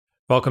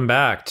Welcome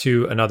back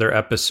to another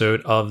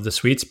episode of The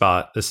Sweet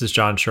Spot. This is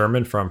John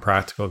Sherman from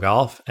Practical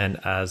Golf, and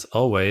as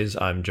always,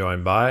 I'm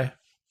joined by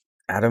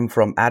Adam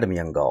from Adam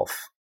Young Golf.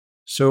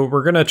 So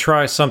we're going to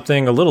try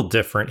something a little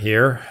different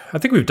here. I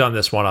think we've done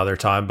this one other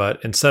time,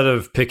 but instead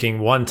of picking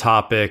one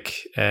topic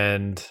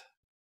and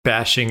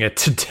bashing it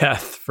to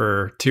death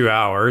for 2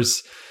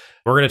 hours,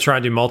 we're going to try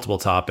and do multiple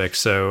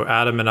topics. So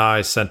Adam and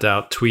I sent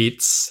out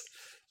tweets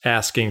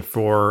asking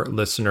for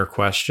listener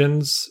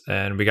questions,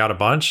 and we got a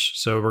bunch.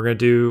 So we're going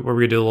to do a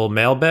little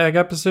mailbag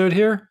episode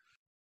here.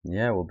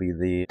 Yeah, we'll be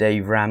the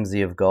Dave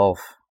Ramsey of golf.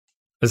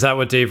 Is that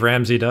what Dave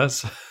Ramsey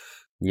does?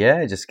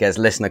 Yeah, just gets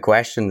listener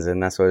questions,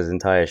 and that's what his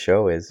entire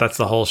show is. That's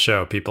the whole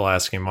show, people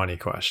asking money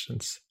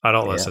questions. I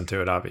don't listen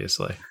to it,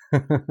 obviously.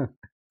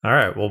 All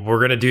right, well, we're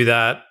going to do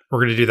that. We're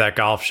going to do that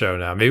golf show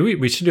now. Maybe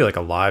we should do like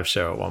a live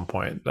show at one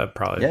point. That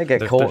probably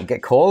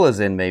get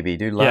callers in. Maybe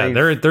do live.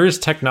 Yeah, there is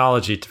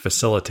technology to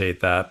facilitate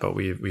that, but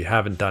we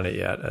haven't done it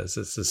yet, as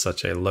this is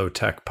such a low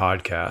tech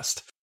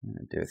podcast.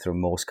 Do it through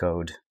Morse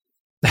code.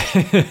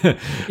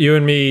 You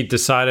and me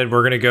decided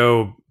we're going to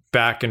go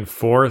back and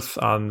forth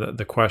on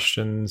the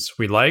questions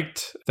we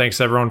liked.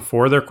 Thanks everyone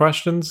for their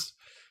questions.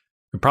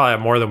 We probably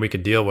have more than we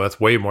could deal with,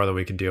 way more than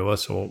we could deal with.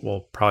 So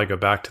we'll probably go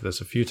back to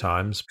this a few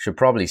times. Should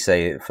probably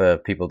say for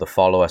people to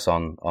follow us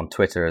on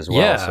Twitter as well.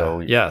 Yeah, so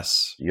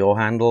yes. Your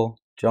handle,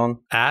 John?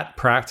 At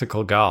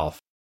Practical Golf.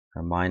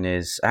 And mine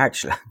is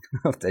actually, I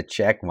have to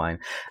check mine,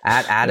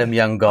 at Adam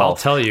Young Golf. I'll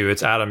tell you,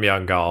 it's Adam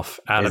Young Golf.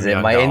 Adam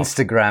Young my Golf.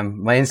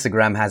 My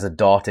Instagram has a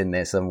dot in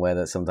there somewhere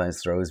that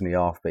sometimes throws me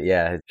off. But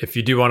yeah. If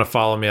you do want to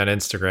follow me on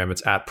Instagram,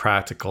 it's at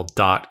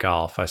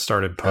practical.golf. I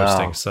started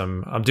posting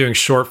I'm doing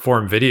short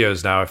form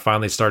videos now. I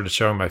finally started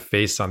showing my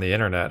face on the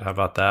internet. How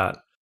about that?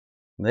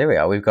 There we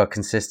are. We've got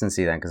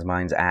consistency then, because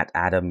mine's at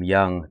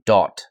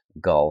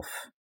adamyoung.golf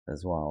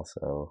as well.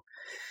 So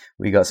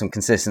we got some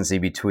consistency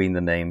between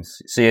the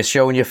names. So you're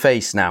showing your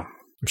face now.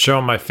 I'm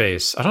showing my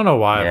face. I don't know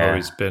why I've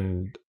always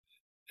been...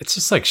 It's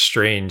just like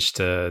strange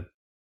to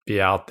be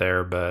out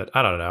there, but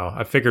I don't know.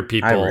 I figured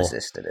people... I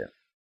resisted it.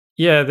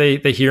 Yeah, they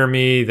hear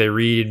me, they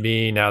read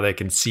me, now they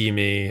can see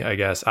me, I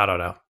guess. I don't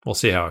know. We'll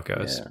see how it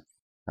goes. Yeah.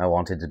 I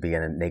wanted to be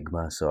an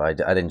enigma, so I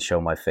didn't show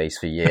my face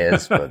for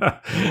years, but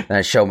then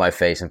I show my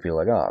face and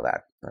people are like, oh,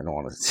 that I don't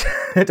want to,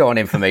 I don't want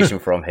information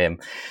from him.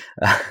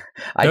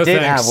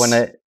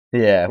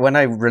 When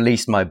I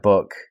released my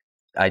book,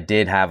 I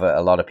did have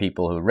a lot of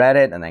people who read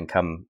it and then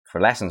come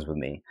for lessons with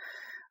me.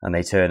 And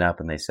they turn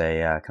up and they say,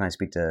 can I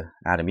speak to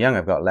Adam Young?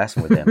 I've got a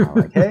lesson with him. I'm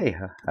like, hey,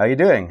 how are you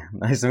doing?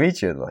 Nice to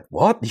meet you. They're like,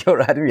 what?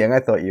 You're Adam Young? I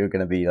thought you were going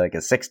to be like a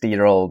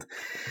 60-year-old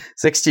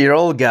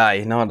guy,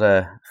 not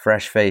a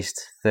fresh-faced,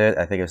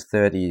 I think I was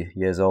 30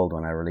 years old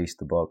when I released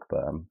the book, but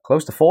I'm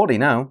close to 40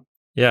 now.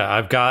 Yeah,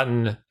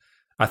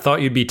 I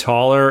thought you'd be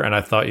taller and I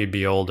thought you'd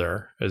be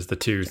older is the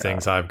two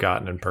things I've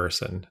gotten in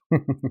person.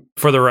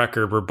 For the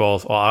record, we're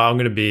both, I'm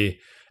going to be,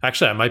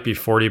 actually I might be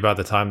 40 by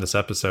the time this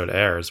episode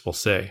airs. We'll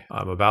see.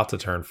 I'm about to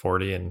turn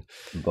 40 and...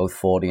 We're both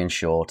 40 and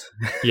short.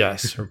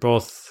 Yes, we're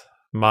both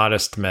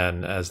modest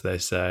men, as they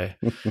say.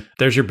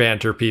 There's your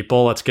banter,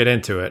 people. Let's get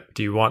into it.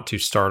 Do you want to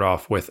start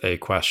off with a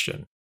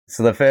question?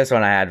 So the first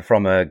one I had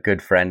from a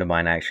good friend of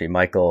mine, actually,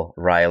 Michael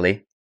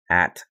Riley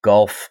at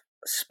Golf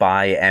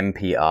Spy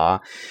MPR.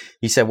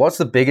 He said, what's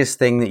the biggest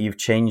thing that you've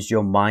changed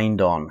your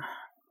mind on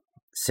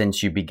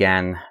since you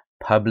began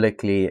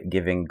publicly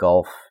giving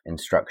golf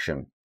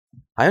instruction?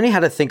 I only had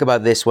to think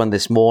about this one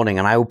this morning,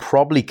 and I will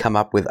probably come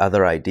up with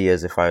other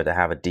ideas if I were to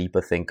have a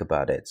deeper think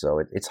about it.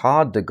 So it's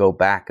hard to go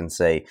back and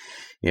say,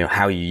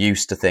 how you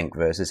used to think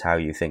versus how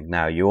you think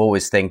now. You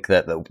always think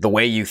that the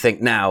way you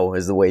think now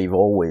is the way you've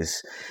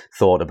always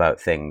thought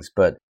about things.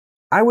 But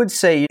I would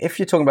say if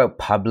you're talking about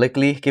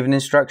publicly giving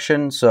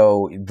instruction,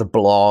 so the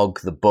blog,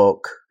 the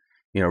book,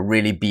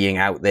 really being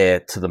out there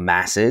to the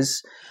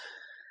masses,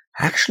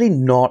 actually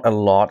not a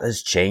lot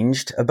has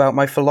changed about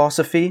my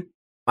philosophy.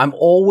 I'm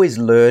always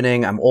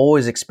learning. I'm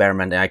always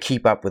experimenting. I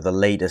keep up with the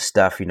latest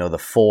stuff, the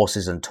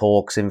forces and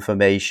torques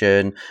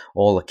information,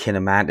 all the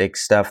kinematic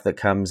stuff that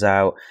comes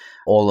out,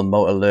 all the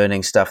motor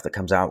learning stuff that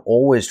comes out. I'm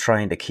always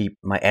trying to keep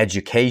my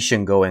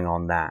education going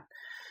on that.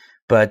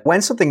 But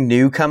when something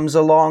new comes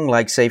along,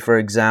 like say, for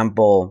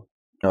example,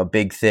 a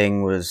big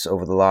thing was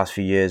over the last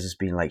few years has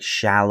been like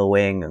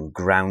shallowing and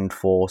ground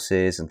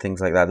forces and things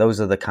like that. Those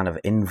are the kind of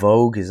in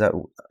vogue. Is that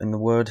in the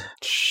word?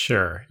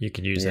 Sure. You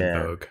could use in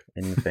vogue.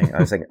 I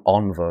was thinking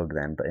on vogue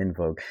then, but in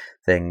vogue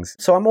things.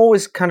 So I'm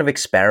always kind of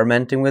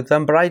experimenting with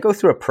them, but I go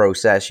through a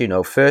process.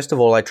 First of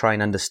all, I try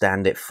and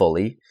understand it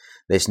fully.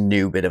 This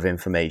new bit of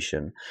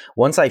information.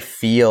 Once I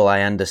feel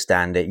I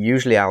understand it,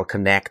 usually I'll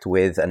connect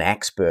with an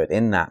expert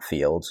in that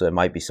field. So it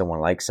might be someone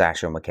like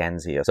Sasha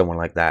McKenzie or someone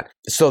like that,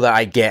 so that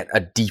I get a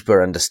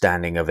deeper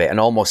understanding of it and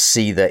almost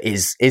see that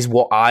is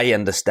what I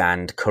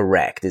understand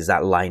correct? Is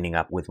that lining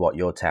up with what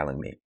you're telling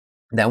me?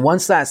 Then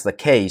once that's the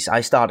case,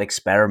 I start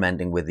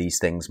experimenting with these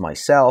things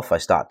myself. I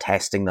start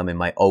testing them in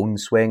my own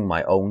swing,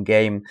 my own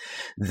game.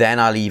 Then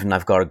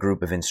I've got a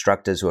group of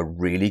instructors who are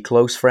really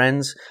close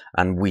friends,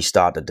 and we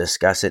start to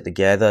discuss it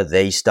together.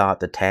 They start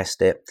to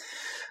test it.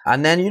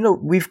 And then,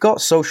 we've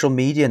got social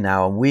media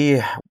now, and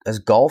we, as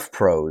golf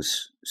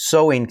pros,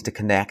 so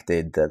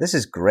interconnected that this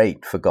is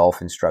great for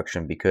golf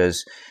instruction,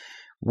 because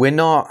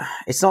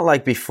it's not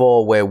like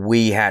before where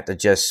we had to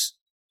just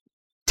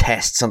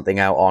test something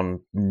out on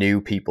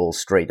pupils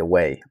straight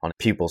away.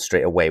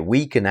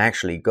 We can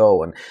actually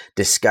go and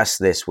discuss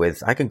this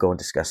with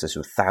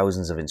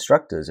thousands of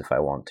instructors if I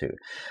want to.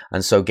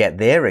 And so get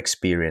their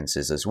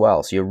experiences as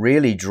well. So you're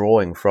really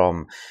drawing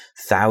from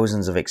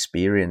thousands of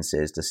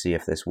experiences to see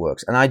if this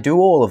works. And I do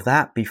all of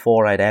that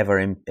before I'd ever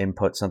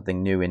input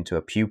something new into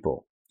a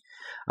pupil.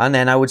 And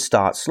then I would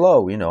start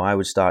slow. I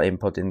would start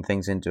inputting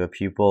things into a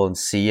pupil and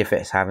see if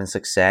it's having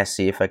success,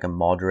 see if I can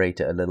moderate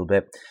it a little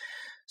bit.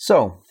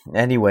 So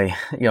anyway,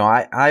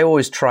 I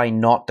always try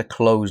not to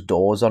close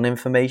doors on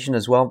information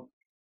as well.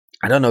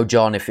 I don't know,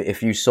 John,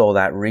 if you saw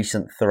that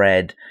recent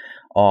thread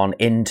on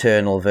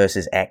internal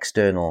versus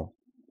external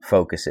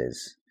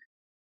focuses.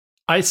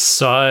 I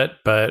saw it,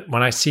 but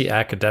when I see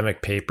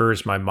academic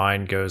papers, my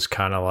mind goes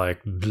kind of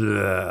like,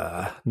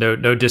 bleh.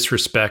 No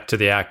disrespect to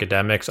the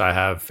academics. I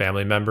have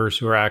family members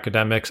who are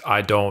academics.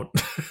 I don't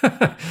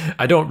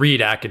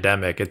read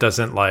academic.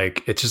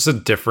 It's just a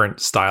different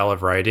style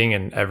of writing.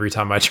 And every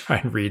time I try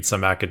and read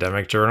some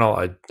academic journal,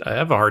 I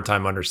have a hard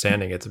time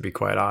understanding it, to be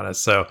quite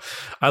honest. So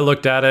I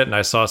looked at it and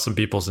I saw some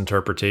people's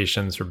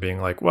interpretations for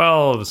being like,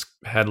 well, this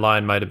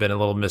headline might have been a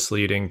little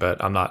misleading,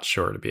 but I'm not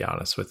sure, to be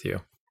honest with you.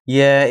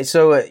 Yeah,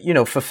 so,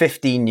 for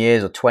 15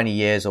 years or 20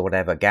 years or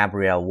whatever,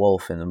 Gabrielle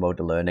Wolf in the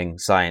motor learning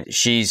science,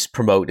 she's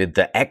promoted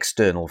the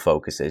external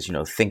focuses,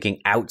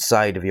 thinking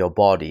outside of your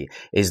body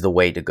is the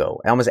way to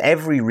go. Almost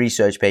every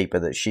research paper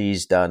that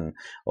she's done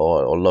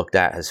or looked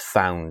at has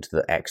found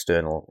that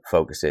external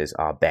focuses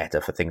are better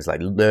for things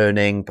like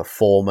learning,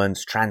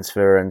 performance,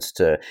 transference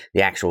to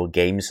the actual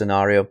game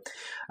scenario.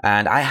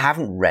 And I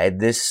haven't read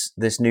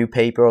this new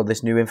paper or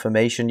this new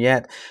information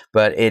yet,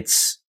 but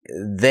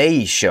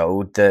they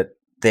showed that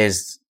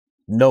there's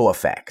no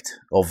effect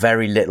or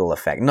very little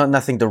effect,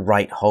 nothing to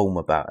write home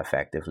about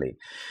effectively.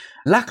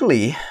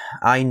 Luckily,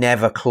 I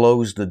never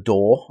closed the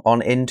door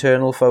on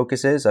internal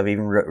focuses. I've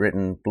even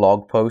written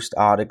blog post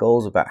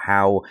articles about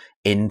how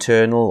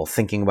internal or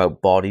thinking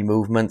about body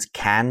movements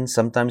can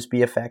sometimes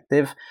be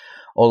effective.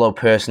 Although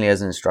personally,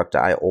 as an instructor,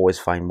 I always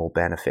find more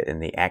benefit in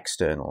the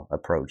external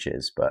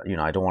approaches. But,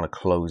 I don't want to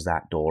close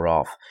that door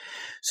off.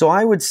 So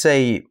I would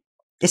say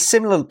it's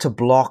similar to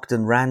blocked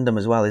and random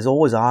as well. There's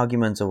always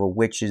arguments over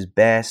which is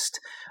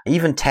best,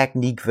 even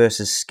technique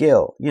versus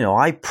skill.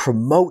 I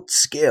promote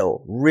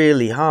skill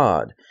really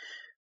hard,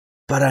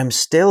 but I'm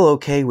still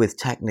okay with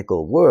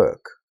technical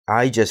work.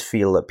 I just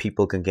feel that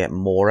people can get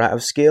more out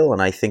of skill,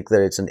 and I think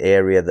that it's an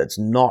area that's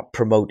not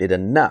promoted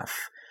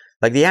enough.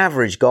 Like the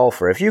average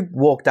golfer, if you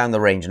walk down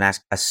the range and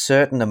ask a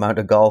certain amount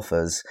of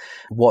golfers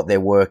what they're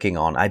working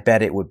on, I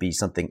bet it would be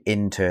something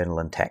internal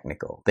and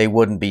technical. They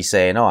wouldn't be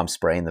saying, I'm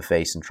spraying the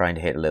face and trying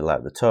to hit a little out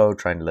of the toe,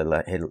 trying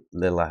to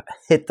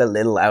hit the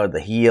little out of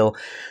the heel,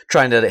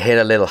 trying to hit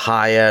a little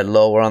higher,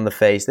 lower on the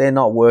face. They're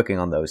not working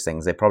on those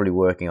things. They're probably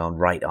working on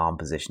right arm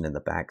position in the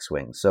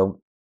backswing.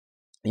 So,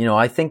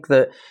 I think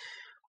that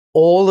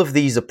all of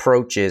these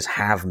approaches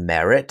have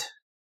merit.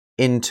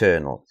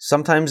 Internal.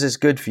 Sometimes it's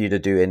good for you to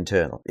do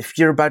internal. If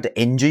you're about to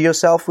injure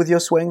yourself with your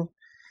swing,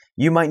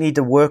 you might need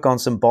to work on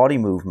some body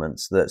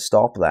movements that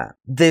stop that.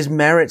 There's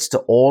merits to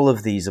all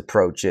of these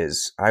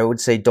approaches. I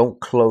would say don't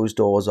close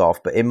doors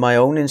off, but in my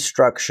own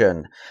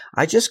instruction,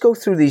 I just go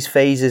through these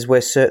phases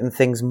where certain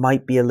things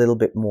might be a little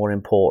bit more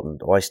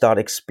important, or I start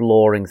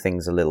exploring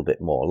things a little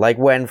bit more. Like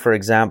when, for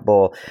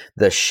example,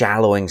 the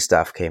shallowing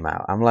stuff came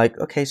out. I'm like,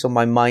 okay, so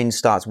my mind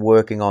starts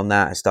working on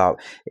that. I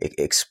start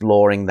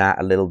exploring that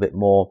a little bit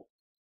more.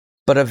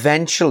 But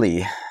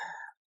eventually,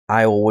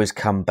 I always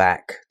come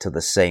back to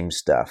the same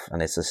stuff,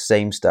 and it's the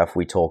same stuff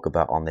we talk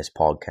about on this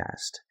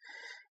podcast.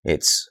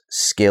 It's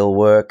skill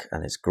work,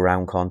 and it's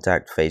ground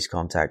contact, face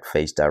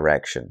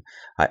direction.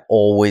 I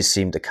always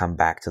seem to come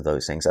back to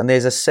those things. And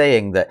there's a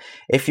saying that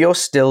if you're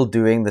still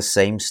doing the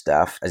same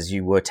stuff as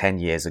you were 10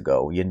 years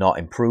ago, you're not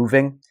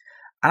improving.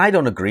 And I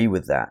don't agree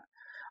with that.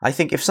 I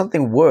think if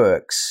something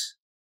works,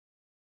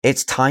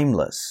 it's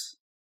timeless.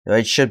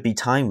 It should be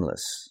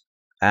timeless.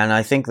 And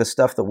I think the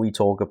stuff that we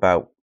talk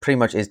about pretty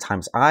much is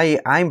timeless.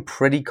 I'm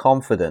pretty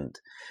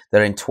confident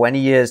that in 20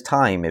 years'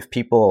 time, if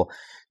people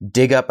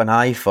dig up an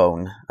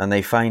iPhone and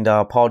they find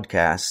our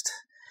podcast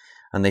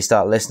and they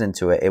start listening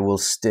to it, it will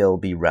still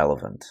be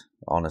relevant.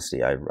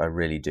 Honestly, I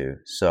really do.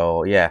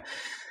 So, yeah.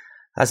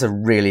 That's a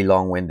really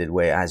long-winded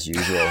way, as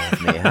usual,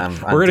 with me.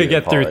 We're going to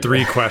get through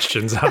 3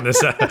 questions on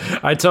this.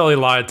 I totally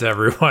lied to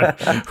everyone.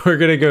 We're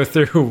going to go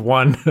through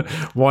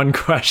one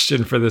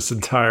question for this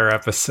entire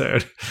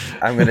episode.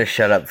 I'm going to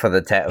shut up for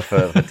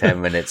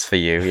 10 minutes for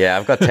you. Yeah,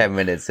 I've got 10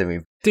 minutes in me.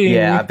 Ding.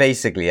 Yeah,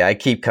 basically, I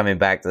keep coming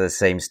back to the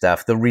same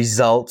stuff. The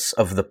results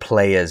of the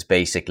players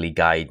basically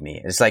guide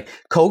me. It's like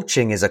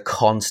coaching is a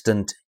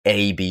constant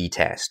A/B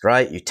test,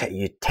 right?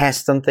 You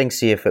test something,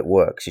 see if it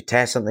works. You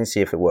test something,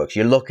 see if it works.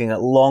 You're looking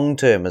at long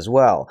term as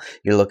well.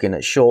 You're looking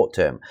at short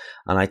term.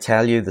 And I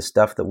tell you, the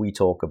stuff that we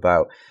talk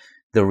about,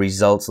 the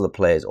results of the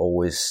players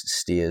always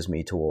steers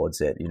me towards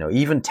it. You know,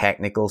 even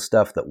technical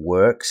stuff that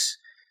works,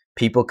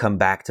 people come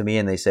back to me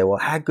and they say, well,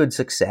 I had good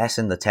success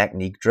in the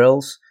technique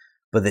drills,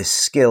 but this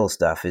skill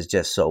stuff is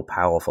just so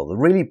powerful.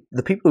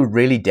 The people who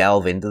really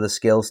delve into the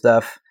skill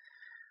stuff,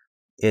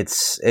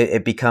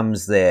 it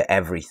becomes their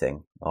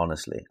everything,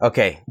 honestly.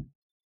 Okay,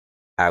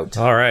 out.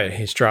 All right,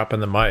 he's dropping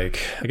the mic.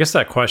 I guess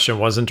that question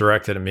wasn't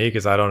directed at me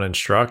because I don't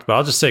instruct, but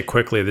I'll just say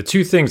quickly, the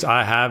two things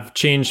I have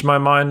changed my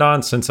mind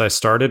on since I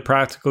started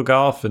practical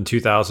golf in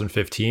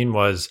 2015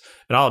 was,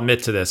 and I'll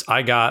admit to this,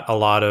 I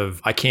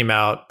came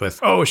out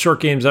with, short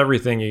game's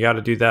everything. You got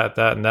to do that,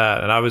 that, and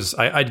that. And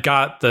I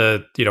got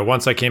the,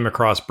 once I came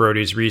across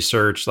Brody's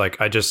research, like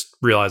I just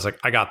realized like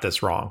I got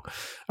this wrong.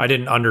 I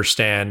didn't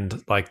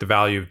understand like the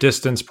value of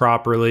distance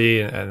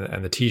properly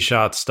and the tee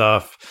shot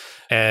stuff.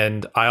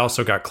 And I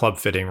also got club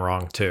fitting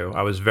wrong too.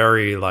 I was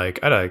I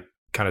had a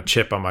kind of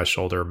chip on my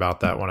shoulder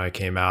about that when I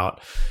came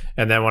out.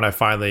 And then when I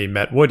finally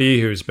met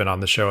Woody, who's been on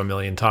the show a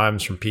million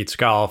times from Pete's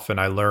Golf, and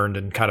I learned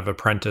and kind of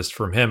apprenticed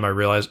from him, I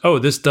realized,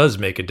 this does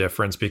make a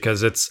difference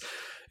because it's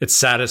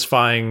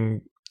satisfying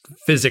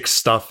physics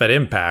stuff at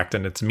impact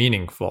and it's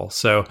meaningful.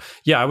 So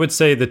yeah, I would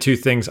say the two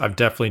things I've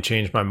definitely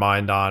changed my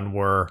mind on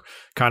were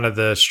kind of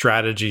the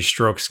strategy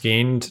strokes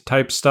gained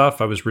type stuff.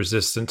 I was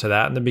resistant to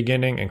that in the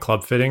beginning, and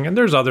club fitting. And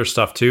there's other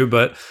stuff too,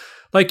 but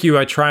like you,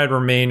 I try and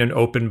remain an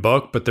open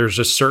book, but there's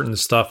just certain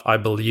stuff I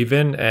believe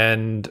in.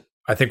 And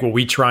I think what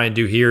we try and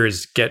do here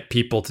is get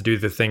people to do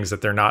the things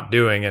that they're not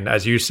doing. And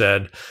as you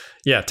said,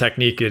 yeah,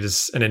 technique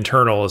is an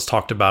internal is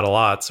talked about a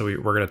lot. So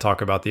we're going to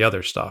talk about the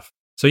other stuff.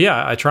 So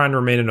yeah, I try and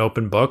remain an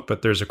open book,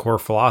 but there's a core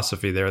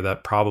philosophy there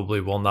that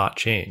probably will not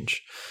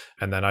change.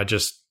 And then I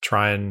just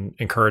try and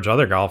encourage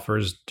other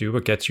golfers, do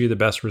what gets you the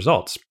best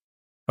results.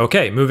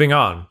 Okay, moving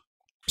on.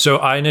 So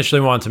I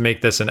initially wanted to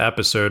make this an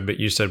episode, but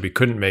you said we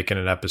couldn't make it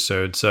an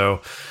episode.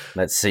 So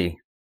let's see.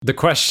 The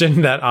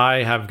question that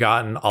I have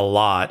gotten a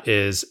lot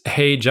is,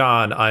 hey,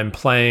 John, I'm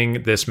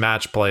playing this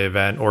match play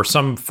event or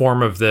some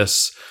form of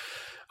this.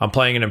 I'm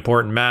playing an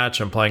important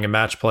match. I'm playing a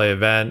match play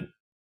event,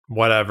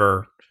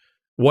 whatever.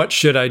 What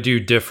should I do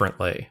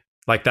differently?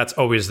 Like, that's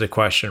always the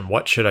question.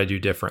 What should I do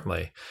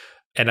differently?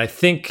 And I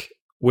think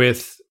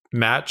with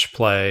match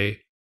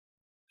play,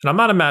 and I'm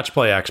not a match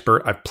play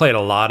expert. I've played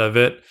a lot of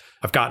it.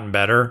 I've gotten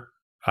better.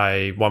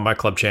 I won my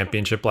club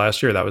championship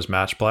last year. That was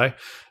match play.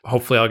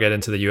 Hopefully I'll get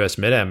into the US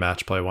Mid-Am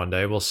match play one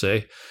day. We'll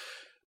see.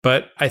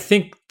 But I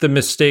think the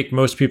mistake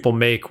most people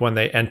make when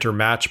they enter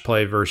match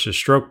play versus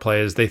stroke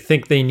play is they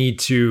think they need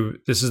to,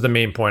 this is the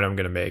main point I'm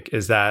going to make,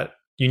 is that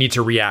you need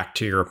to react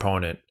to your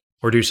opponent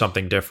or do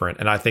something different.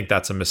 And I think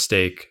that's a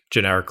mistake,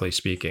 generically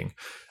speaking.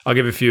 I'll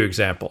give a few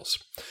examples.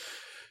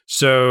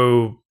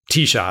 So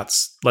tee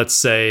shots, let's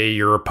say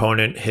your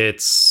opponent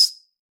hits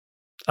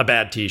a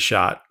bad tee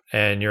shot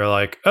and you're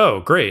like,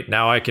 oh, great,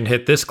 now I can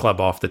hit this club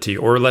off the tee.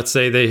 Or let's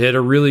say they hit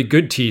a really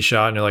good tee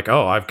shot and you're like,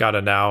 oh, I've got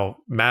to now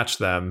match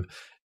them.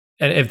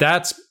 And if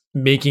that's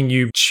making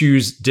you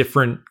choose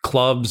different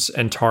clubs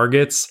and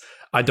targets,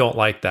 I don't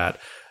like that.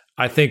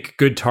 I think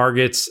good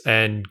targets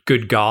and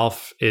good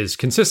golf is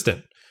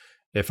consistent.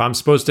 If I'm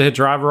supposed to hit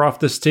driver off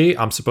this tee,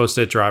 I'm supposed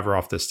to hit driver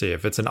off this tee.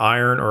 If it's an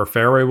iron or a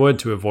fairway wood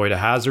to avoid a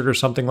hazard or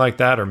something like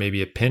that, or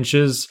maybe it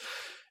pinches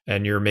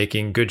and you're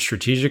making good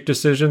strategic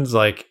decisions,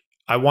 like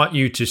I want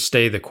you to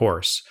stay the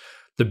course.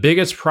 The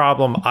biggest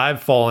problem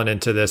I've fallen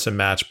into this in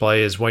match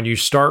play is when you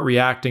start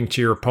reacting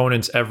to your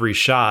opponent's every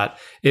shot,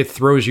 it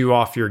throws you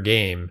off your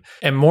game.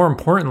 And more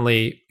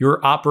importantly,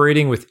 you're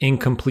operating with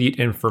incomplete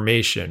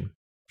information.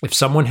 If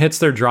someone hits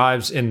their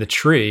drives in the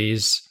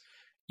trees,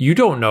 you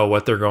don't know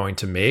what they're going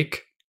to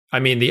make. I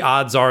mean, the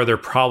odds are they're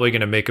probably going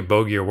to make a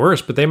bogey or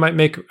worse, but they might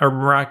make a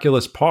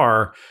miraculous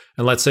par.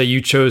 And let's say you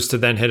chose to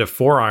then hit a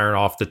 4-iron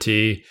off the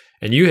tee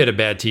and you hit a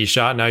bad tee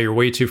shot. Now you're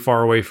way too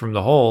far away from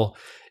the hole.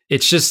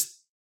 It's just,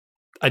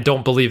 I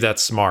don't believe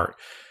that's smart.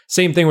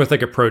 Same thing with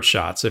like approach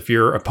shots. If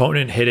your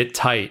opponent hit it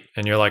tight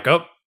and you're like,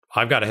 oh,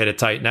 I've got to hit it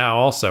tight now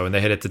also, and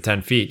they hit it to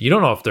 10 feet, you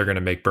don't know if they're going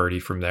to make birdie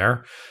from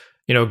there.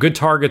 You know, good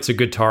target's a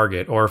good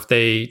target. Or if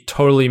they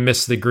totally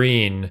miss the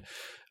green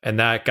and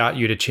that got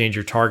you to change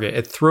your target,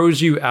 it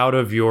throws you out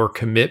of your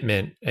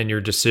commitment and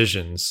your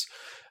decisions.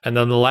 And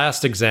then the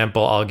last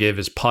example I'll give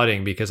is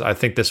putting, because I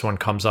think this one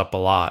comes up a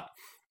lot.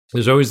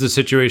 There's always the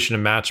situation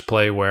in match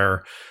play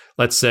where,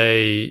 let's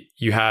say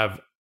you have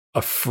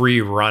a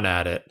free run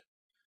at it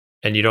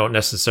and you don't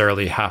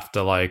necessarily have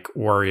to like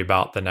worry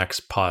about the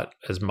next putt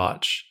as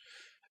much.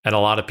 And a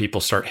lot of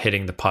people start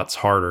hitting the putts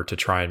harder to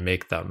try and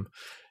make them.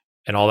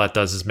 And all that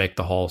does is make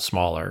the hole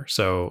smaller.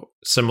 So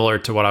similar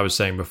to what I was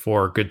saying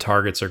before, good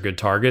targets are good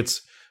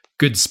targets.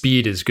 Good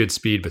speed is good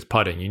speed with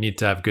putting. You need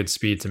to have good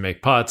speed to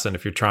make putts. And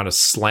if you're trying to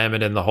slam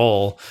it in the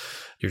hole,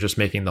 you're just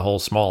making the hole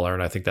smaller.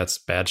 And I think that's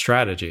bad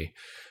strategy.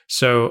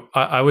 So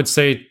I would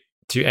say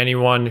to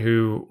anyone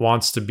who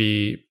wants to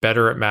be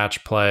better at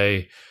match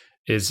play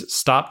is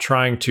stop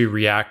trying to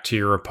react to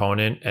your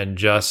opponent and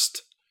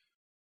just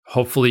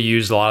hopefully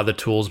use a lot of the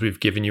tools we've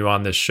given you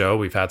on this show.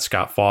 We've had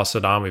Scott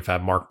Fawcett on, we've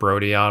had Mark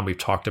Brody on, we've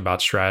talked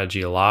about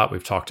strategy a lot,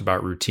 we've talked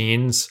about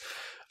routines.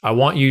 I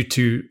want you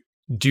to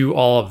do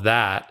all of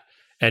that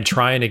and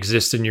try and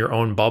exist in your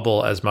own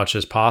bubble as much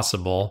as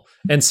possible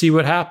and see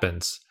what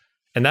happens.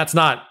 And that's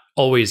not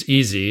always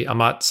easy. I'm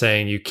not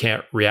saying you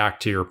can't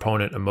react to your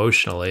opponent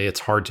emotionally.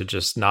 It's hard to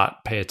just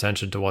not pay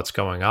attention to what's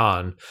going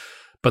on.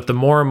 But the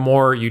more and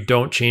more you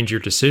don't change your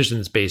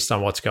decisions based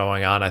on what's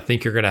going on, I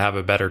think you're going to have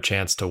a better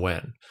chance to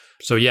win.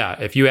 So yeah,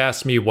 if you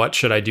ask me what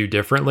should I do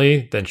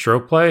differently than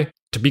stroke play,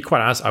 to be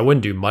quite honest, I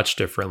wouldn't do much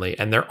differently.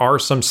 And there are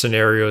some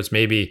scenarios,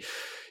 maybe,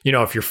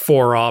 if you're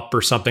 4 up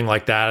or something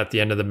like that at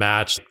the end of the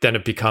match, then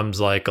it becomes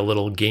like a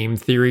little game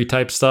theory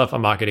type stuff.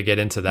 I'm not going to get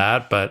into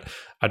that, but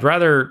I'd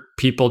rather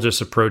people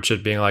just approach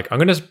it being like, I'm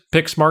going to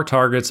pick smart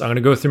targets. I'm going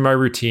to go through my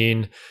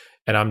routine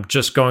and I'm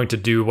just going to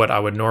do what I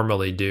would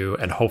normally do.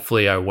 And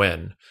hopefully I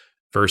win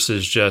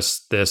versus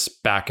just this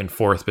back and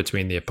forth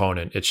between the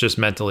opponent. It's just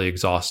mentally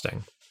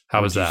exhausting.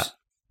 How was that?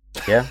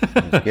 Yeah,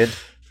 that's good.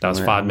 That was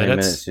 5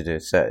 minutes. Minutes to do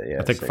set, yeah,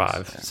 I think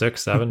 5,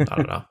 6, 7. I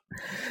don't know.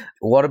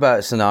 What about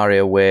a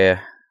scenario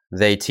where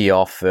they tee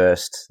off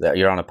first? That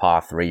you're on a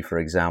par 3, for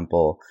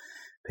example,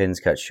 pins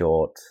cut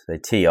short. They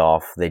tee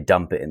off. They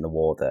dump it in the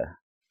water.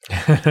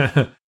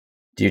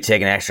 Do you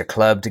take an extra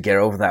club to get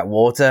over that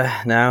water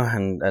now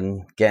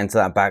and get into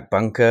that back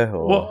bunker?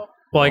 Or,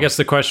 well, I guess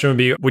the question would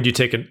be, would you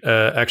take an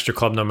extra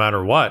club no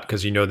matter what?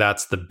 Because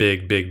that's the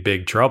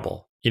big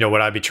trouble.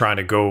 Would I be trying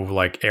to go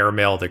like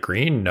airmail the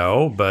green?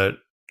 No, but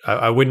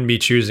I wouldn't be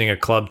choosing a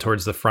club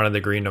towards the front of the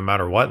green no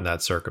matter what in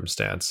that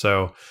circumstance.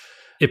 So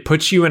it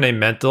puts you in a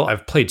mental,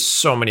 I've played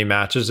so many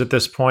matches at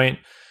this point,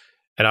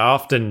 and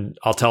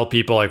I'll tell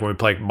people, like when we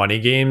play money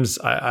games,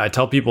 I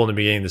tell people in the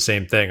beginning the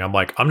same thing. I'm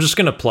like, I'm just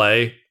going to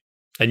play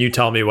and you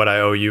tell me what I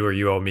owe you or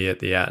you owe me at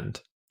the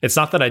end. It's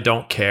not that I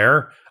don't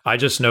care. I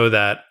just know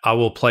that I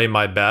will play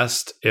my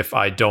best if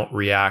I don't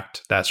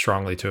react that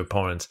strongly to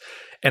opponents.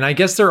 And I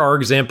guess there are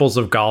examples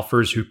of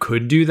golfers who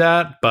could do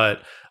that,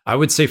 but I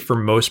would say for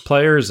most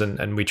players,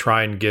 and we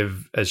try and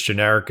give as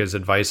generic as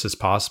advice as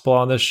possible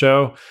on this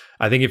show,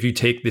 I think if you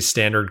take the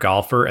standard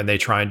golfer and they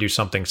try and do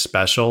something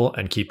special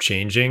and keep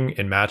changing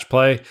in match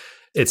play,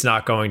 it's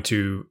not going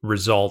to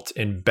result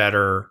in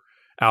better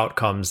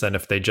outcomes than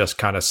if they just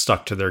kind of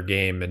stuck to their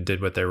game and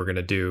did what they were going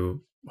to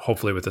do,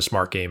 hopefully with a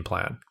smart game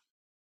plan.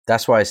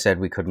 That's why I said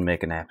we couldn't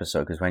make an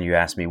episode, because when you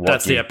asked me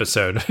that's the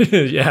episode.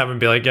 You haven't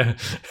be like, yeah,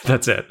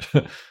 that's it.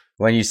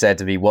 When you said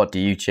to me, what do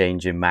you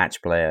change in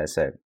match play? I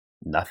said,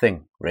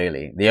 nothing,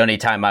 really. The only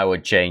time I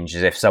would change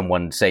is if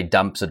someone, say,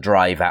 dumps a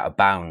drive out of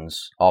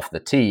bounds off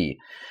the tee.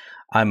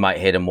 I might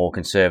hit a more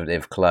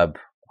conservative club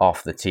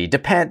off the tee.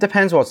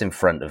 Depends what's in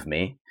front of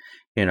me,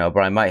 but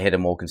I might hit a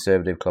more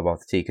conservative club off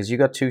the tee because you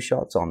got 2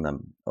 shots on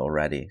them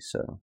already.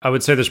 So I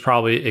would say there's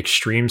probably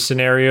extreme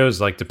scenarios,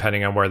 like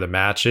depending on where the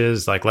match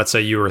is. Like, let's say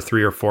you were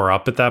 3 or 4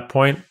 up at that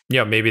point.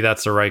 Yeah, maybe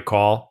that's the right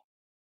call.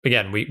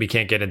 Again, we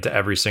can't get into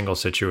every single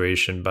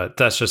situation, but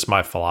that's just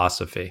my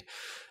philosophy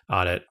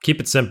on it.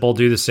 Keep it simple,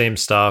 do the same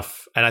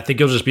stuff, and I think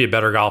you'll just be a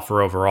better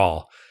golfer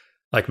overall.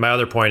 Like my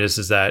other point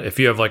is that if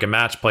you have like a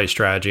match play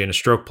strategy and a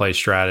stroke play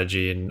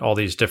strategy and all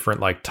these different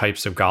like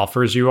types of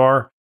golfers you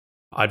are,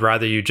 I'd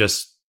rather you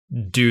just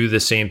do the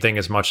same thing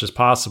as much as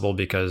possible,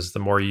 because the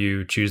more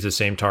you choose the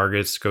same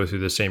targets, go through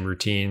the same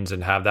routines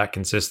and have that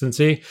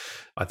consistency,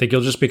 I think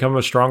you'll just become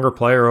a stronger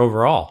player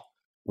overall.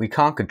 We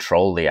can't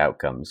control the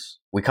outcomes.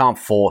 We can't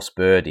force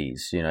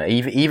birdies.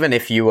 Even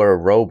if you were a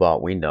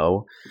robot, we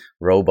know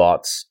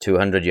robots,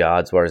 200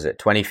 yards,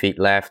 20 feet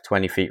left,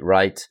 20 feet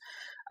right,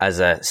 as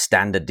a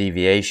standard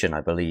deviation,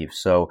 I believe.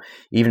 So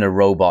even a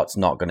robot's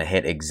not going to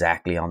hit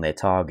exactly on their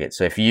target.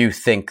 So if you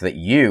think that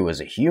you as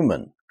a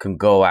human can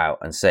go out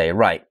and say,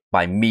 right,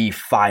 by me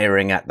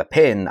firing at the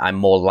pin, I'm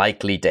more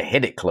likely to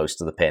hit it close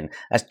to the pin.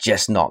 That's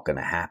just not going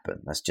to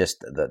happen. That's just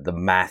the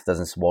math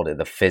doesn't support it.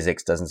 The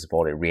physics doesn't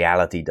support it.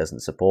 Reality doesn't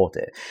support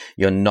it.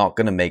 You're not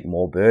going to make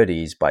more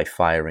birdies by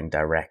firing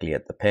directly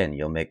at the pin.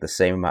 You'll make the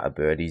same amount of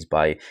birdies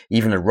by,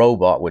 even a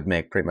robot would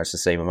make pretty much the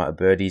same amount of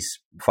birdies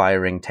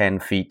firing 10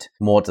 feet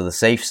more to the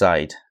safe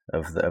side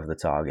of the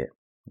target.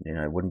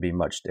 It wouldn't be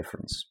much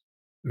difference.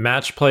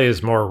 Match play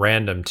is more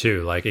random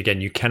too. Like,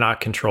 again, you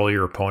cannot control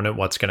your opponent,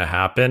 what's going to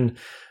happen.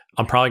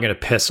 I'm probably going to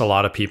piss a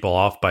lot of people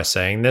off by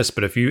saying this,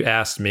 but if you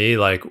asked me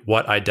like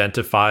what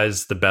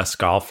identifies the best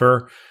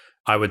golfer,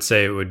 I would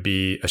say it would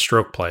be a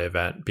stroke play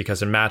event,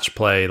 because in match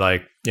play,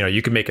 like,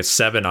 you can make a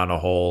 7 on a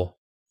hole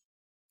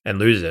and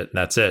lose it, and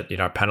that's it. You're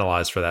not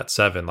penalized for that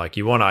 7. Like,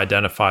 you want to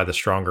identify the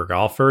stronger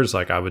golfers.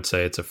 Like, I would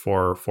say it's a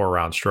 4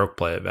 round stroke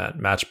play event.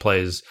 Match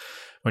plays,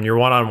 when you're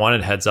one-on-one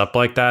and heads up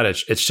like that,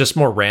 it's just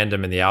more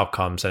random in the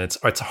outcomes, and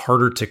it's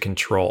harder to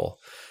control,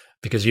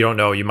 because you don't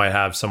know, you might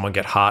have someone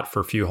get hot for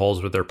a few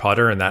holes with their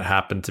putter, and that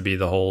happened to be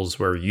the holes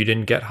where you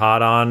didn't get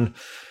hot on.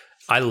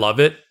 I love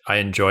it. I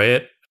enjoy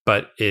it.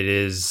 but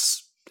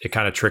it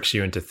kind of tricks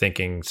you into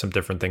thinking some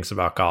different things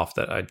about golf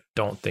that I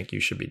don't think you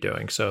should be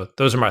doing. So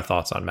those are my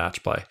thoughts on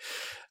match play.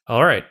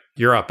 All right,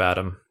 you're up,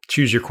 Adam.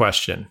 Choose your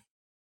question.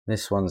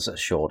 This one's a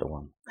shorter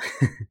one.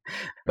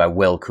 By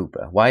Will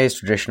Cooper. Why is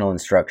traditional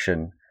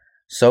instruction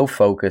so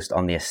focused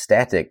on the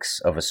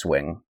aesthetics of a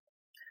swing,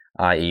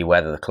 i.e.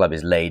 whether the club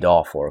is laid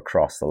off or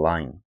across the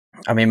line?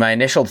 I mean, my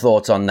initial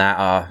thoughts on that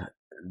are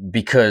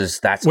because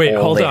that's Wait,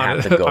 all hold they on.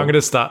 have to go. I'm going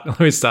to stop. Let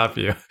me stop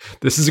you.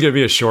 This is going to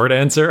be a short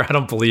answer. I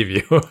don't believe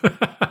you.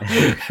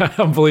 I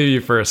don't believe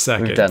you for a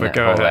second. We've done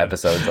whole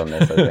episodes on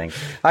this, I think.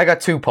 I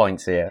got 2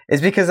 points here.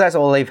 It's because that's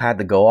all they've had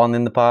to go on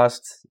in the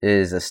past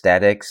is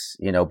aesthetics.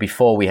 You know,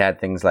 before we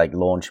had things like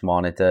launch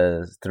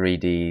monitors,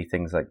 3D,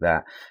 things like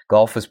that.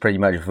 Golf was pretty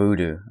much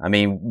voodoo. I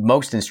mean,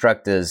 most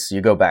instructors,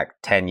 you go back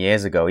 10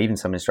 years ago, even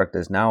some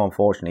instructors now,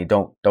 unfortunately,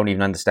 don't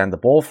even understand the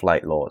ball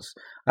flight laws.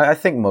 I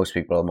think most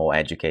people are more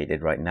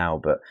educated right now,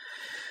 but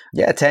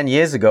yeah, 10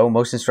 years ago,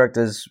 most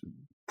instructors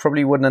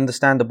probably wouldn't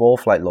understand the ball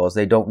flight laws.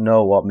 They don't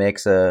know what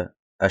makes a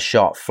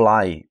shot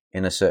fly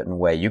in a certain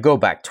way. You go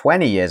back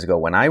 20 years ago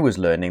when I was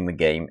learning the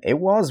game, it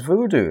was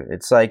voodoo.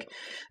 It's like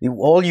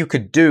all you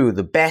could do,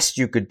 the best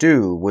you could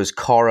do was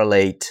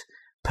correlate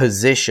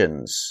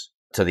positions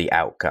to the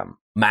outcome,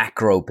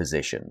 macro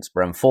positions.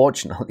 But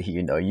unfortunately,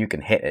 you know, you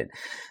can hit it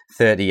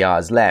 30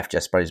 yards left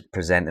just by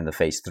presenting the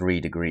face 3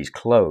 degrees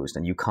closed,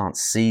 and you can't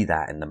see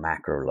that in the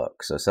macro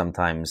look. So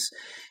sometimes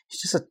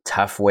it's just a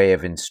tough way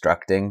of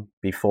instructing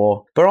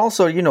before. But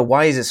also, you know,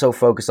 why is it so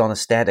focused on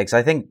aesthetics?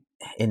 I think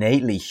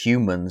innately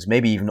humans,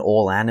 maybe even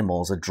all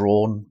animals, are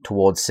drawn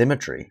towards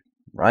symmetry,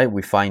 right?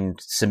 We find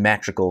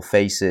symmetrical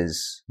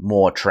faces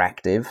more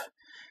attractive.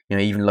 You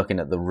know, even looking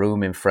at the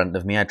room in front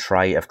of me, I've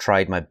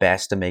tried my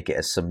best to make it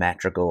as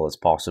symmetrical as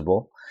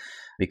possible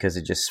because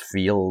it just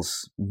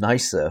feels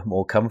nicer,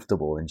 more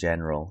comfortable in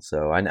general.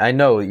 So I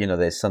know, you know,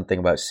 there's something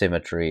about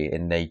symmetry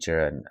in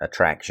nature and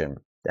attraction,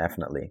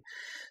 definitely.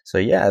 So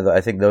yeah,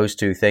 I think those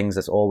two things,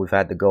 that's all we've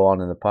had to go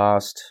on in the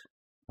past.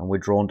 And we're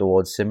drawn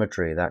towards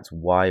symmetry. That's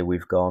why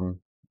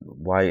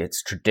why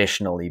it's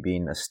traditionally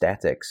been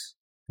aesthetics.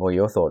 What are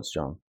your thoughts,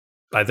 John?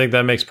 I think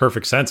that makes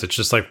perfect sense. It's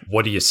just like,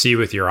 what do you see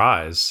with your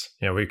eyes?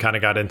 You know, we kind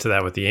of got into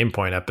that with the aim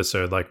point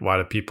episode. Like, why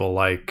do people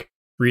like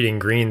reading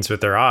greens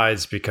with their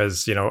eyes?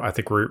 Because, you know, I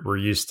think we're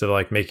used to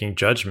like making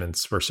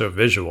judgments. We're so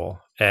visual.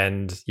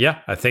 And yeah,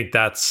 I think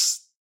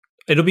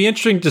it'll be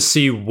interesting to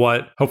see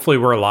hopefully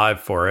we're alive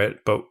for it,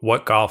 but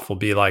what golf will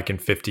be like in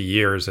 50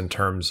 years in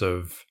terms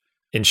of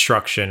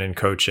instruction and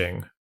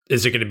coaching.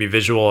 Is it going to be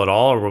visual at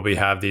all, or will we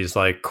have these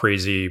like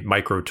crazy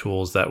micro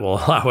tools that will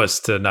allow us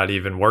to not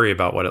even worry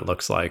about what it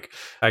looks like?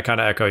 I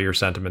kind of echo your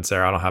sentiments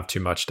there. I don't have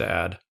too much to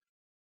add.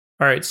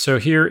 All right, so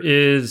here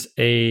is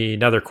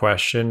another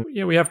question.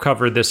 You know, we have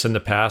covered this in the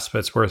past, but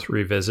it's worth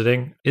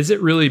revisiting. Is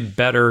it really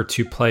better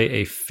to play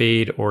a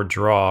fade or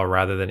draw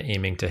rather than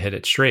aiming to hit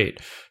it straight?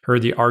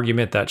 Heard the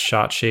argument that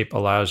shot shape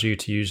allows you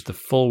to use the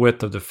full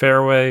width of the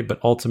fairway, but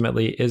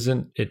ultimately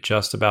isn't it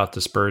just about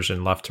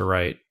dispersion left to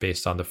right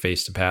based on the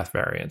face to path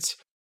variance?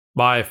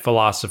 My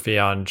philosophy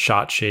on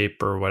shot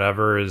shape or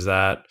whatever is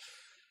that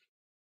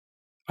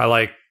I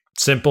like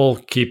simple,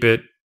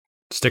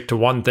 stick to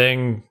one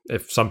thing.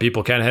 If some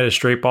people can hit a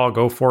straight ball,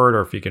 go for it.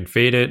 Or if you can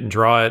fade it and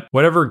draw it,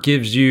 whatever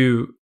gives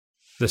you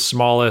the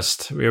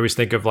smallest. We always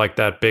think of like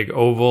that big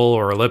oval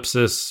or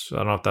ellipsis. I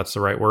don't know if that's the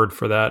right word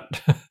for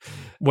that.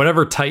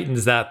 Whatever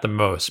tightens that the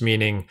most,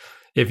 meaning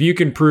if you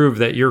can prove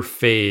that your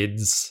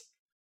fades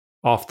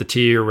off the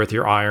tee or with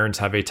your irons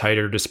have a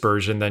tighter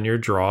dispersion than your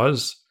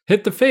draws,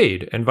 hit the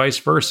fade and vice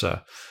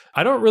versa.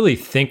 I don't really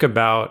think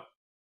about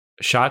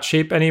shot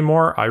shape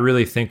anymore. I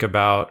really think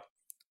about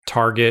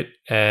target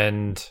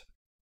and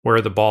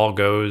where the ball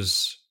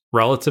goes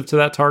relative to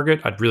that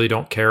target. I really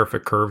don't care if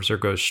it curves or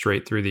goes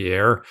straight through the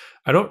air.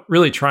 I don't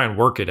really try and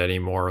work it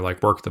anymore,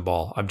 like work the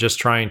ball. I'm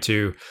just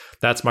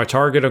that's my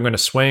target. I'm going to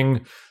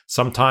swing.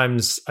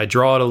 Sometimes I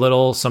draw it a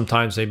little.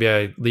 Sometimes maybe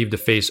I leave the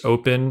face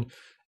open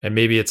and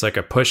maybe it's like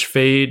a push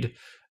fade,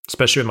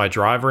 especially with my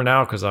driver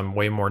now because I'm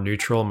way more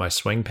neutral in my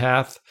swing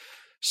path.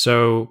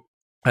 So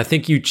I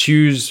think you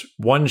choose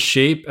one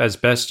shape as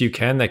best you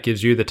can that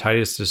gives you the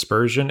tightest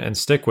dispersion and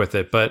stick with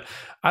it. But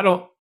I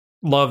don't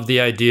love the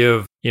idea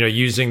of, you know,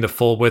 using the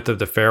full width of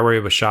the fairway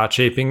with shot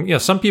shaping. You know,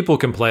 some people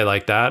can play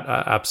like that.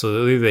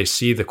 Absolutely. They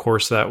see the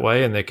course that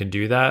way and they can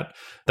do that.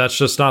 That's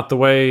just not the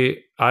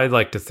way I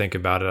like to think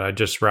about it. I'd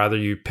just rather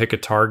you pick a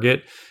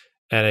target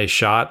and a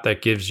shot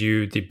that gives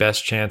you the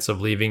best chance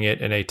of leaving it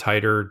in a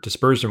tighter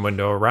dispersion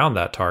window around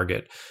that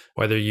target.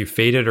 Whether you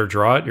fade it or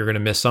draw it, you're going to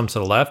miss some to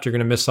the left, you're going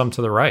to miss some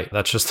to the right.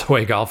 That's just the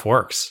way golf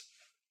works.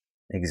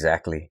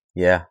 Exactly.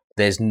 Yeah.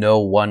 There's no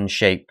one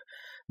shape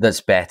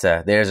that's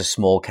better. There's a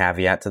small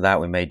caveat to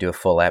that. We may do a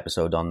full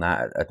episode on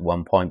that at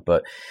one point.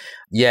 But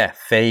yeah,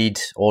 fade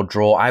or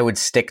draw, I would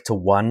stick to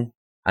one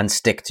and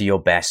stick to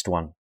your best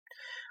one.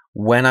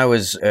 When I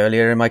was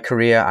earlier in my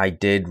career, I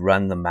did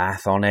run the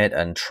math on it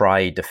and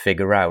tried to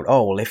figure out,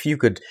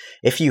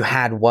 if you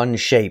had one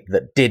shape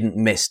that didn't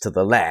miss to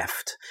the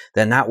left,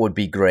 then that would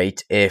be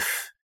great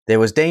if there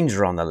was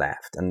danger on the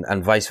left,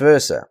 and vice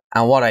versa.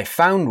 And what I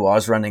found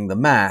was, running the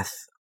math,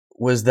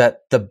 was that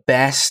the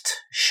best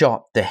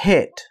shot to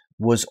hit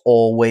was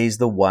always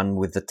the one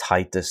with the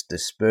tightest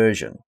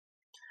dispersion,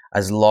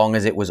 as long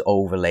as it was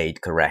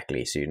overlaid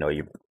correctly. So,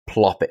 you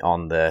plop it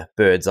on the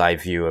bird's eye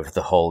view of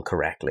the hole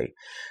correctly.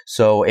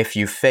 So if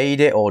you fade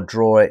it or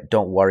draw it,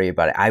 don't worry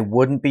about it. I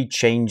wouldn't be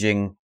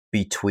changing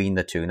between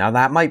the two. Now,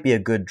 that might be a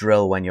good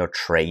drill when you're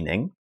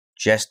training,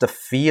 just to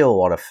feel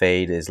what a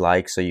fade is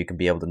like, so you can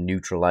be able to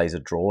neutralize a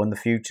draw in the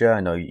future. I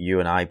know you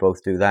and I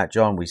both do that,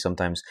 John. We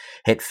sometimes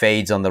hit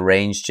fades on the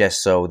range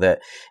just so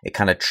that it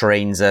kind of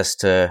trains us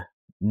to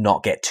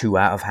not get too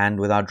out of hand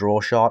with our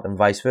draw shot, and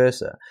vice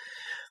versa.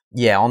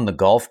 Yeah, on the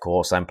golf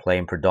course, I'm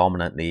playing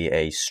predominantly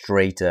a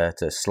straighter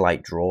to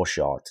slight draw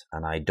shot,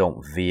 and I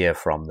don't veer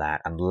from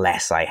that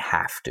unless I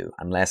have to,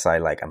 unless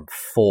I'm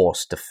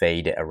forced to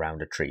fade it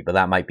around a tree. But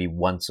that might be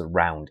once a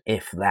round,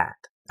 if that.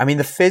 I mean,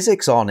 the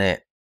physics on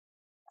it,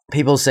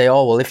 people say,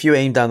 oh, well, if you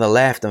aim down the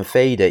left and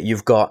fade it,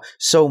 you've got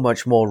so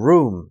much more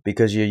room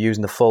because you're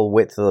using the full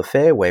width of the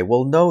fairway.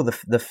 Well, no,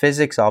 the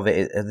physics of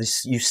it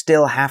is you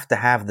still have to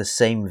have the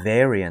same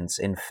variance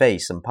in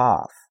face and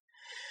path.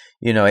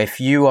 If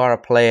you are a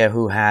player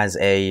who has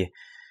a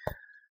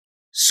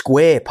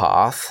square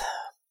path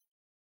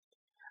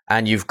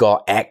and you've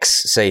got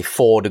X, say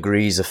 4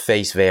 degrees of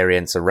face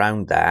variance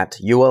around that,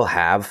 you will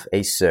have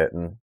a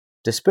certain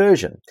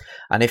dispersion.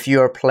 And if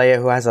you're a player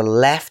who has a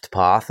left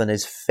path and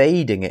is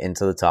fading it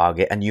into the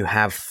target and you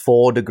have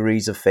 4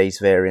 degrees of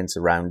face variance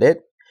around it,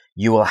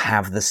 you will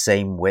have the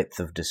same width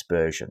of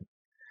dispersion.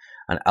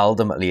 And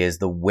ultimately is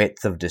the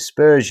width of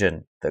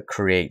dispersion that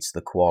creates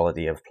the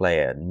quality of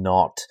player,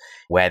 not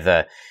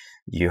whether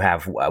you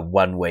have a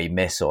one-way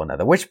miss or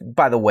another, which,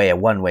 by the way, a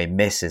one-way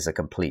miss is a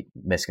complete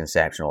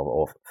misconception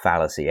or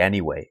fallacy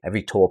anyway.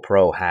 Every tour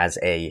pro has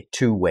a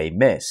two-way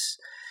miss.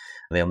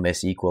 They'll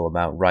miss equal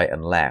amount right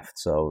and left.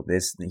 So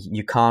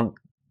you can't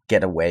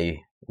get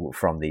away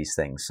from these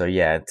things. So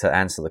yeah, to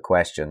answer the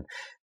question,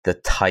 the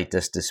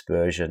tightest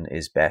dispersion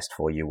is best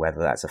for you, whether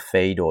that's a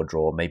fade or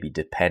draw, maybe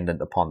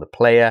dependent upon the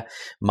player,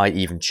 might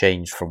even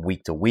change from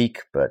week to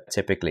week, but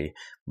typically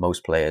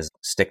most players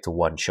stick to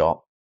one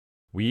shot.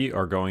 We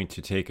are going to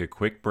take a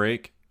quick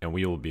break and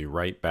we will be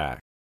right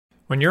back.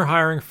 When you're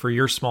hiring for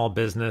your small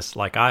business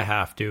like I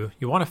have to,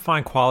 you want to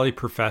find quality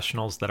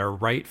professionals that are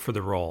right for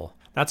the role.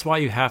 That's why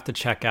you have to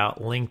check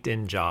out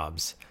LinkedIn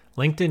Jobs.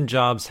 LinkedIn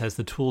Jobs has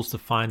the tools to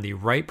find the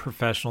right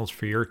professionals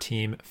for your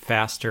team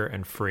faster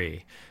and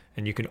free.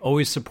 And you can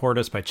always support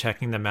us by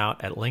checking them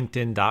out at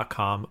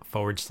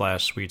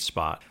linkedin.com/sweet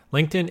spot.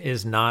 LinkedIn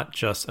is not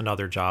just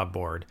another job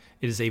board.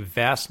 It is a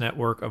vast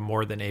network of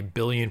more than 1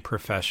 billion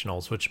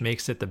professionals, which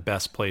makes it the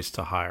best place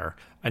to hire.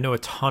 I know a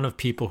ton of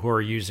people who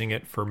are using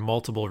it for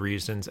multiple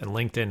reasons, and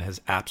LinkedIn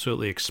has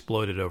absolutely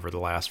exploded over the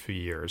last few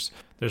years.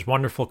 There's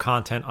wonderful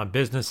content on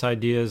business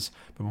ideas,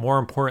 but more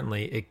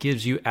importantly, it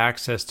gives you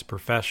access to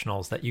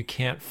professionals that you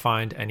can't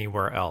find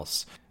anywhere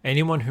else.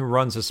 Anyone who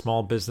runs a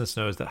small business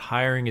knows that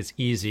hiring is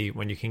easy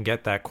when you can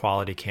get that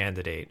quality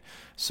candidate.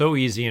 So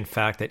easy, in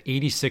fact, that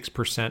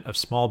 86% of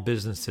small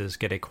businesses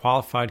get a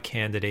qualified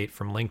candidate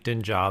from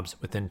LinkedIn Jobs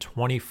within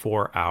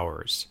 24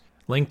 hours.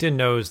 LinkedIn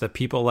knows that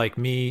people like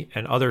me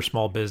and other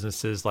small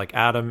businesses like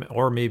Adam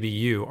or maybe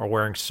you are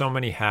wearing so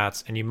many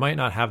hats and you might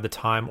not have the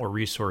time or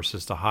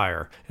resources to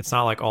hire. It's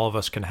not like all of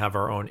us can have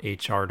our own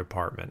HR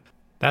department.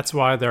 That's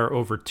why there are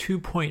over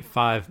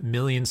 2.5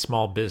 million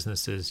small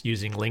businesses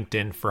using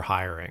LinkedIn for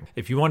hiring.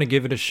 If you want to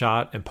give it a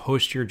shot and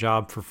post your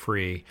job for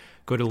free,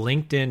 go to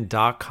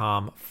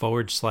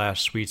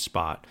linkedin.com/sweet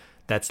spot.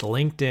 That's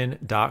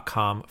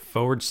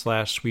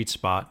linkedin.com/sweet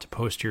spot to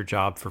post your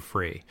job for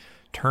free.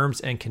 Terms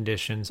and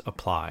conditions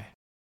apply.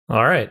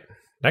 All right.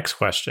 Next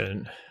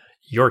question.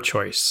 Your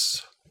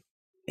choice.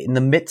 In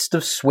the midst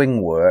of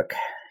swing work,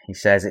 he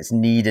says it's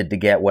needed to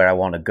get where I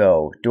want to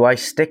go. Do I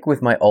stick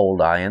with my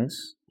old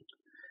irons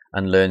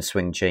and learn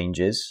swing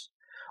changes?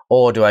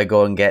 Or do I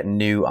go and get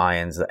new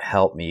irons that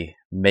help me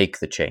make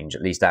the change?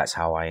 At least that's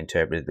how I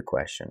interpreted the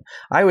question.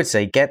 I would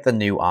say get the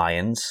new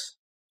irons.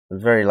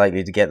 Very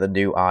likely to get the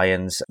new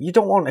irons. You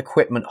don't want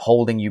equipment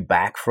holding you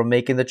back from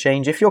making the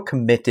change. If you're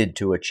committed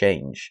to a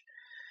change,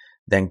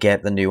 then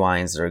get the new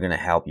irons that are going to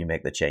help you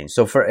make the change.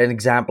 So for an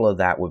example of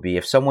that would be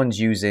if someone's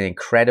using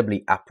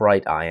incredibly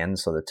upright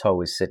irons, so the toe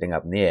is sitting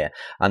up in the air,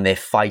 and they're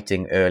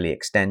fighting early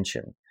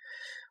extension.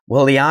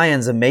 Well, the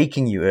irons are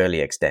making you early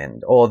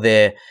extend, or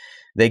they're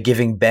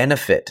giving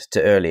benefit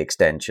to early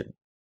extension.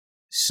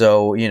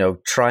 So,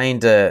 trying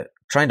to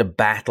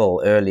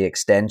battle early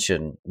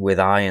extension with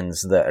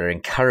irons that are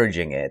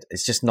encouraging it,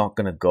 it's just not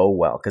going to go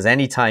well. Because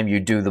anytime you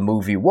do the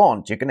move you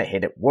want, you're going to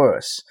hit it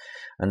worse.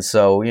 And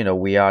so,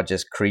 we are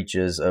just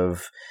creatures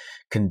of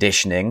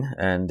conditioning.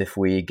 And if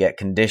we get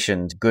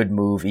conditioned, good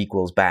move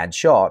equals bad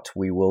shot,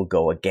 we will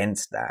go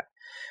against that.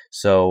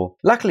 So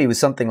luckily with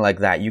something like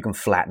that, you can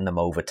flatten them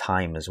over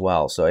time as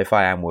well. So if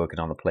I am working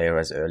on a player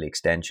as early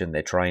extension,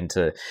 they're trying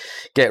to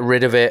get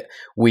rid of it,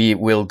 we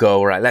will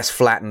go, right, let's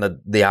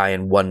flatten the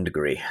iron 1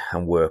 degree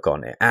and work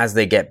on it. As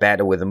they get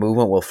better with the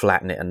movement, we'll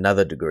flatten it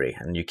another degree,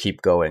 and you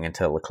keep going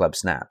until the club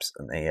snaps.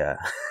 And they,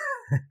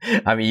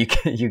 I mean,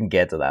 you can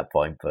get to that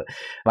point, but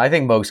I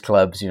think most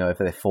clubs, you know, if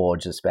they're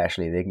forged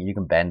especially, you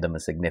can bend them a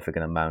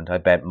significant amount. I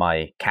bent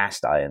my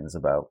cast irons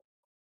about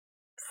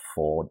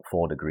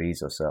four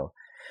degrees or so.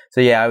 So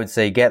yeah, I would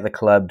say get the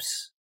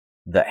clubs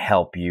that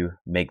help you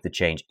make the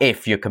change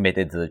if you're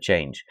committed to the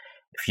change.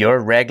 If you're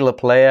a regular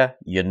player,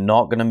 you're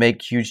not going to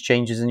make huge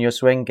changes in your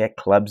swing. Get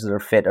clubs that are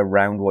fit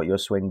around what your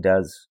swing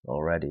does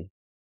already.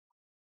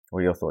 What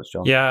are your thoughts,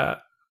 John? Yeah,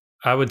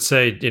 I would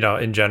say, you know,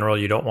 in general,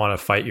 you don't want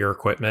to fight your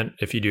equipment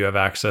if you do have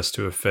access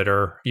to a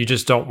fitter. You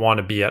just don't want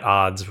to be at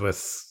odds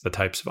with the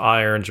types of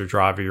irons or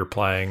driver you're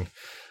playing.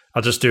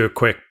 I'll just do a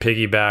quick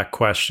piggyback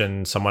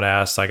question. Someone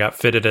asked, I got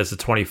fitted as a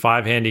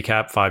 25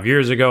 handicap 5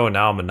 years ago, and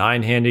now I'm a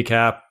 9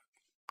 handicap.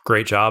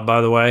 Great job, by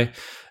the way.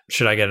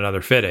 Should I get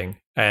another fitting?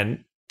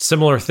 And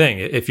similar thing,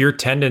 if your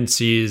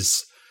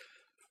tendencies,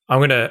 I'm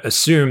going to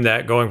assume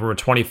that going from a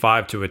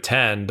 25 to a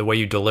 10, the way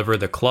you deliver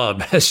the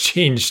club has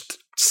changed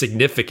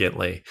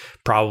significantly.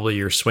 Probably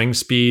your swing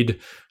speed,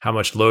 how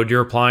much load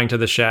you're applying to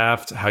the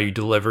shaft, how you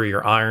deliver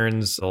your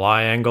irons, the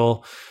lie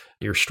angle,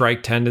 your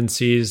strike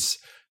tendencies.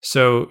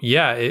 So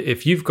yeah,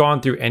 if you've gone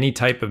through any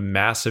type of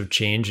massive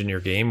change in your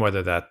game,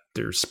 whether that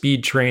through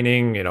speed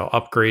training, you know,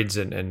 upgrades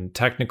and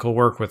technical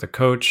work with a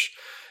coach,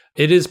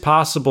 it is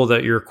possible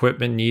that your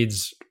equipment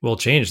needs will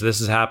change. This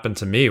has happened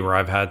to me where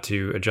I've had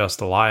to adjust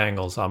the lie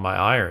angles on my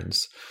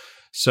irons.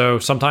 So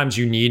sometimes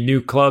you need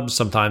new clubs.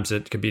 Sometimes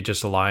it could be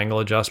just a lie angle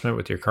adjustment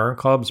with your current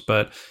clubs.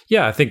 But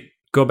yeah, I think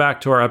go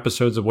back to our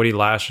episodes of Woody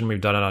Lashin.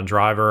 We've done it on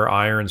driver,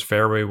 irons,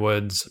 fairway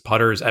woods,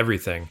 putters,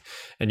 everything.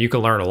 And you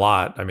can learn a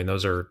lot. I mean,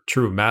 those are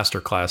true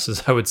master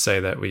classes, I would say,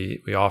 that we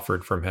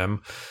offered from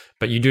him.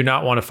 But you do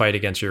not want to fight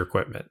against your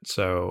equipment.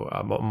 So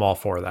I'm all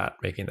for that,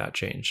 making that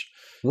change.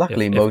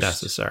 Luckily, if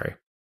necessary.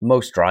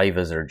 Most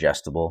drivers are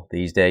adjustable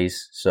these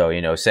days. So,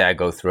 you know, say I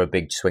go through a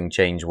big swing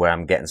change where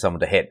I'm getting someone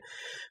to hit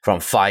from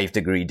 5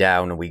 degree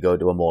down and we go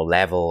to a more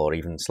level or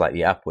even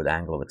slightly upward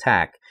angle of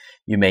attack,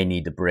 you may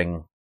need to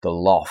bring the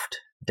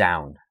loft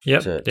down.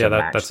 Yep. To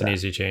that's an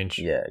easy change.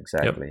 Yeah,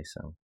 exactly. Yep.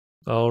 So,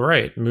 all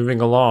right, moving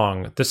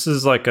along. This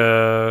is like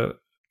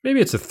maybe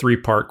it's a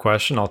 3-part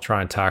question. I'll try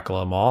and tackle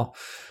them all.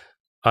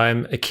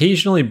 I'm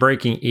occasionally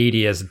breaking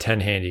 80 as a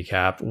 10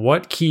 handicap.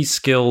 What key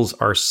skills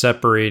are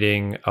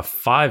separating a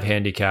 5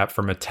 handicap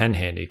from a 10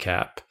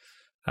 handicap?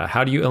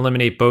 How do you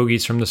eliminate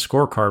bogeys from the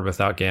scorecard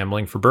without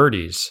gambling for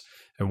birdies?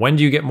 And when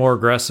do you get more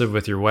aggressive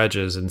with your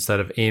wedges instead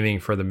of aiming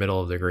for the middle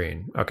of the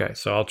green? Okay,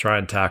 so I'll try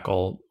and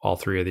tackle all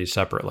 3 of these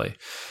separately.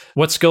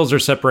 What skills are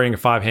separating a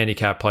 5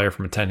 handicap player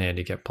from a 10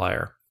 handicap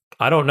player?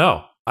 I don't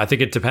know. I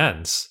think it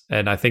depends.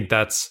 And I think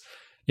that's,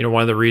 you know,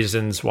 one of the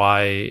reasons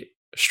why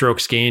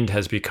strokes gained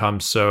has become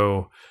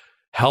so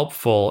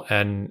helpful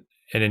and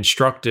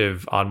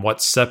instructive on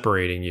what's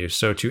separating you.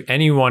 So to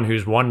anyone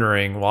who's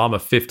wondering, well, I'm a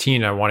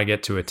 15, I want to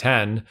get to a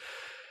 10,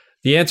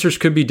 the answers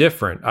could be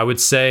different. I would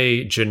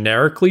say,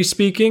 generically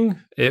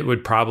speaking, it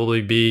would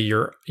probably be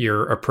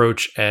your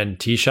approach and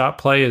tee shot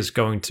play is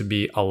going to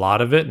be a lot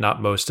of it,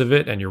 not most of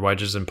it, and your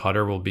wedges and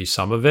putter will be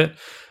some of it.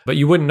 But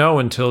you wouldn't know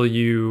until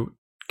you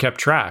kept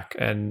track.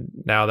 And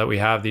now that we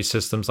have these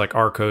systems like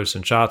Arcos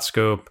and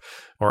ShotScope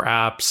or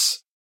apps,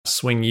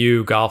 Swing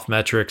U, Golf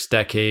Metrics,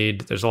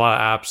 Decade, there's a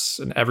lot of apps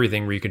and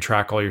everything where you can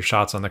track all your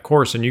shots on the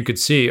course, and you could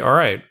see, all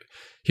right,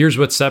 here's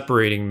what's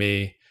separating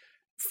me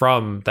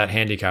from that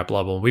handicap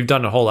level. We've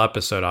done a whole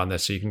episode on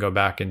this, so you can go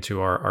back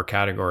into our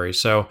category.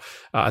 So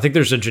I think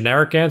there's a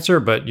generic answer,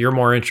 but you're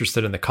more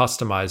interested in the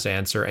customized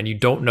answer, and you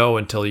don't know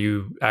until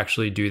you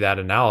actually do that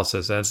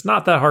analysis. And it's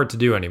not that hard to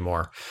do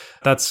anymore.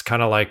 That's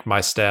kind of like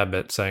my stab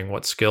at saying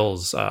what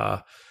skills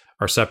are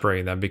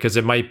separating them, because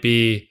it might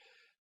be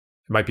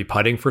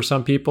putting for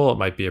some people, it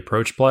might be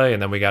approach play,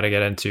 and then we got to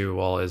get into,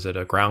 well, is it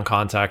a ground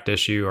contact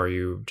issue? Are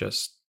you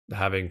just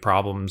having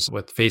problems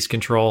with face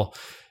control?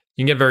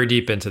 You can get very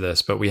deep into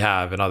this, but we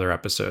have in other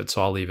episodes,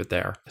 so I'll leave it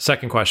there.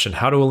 Second question,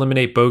 how to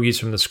eliminate bogeys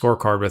from the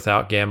scorecard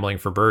without gambling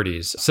for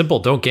birdies? Simple,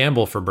 don't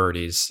gamble for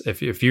birdies.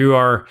 If you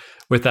are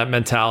with that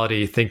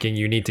mentality thinking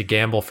you need to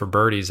gamble for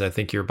birdies, I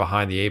think you're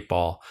behind the 8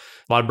 ball.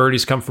 A lot of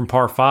birdies come from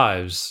par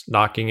 5s,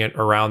 knocking it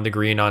around the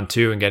green on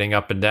 2 and getting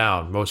up and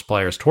down. Most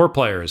players, tour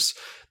players,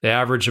 they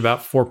average about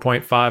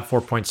 4.5,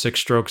 4.6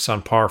 strokes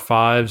on par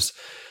 5s,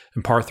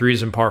 and par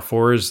 3s and par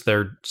 4s,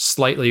 they're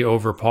slightly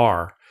over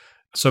par.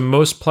 So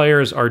most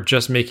players are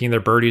just making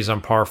their birdies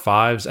on par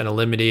 5s and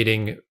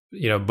eliminating,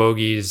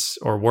 bogeys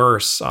or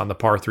worse on the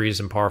par 3s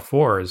and par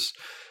 4s.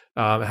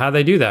 How do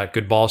they do that?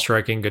 Good ball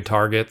striking, good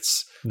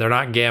targets. They're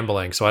not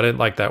gambling, so I didn't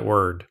like that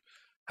word.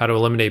 How to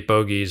eliminate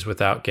bogeys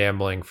without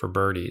gambling for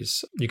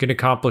birdies. You can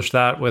accomplish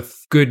that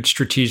with good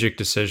strategic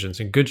decisions,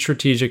 and good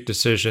strategic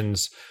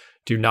decisions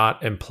do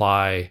not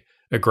imply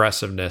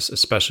aggressiveness,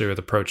 especially with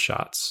approach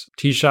shots.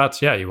 Tee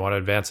shots, yeah, you want to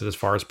advance it as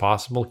far as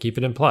possible, keep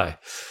it in play.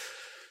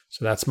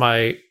 So that's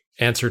my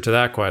answer to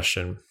that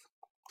question.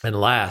 And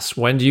last,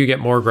 when do you get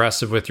more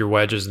aggressive with your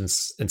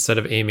wedges instead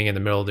of aiming in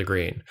the middle of the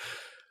green?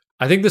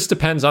 I think this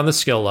depends on the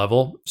skill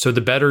level. So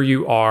the better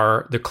you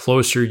are, the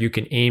closer you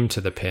can aim to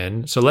the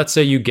pin. So let's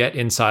say you get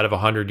inside of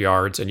 100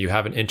 yards and you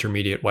have an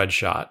intermediate wedge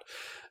shot.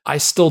 I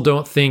still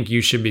don't think you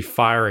should be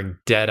firing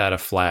dead at a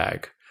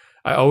flag.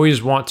 I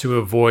always want to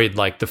avoid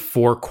like the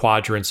 4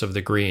 quadrants of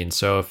the green.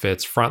 So if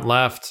it's front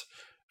left,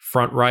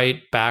 front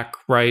right, back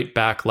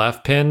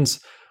left pins,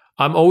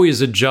 I'm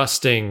always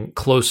adjusting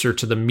closer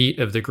to the meat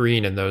of the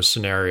green in those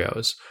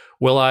scenarios.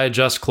 Will I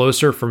adjust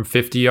closer from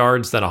 50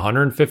 yards than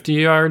 150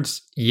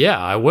 yards? Yeah,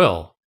 I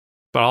will.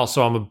 But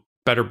also, I'm a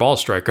better ball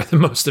striker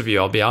than most of you,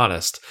 I'll be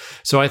honest.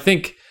 So I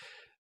think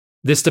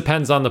this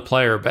depends on the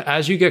player. But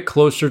as you get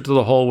closer to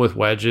the hole with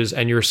wedges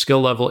and your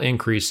skill level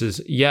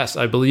increases, yes,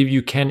 I believe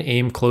you can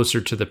aim closer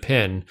to the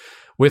pin,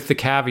 with the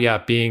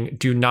caveat being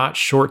do not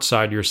short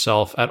side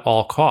yourself at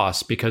all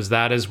costs, because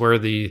that is where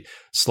the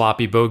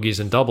sloppy bogeys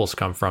and doubles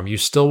come from. You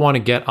still want to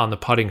get on the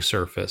putting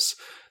surface.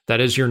 That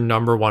is your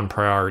number one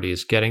priority,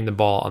 is getting the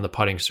ball on the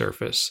putting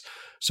surface.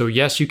 So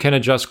yes, you can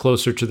adjust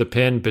closer to the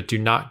pin, but do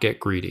not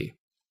get greedy.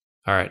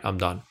 All right, I'm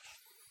done.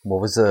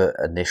 What was the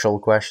initial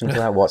question to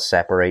that? What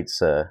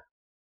separates...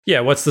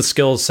 Yeah, what's the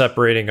skills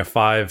separating a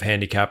 5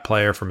 handicap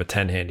player from a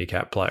 10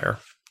 handicap player?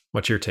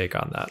 What's your take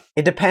on that?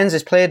 It depends.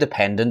 It's player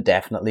dependent,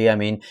 definitely. I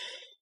mean,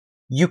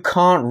 you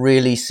can't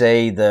really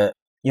say that...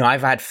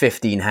 I've had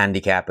 15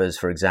 handicappers,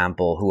 for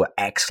example, who are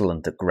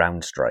excellent at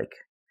ground strike.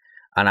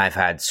 And I've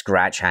had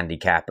scratch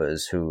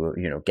handicappers who,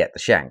 get the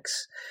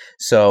shanks.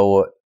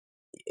 So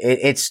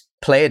it's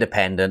player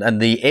dependent,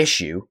 and the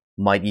issue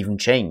might even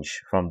change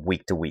from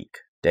week to week,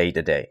 day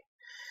to day.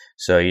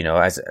 So,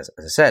 as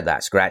I said,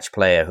 that scratch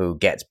player who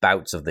gets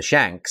bouts of the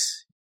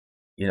shanks,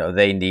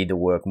 they need to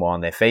work more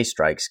on their face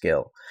strike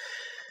skill.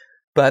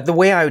 But the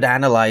way I would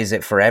analyze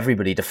it for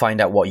everybody to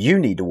find out what you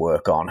need to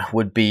work on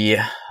would be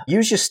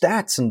use your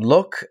stats and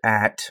look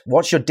at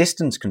what's your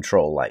distance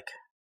control like.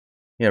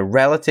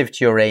 Relative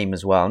to your aim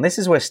as well. And this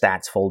is where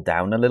stats fall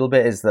down a little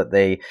bit, is that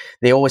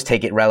they always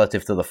take it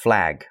relative to the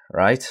flag,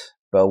 right?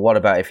 But what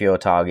about if your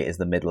target is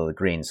the middle of the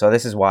green? So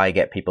this is why I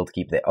get people to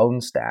keep their own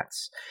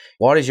stats.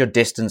 What is your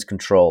distance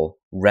control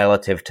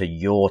relative to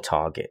your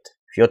target?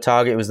 If your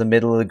target was the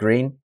middle of the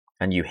green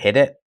and you hit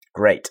it,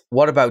 great.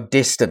 What about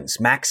distance,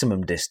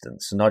 maximum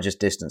distance? Not just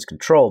distance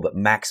control, but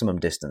maximum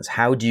distance.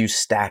 How do you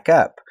stack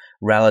up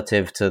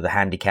relative to the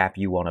handicap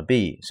you want to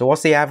be? So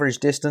what's the average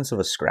distance of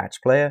a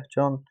scratch player,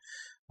 John?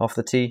 Off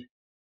the tee?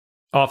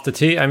 Off the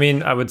tee, I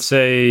mean, I would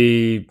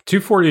say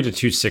 240 to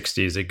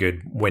 260 is a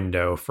good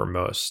window for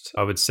most.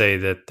 I would say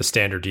that the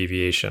standard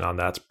deviation on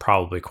that's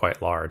probably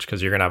quite large,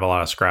 because you're going to have a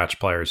lot of scratch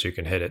players who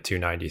can hit it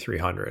 290,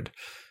 300,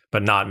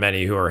 but not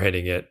many who are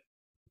hitting it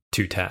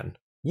 210.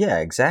 Yeah,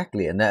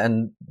 exactly.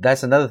 And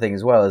that's another thing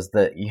as well, is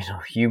that,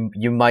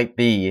 you might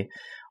be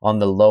on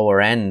the lower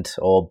end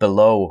or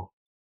below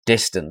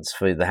distance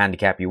for the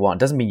handicap you want.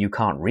 It doesn't mean you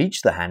can't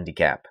reach the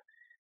handicap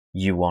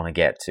you want to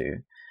get to.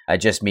 It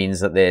just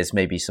means that there's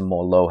maybe some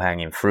more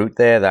low-hanging fruit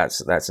there.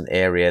 That's an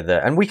area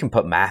that, and we can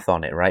put math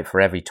on it, right?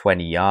 For every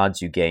 20 yards,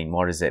 you gain,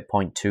 0.2,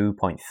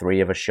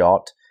 0.3 of a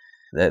shot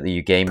that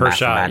you gain per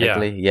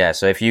mathematically. Shot, yeah.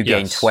 So if you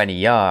gain 20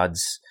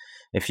 yards,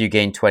 and you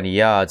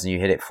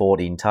hit it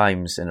 14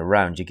 times in a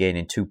round, you're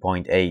gaining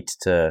 2.8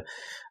 to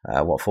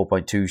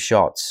 4.2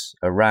 shots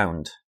a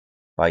round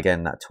by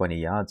getting that 20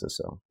 yards or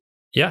so.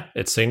 Yeah,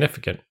 it's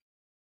significant.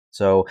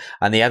 So,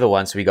 and the other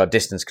one, so we got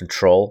distance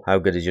control. How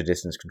good is your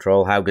distance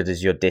control? How good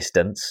is your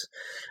distance?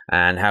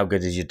 And how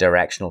good is your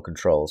directional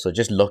control? So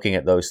just looking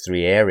at those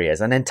 3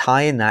 areas and then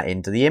tying that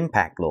into the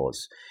impact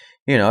laws.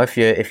 If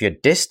your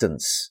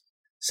distance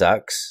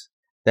sucks,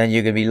 then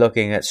you're going to be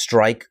looking at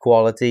strike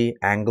quality,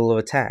 angle of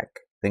attack,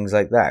 things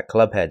like that,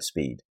 club head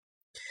speed.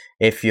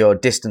 If your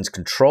distance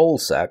control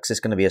sucks, it's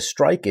going to be a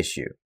strike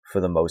issue. For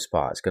the most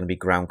part, it's going to be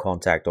ground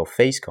contact or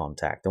face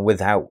contact. And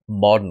with how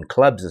modern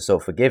clubs are so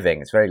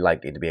forgiving, it's very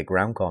likely to be a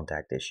ground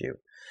contact issue.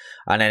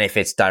 And then if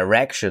it's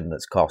direction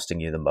that's costing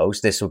you the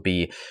most, this would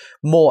be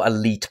more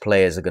elite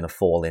players are going to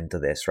fall into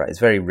this, right? It's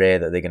very rare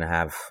that they're going to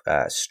have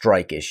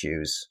strike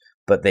issues,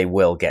 but they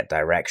will get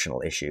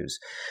directional issues.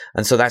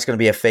 And so that's going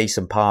to be a face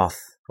and path,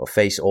 or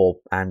face or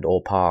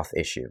path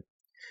issue.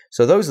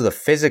 So those are the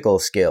physical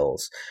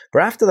skills.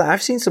 But after that,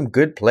 I've seen some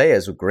good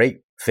players with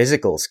great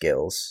physical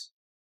skills,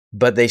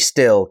 but they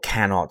still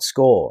cannot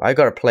score. I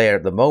got a player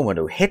at the moment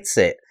who hits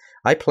it.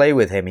 I play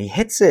with him. He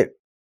hits it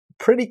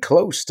pretty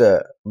close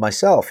to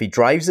myself. He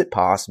drives it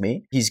past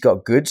me. He's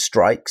got good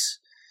strikes,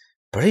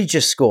 but he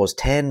just scores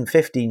 10,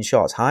 15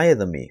 shots higher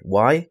than me.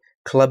 Why?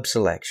 Club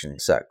selection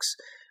sucks.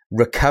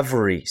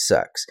 Recovery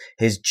sucks.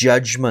 His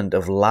judgment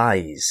of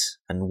lies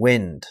and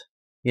wind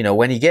You know,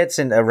 when he gets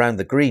in around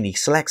the green, he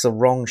selects a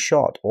wrong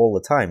shot all the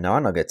time. Now,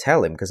 I'm not going to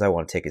tell him because I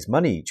want to take his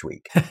money each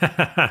week.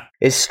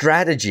 His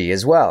strategy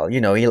as well.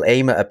 You know, he'll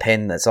aim at a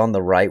pin that's on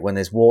the right when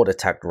there's water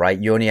tucked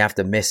right. You only have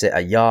to miss it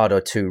a yard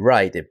or two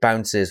right. It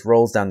bounces,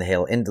 rolls down the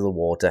hill into the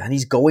water, and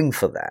he's going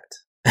for that.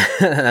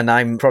 And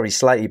I'm probably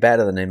slightly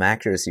better than him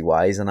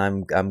accuracy-wise, and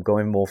I'm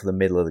going more for the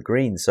middle of the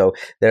green. So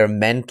there are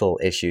mental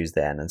issues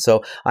then. And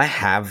so I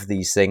have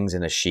these things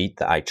in a sheet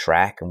that I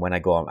track, and when I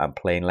go on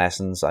playing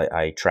lessons,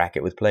 I track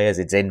it with players.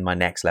 It's in my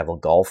next level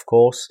golf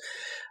course.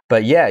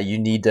 But yeah, you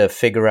need to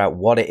figure out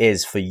what it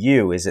is for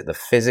you. Is it the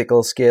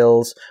physical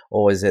skills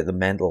or is it the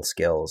mental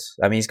skills?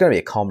 I mean, it's going to be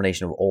a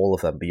combination of all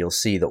of them, but you'll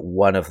see that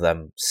one of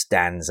them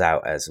stands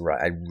out as, right,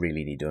 I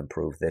really need to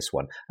improve this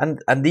one. And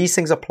these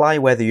things apply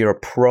whether you're a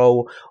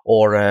pro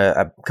or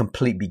a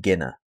complete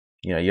beginner.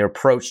 You know, your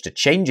approach to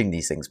changing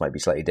these things might be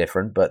slightly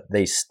different, but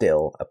they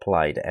still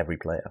apply to every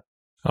player.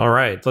 All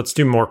right, let's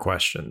do more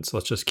questions.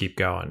 Let's just keep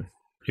going.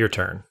 Your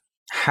turn.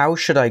 How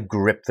should I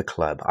grip the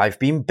club? I've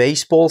been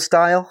baseball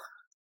style,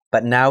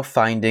 but now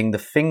finding the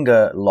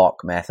finger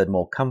lock method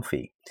more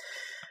comfy.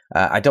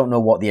 I don't know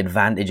what the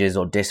advantages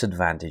or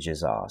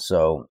disadvantages are.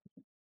 So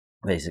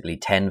basically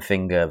 10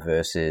 finger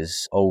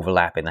versus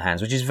overlap in the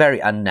hands, which is very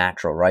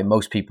unnatural, right?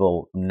 Most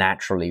people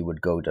naturally would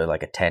go to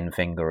like a 10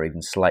 finger or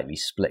even slightly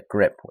split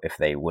grip if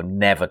they were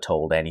never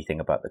told anything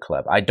about the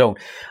club. I don't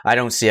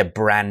see a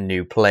brand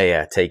new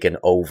player take an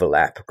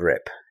overlap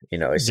grip. You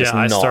know, it's just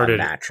not a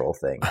natural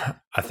thing.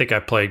 I think I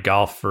played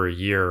golf for a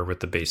year with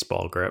the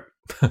baseball grip.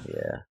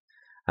 Yeah.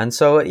 And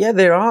so, yeah,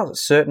 there are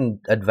certain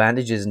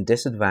advantages and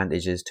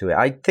disadvantages to it.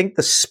 I think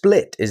the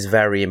split is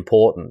very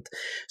important.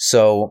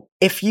 So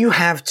if you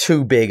have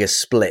too big a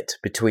split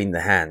between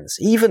the hands,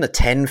 even a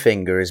 10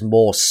 finger is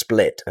more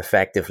split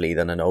effectively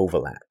than an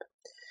overlap.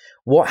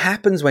 What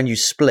happens when you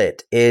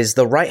split is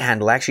the right hand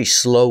will actually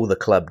slow the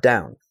club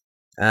down.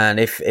 And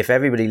if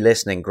everybody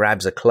listening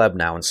grabs a club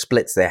now and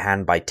splits their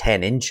hand by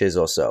 10 inches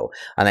or so,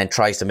 and then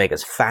tries to make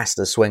as fast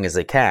a swing as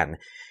they can,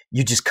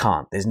 you just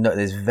can't.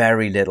 There's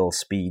very little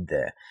speed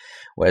there.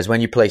 Whereas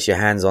when you place your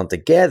hands on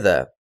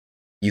together,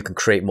 you can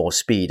create more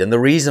speed. And the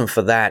reason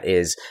for that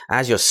is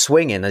as you're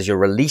swinging, as you're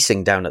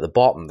releasing down at the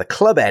bottom, the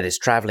club head is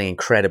traveling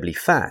incredibly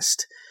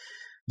fast.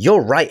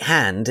 Your right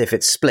hand, if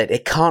it's split,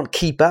 it can't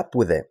keep up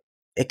with it.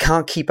 It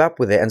can't keep up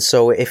with it. And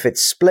so if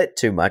it's split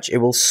too much, it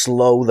will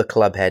slow the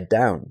club head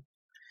down.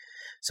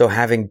 So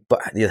having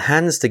your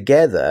hands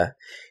together,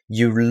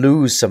 you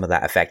lose some of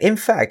that effect. In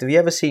fact, have you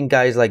ever seen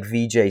guys like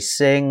Vijay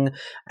Singh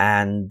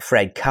and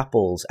Fred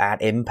Couples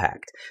at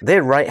impact?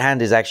 Their right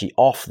hand is actually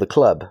off the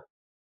club,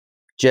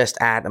 just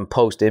at and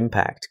post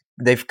impact.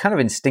 They've kind of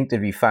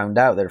instinctively found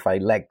out that if I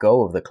let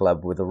go of the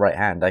club with the right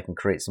hand, I can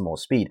create some more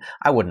speed.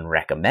 I wouldn't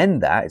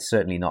recommend that. It's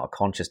certainly not a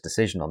conscious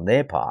decision on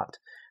their part.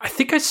 I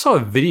think I saw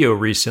a video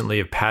recently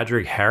of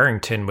Padraig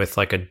Harrington with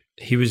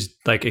he was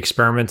like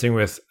experimenting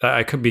with,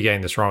 I could be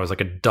getting this wrong, it was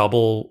like a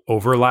double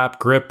overlap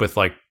grip with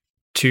like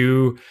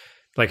two,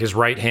 like his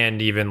right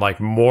hand even like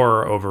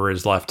more over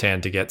his left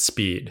hand to get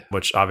speed,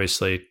 which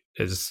obviously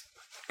is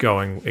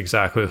going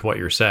exactly with what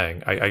you're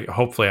saying. I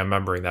hopefully I'm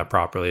remembering that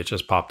properly. It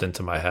just popped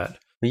into my head.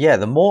 But yeah,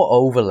 the more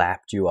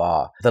overlapped you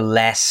are, the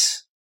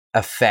less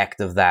effect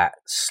of that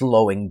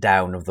slowing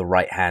down of the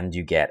right hand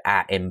you get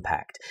at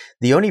impact.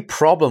 The only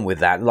problem with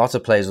that, lots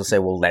of players will say,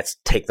 well, let's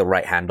take the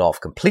right hand off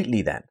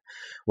completely then.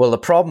 Well, the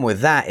problem with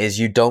that is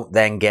you don't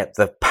then get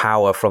the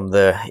power from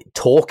the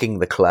torquing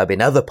the club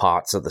in other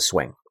parts of the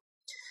swing.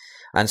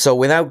 And so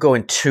without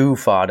going too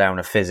far down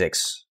a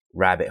physics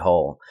rabbit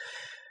hole,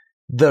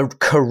 the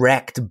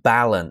correct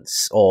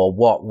balance, or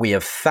what we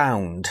have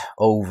found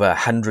over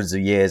hundreds of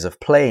years of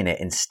playing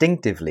it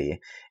instinctively,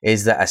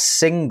 is that a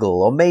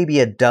single or maybe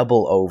a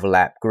double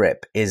overlap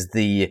grip is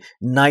the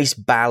nice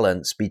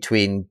balance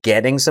between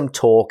getting some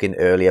torque in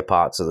earlier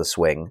parts of the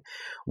swing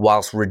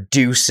whilst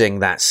reducing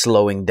that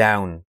slowing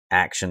down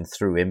action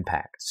through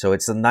impact. So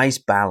it's a nice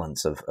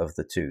balance of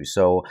the two.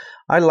 So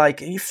I like,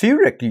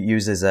 Furyk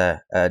uses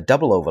a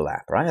double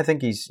overlap, right? I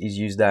think he's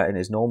used that in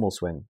his normal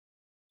swing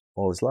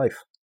all his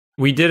life.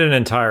 We did an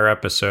entire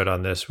episode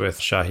on this with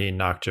Shaheen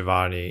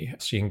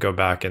Nakhjavani, so you can go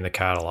back in the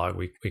catalog.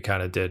 We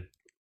kind of did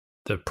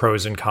the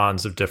pros and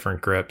cons of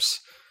different grips.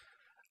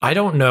 I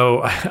don't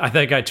know. I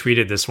think I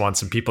tweeted this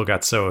once and people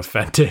got so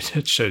offended.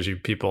 It shows you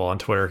people on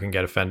Twitter can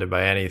get offended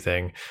by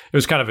anything. It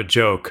was kind of a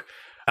joke.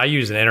 I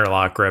use an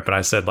interlock grip and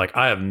I said, like,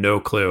 I have no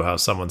clue how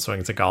someone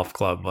swings a golf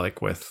club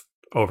like with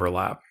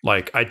overlap.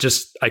 Like I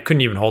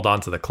couldn't even hold on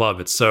to the club.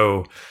 It's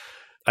so,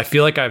 I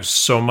feel like I have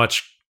so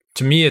much.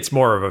 To me, it's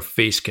more of a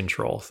face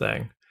control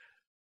thing.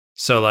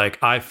 So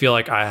like, I feel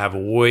like I have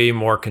way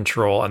more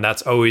control, and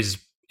that's always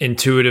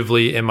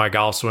intuitively in my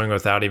golf swing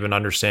without even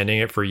understanding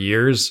it for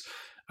years.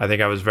 I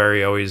think I was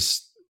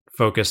always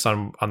focused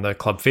on the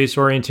club face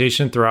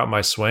orientation throughout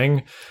my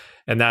swing.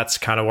 And that's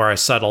kind of where I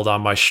settled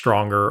on my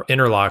stronger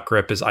interlock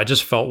grip, is I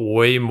just felt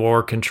way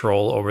more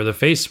control over the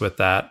face with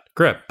that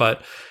grip.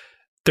 But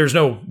there's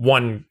no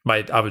one,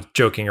 I was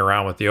joking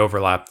around with the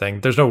overlap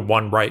thing. There's no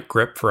one right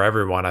grip for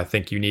everyone. I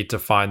think you need to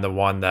find the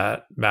one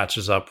that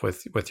matches up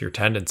with your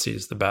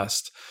tendencies the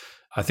best.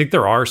 I think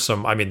there are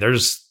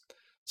there's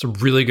some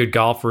really good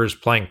golfers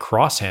playing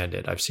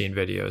cross-handed I've seen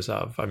videos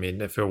of. I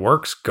mean, if it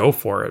works, go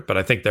for it. But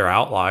I think they're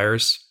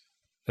outliers,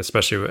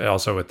 especially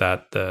also with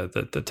that, the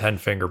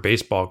 10-finger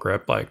baseball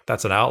grip. Like,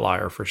 that's an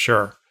outlier for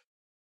sure.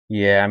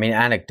 Yeah, I mean,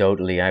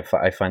 anecdotally,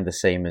 I find the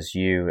same as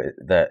you,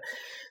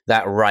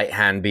 that right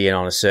hand being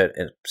on a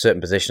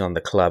certain position on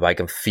the club, I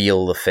can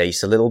feel the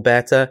face a little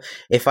better.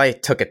 If I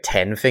took a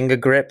 10-finger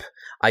grip,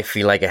 I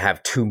feel like I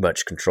have too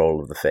much control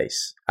of the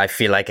face. I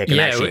feel like I can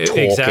actually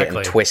torque it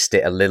and twist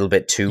it a little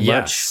bit too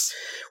much.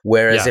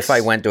 Whereas if I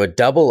went to a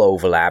double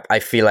overlap, I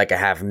feel like I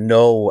have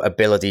no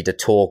ability to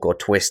torque or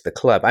twist the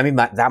club. I mean,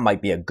 that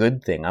might be a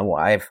good thing.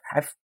 I've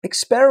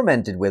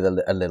experimented with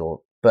a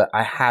little, but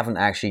I haven't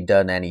actually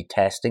done any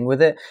testing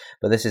with it.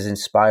 But this is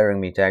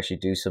inspiring me to actually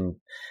do some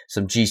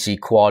GC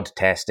quad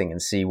testing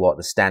and see what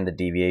the standard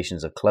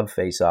deviations of club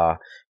face are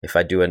if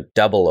I do a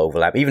double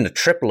overlap, even a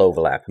triple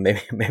overlap.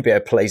 Maybe I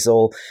place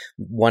all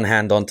one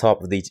hand on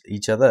top of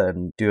each other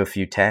and do a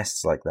few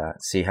tests like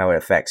that, see how it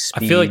affects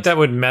speed. I feel like that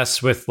would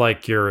mess with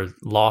like your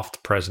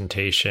loft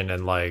presentation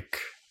and like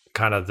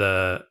kind of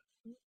the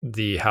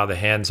how the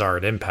hands are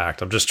at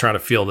impact. I'm just trying to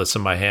feel this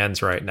in my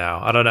hands right now.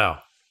 I don't know.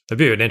 It'd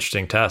be an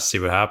interesting test, see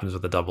what happens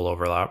with the double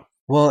overlap.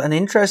 Well, an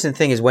interesting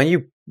thing is when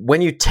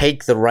you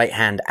take the right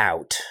hand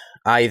out,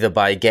 either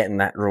by getting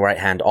that right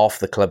hand off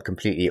the club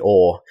completely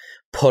or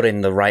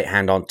putting the right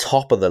hand on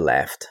top of the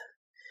left,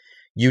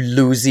 you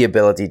lose the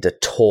ability to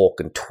torque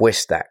and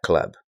twist that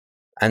club.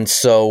 And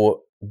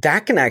so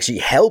that can actually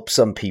help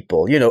some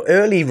people. You know,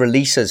 early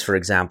releases, for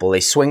example, they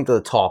swing to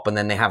the top and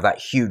then they have that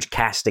huge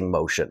casting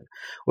motion.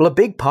 Well, a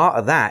big part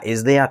of that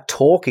is they are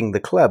torquing the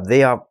club.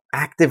 They are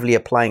actively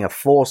applying a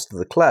force to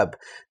the club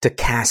to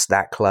cast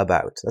that club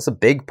out. That's a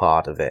big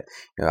part of it.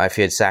 You know, I've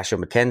heard Sasha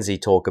McKenzie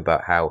talk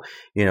about how,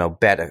 you know,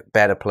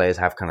 better players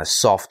have kind of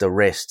softer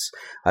wrists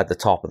at the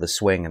top of the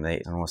swing, and I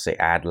don't want to say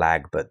add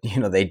lag, but you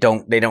know, they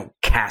don't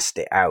cast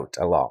it out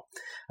a lot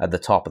at the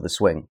top of the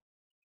swing.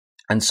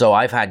 And so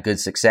I've had good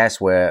success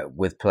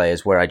with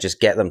players where I just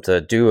get them to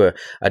do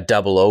a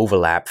double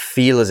overlap,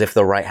 feel as if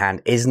the right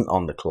hand isn't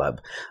on the club,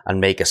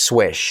 and make a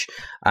swish.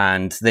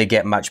 And they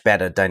get much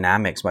better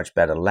dynamics, much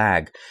better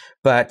lag.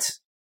 But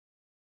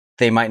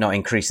they might not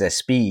increase their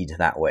speed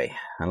that way.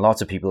 And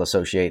lots of people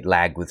associate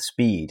lag with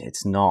speed.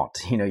 It's not.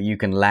 You know, you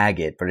can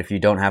lag it, but if you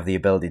don't have the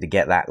ability to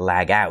get that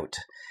lag out,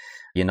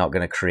 you're not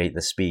going to create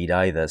the speed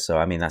either. So,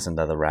 I mean, that's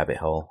another rabbit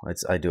hole.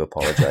 I do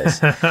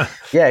apologize.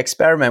 Yeah,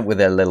 experiment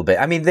with it a little bit.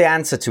 I mean, the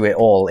answer to it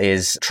all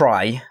is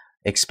try,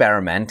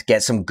 experiment,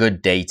 get some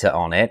good data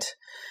on it,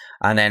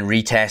 and then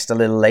retest a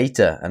little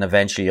later. And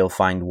eventually you'll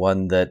find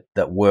one that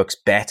works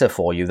better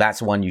for you.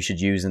 That's one you should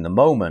use in the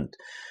moment.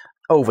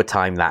 Over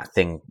time, that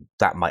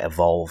might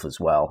evolve as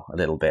well a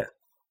little bit.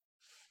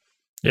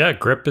 Yeah,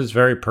 grip is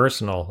very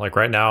personal. Like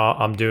right now,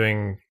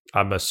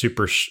 I'm a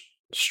super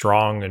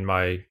strong in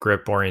my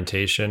grip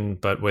orientation,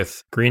 but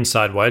with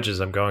greenside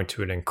wedges, I'm going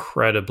to an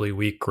incredibly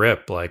weak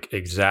grip, like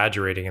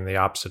exaggerating in the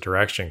opposite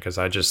direction because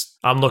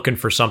I'm looking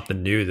for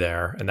something new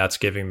there, and that's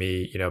giving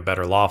me, you know,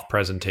 better loft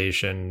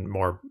presentation,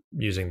 more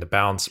using the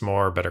bounce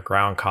more, better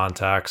ground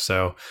contact.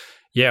 So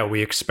yeah,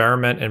 we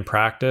experiment and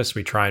practice,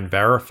 we try and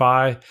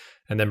verify,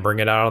 and then bring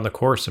it out on the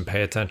course and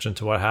pay attention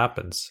to what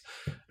happens.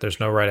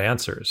 There's no right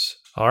answers.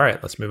 All right,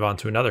 let's move on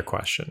to another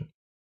question.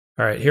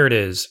 All right, here it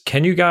is.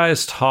 Can you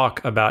guys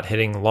talk about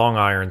hitting long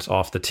irons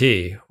off the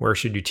tee? Where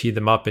should you tee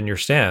them up in your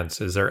stance?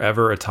 Is there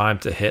ever a time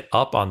to hit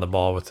up on the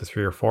ball with the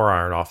 3 or 4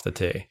 iron off the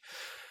tee?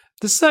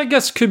 This, I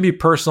guess, could be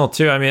personal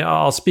too. I mean,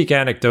 I'll speak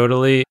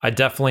anecdotally. I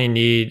definitely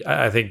need,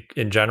 I think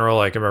in general,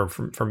 like I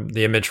remember from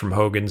the image from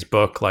Hogan's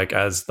book, like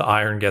as the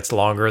iron gets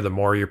longer, the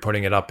more you're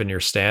putting it up in your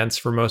stance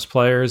for most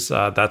players.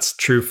 That's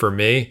true for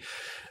me.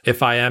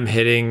 If I am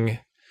hitting,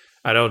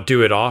 I don't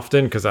do it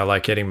often because I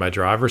like hitting my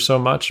driver so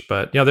much,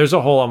 but you know, there's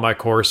a hole on my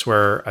course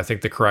where I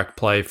think the correct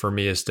play for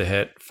me is to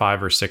hit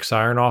 5 or 6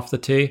 iron off the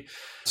tee.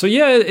 So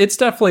yeah, it's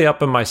definitely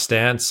up in my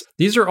stance.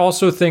 These are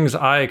also things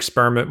I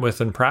experiment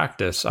with in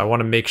practice. I want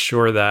to make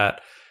sure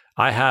that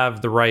I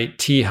have the right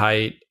tee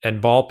height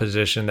and ball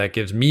position that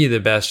gives me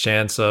the best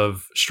chance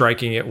of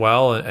striking it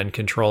well and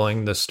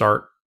controlling the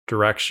start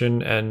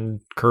direction and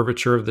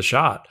curvature of the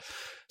shot.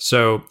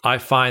 So I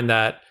find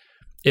that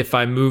if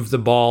I move the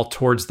ball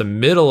towards the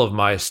middle of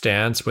my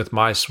stance with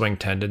my swing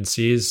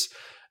tendencies,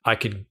 I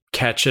could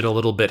catch it a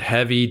little bit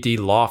heavy,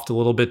 de-loft a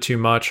little bit too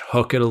much,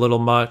 hook it a little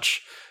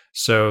much.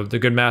 So the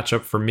good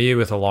matchup for me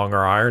with a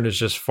longer iron is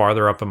just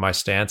farther up in my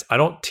stance. I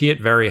don't tee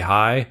it very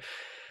high.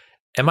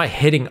 Am I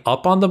hitting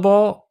up on the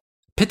ball?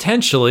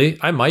 Potentially,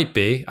 I might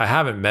be. I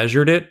haven't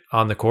measured it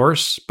on the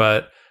course,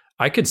 but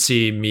I could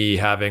see me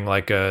having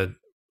like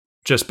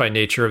just by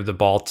nature of the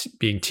ball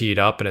being teed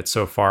up and it's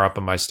so far up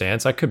in my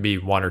stance, I could be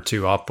 1 or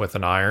 2 up with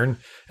an iron,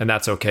 and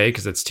that's okay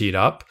because it's teed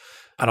up.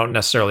 I don't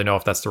necessarily know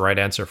if that's the right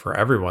answer for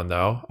everyone,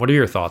 though. What are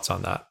your thoughts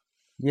on that?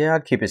 Yeah,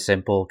 I'd keep it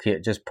simple.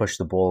 Just push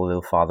the ball a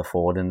little farther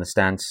forward in the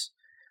stance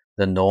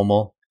than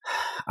normal.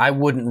 I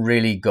wouldn't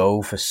really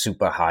go for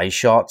super high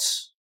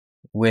shots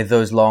with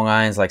those long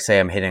irons. Like say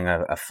I'm hitting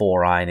a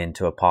 4-iron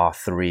into a par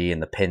 3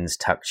 and the pin's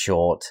tucked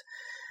short.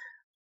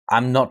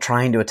 I'm not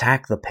trying to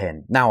attack the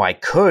pin. Now I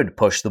could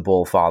push the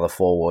ball farther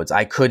forwards.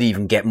 I could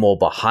even get more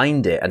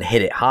behind it and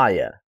hit it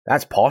higher.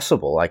 That's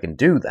possible. I can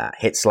do that.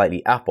 Hit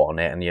slightly up on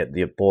it and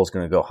the ball's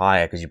going to go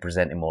higher because you're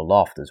presenting more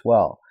loft as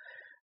well.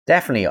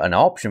 Definitely an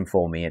option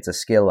for me. It's a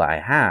skill I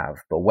have,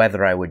 but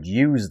whether I would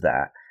use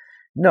that,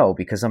 no,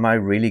 because am I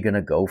really going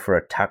to go for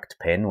a tucked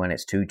pin when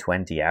it's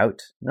 220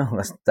 out?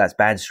 No, that's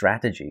bad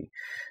strategy.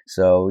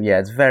 So yeah,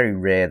 it's very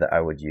rare that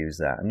I would use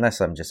that unless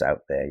I'm just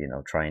out there,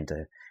 trying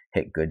to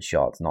hit good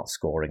shots, not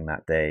scoring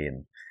that day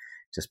and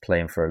just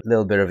playing for a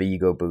little bit of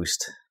ego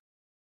boost.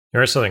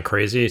 Here's something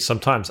crazy.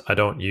 Sometimes I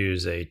don't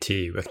use a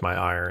tee with my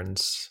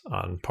irons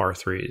on par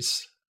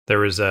 3s.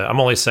 I'm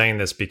only saying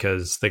this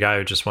because the guy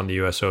who just won the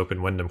US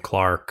Open, Wyndham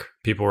Clark,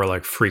 people were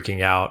like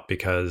freaking out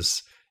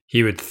because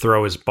he would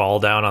throw his ball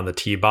down on the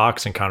tee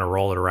box and kind of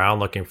roll it around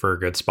looking for a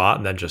good spot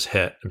and then just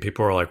hit. And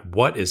people were like,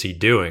 what is he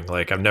doing?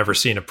 Like, I've never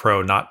seen a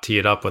pro not tee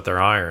it up with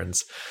their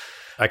irons.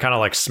 I kind of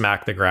like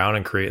smack the ground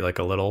and create like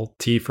a little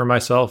tee for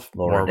myself,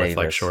 more with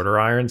like shorter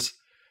irons.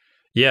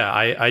 Yeah,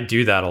 I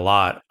do that a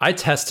lot. I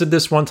tested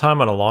this one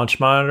time on a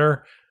launch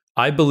monitor.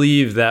 I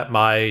believe that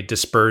my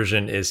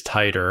dispersion is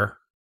tighter.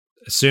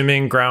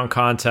 Assuming ground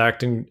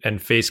contact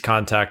and face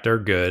contact are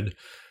good,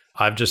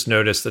 I've just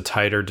noticed a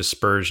tighter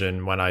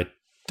dispersion when I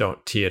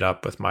don't tee it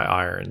up with my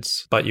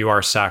irons. But you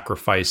are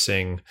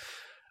sacrificing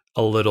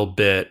a little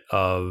bit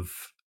of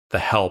the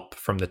help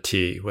from the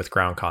tee with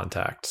ground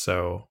contact.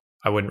 So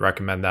I wouldn't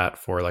recommend that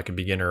for like a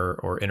beginner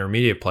or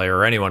intermediate player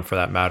or anyone for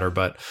that matter.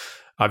 But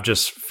I've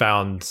just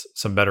found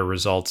some better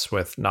results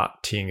with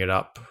not teeing it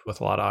up with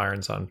a lot of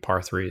irons on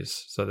par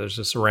 3s. So there's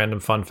just a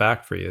random fun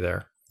fact for you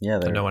there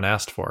that no one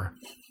asked for.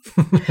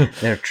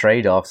 There are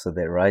trade-offs of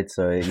it, right?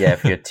 So yeah,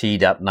 if you're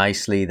teed up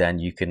nicely, then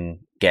you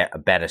can get a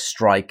better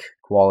strike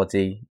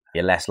quality.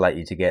 You're less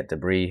likely to get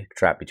debris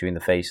trapped between the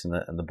face and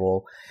the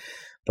ball.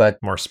 But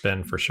more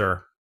spin for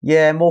sure.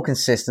 Yeah, more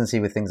consistency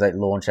with things like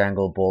launch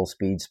angle, ball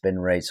speed, spin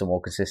rate, so more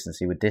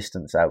consistency with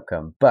distance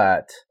outcome.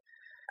 But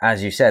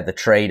as you said, the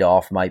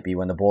trade-off might be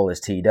when the ball is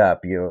teed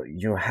up,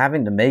 you're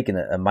having to make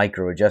a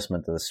micro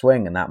adjustment to the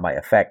swing, and that might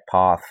affect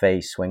path,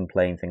 face, swing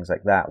plane, things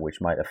like that,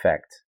 which might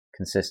affect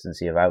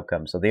consistency of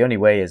outcome. So the only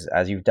way is,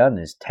 as you've done,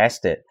 is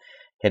test it.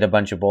 Hit a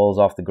bunch of balls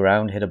off the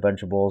ground, hit a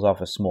bunch of balls off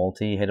a small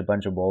tee, hit a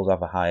bunch of balls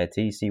off a higher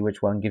tee, see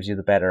which one gives you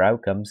the better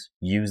outcomes.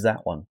 Use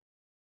that one.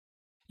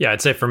 Yeah,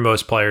 I'd say for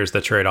most players,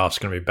 the trade-off's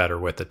going to be better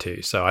with the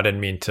tee. So I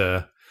didn't mean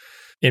to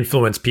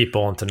influence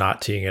people into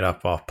not teeing it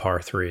up off par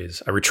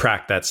 3s. I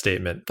retract that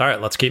statement. All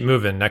right, let's keep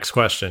moving. Next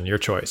question, your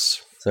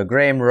choice. So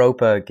Graham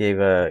Roper gave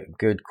a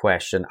good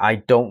question. I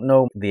don't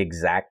know the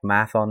exact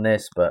math on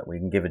this, but we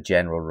can give a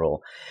general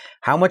rule.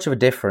 How much of a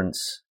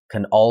difference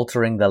can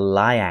altering the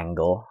lie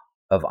angle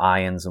of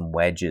irons and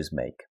wedges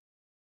make?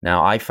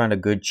 Now, I found a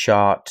good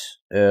chart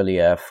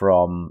earlier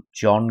from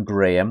John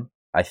Graham.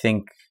 I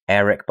think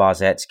Eric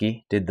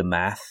Barzetsky did the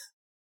math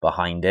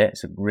behind it.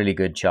 It's a really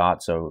good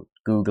chart, so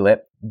Google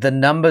it. The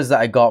numbers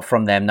that I got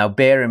from them, now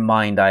bear in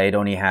mind I had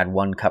only had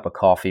 1 cup of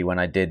coffee when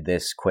I did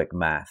this quick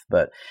math,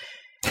 but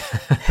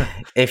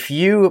if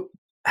you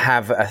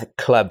have a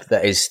club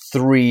that is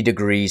 3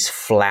 degrees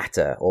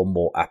flatter or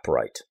more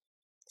upright,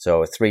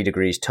 so 3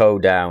 degrees toe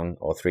down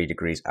or 3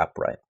 degrees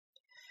upright,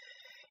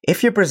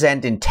 if you're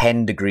presenting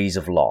 10 degrees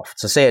of loft,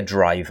 so say a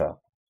driver,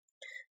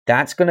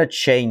 that's going to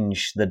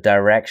change the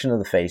direction of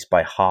the face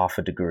by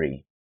 0.5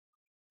 degree.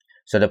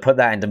 So to put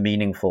that into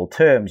meaningful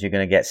terms, you're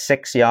going to get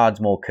 6 yards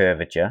more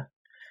curvature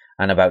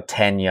and about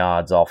 10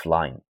 yards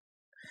offline.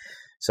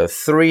 So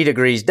 3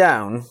 degrees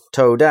down,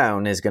 toe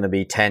down, is going to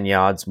be 10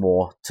 yards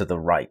more to the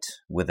right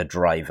with a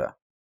driver,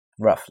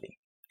 roughly.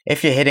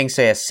 If you're hitting,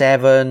 say, a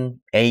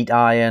 7, 8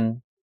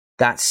 iron,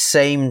 that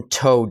same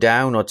toe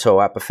down or toe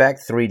up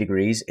effect, 3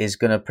 degrees, is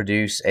going to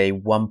produce a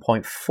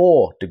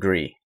 1.4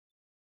 degree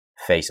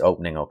face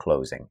opening or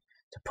closing.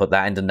 To put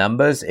that into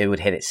numbers, it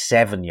would hit it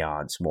 7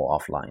 yards more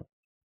offline.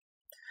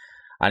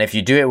 And if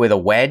you do it with a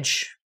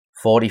wedge,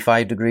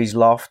 45 degrees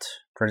loft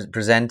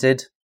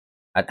presented,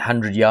 at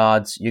 100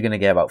 yards, you're going to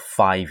get about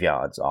 5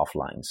 yards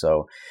offline.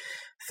 So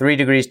 3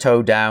 degrees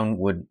toe down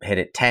would hit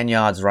it 10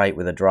 yards right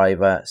with a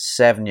driver,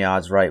 7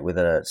 yards right with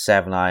a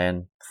 7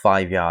 iron,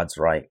 5 yards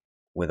right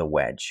with a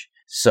wedge.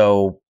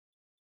 So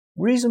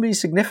reasonably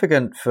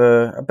significant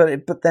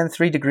but then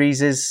 3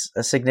 degrees is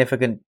a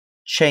significant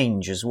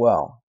change as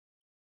well.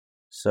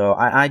 So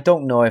I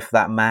don't know if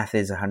that math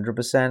is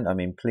 100%. I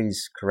mean,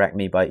 please correct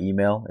me by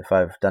email if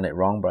I've done it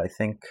wrong, but I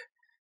think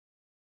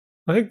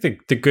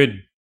the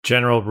good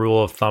general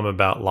rule of thumb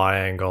about lie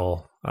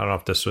angle, I don't know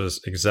if this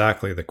was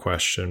exactly the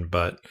question,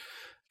 but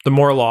the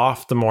more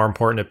loft, the more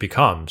important it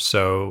becomes.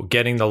 So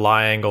getting the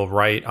lie angle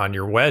right on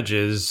your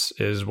wedges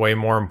is way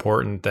more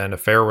important than a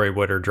fairway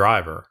wood or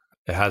driver.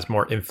 It has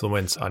more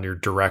influence on your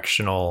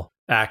directional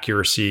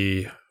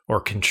accuracy or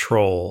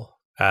control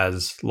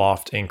as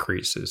loft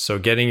increases. So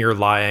getting your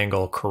lie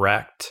angle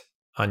correct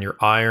on your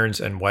irons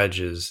and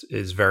wedges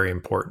is very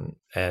important.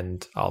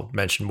 And I'll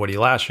mention Woody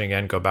Lashing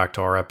again, go back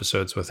to our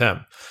episodes with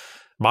him.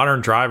 Modern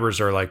drivers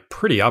are like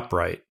pretty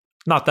upright.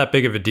 Not that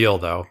big of a deal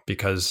though,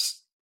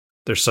 because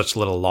there's such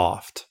little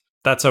loft.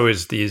 That's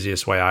always the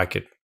easiest way I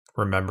could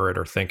remember it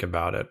or think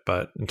about it.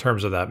 But in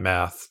terms of that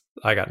math,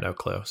 I got no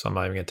clue. So I'm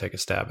not even going to take a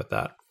stab at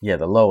that. Yeah,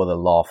 the lower the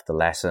loft, the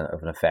less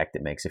of an effect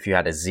it makes. If you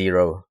had a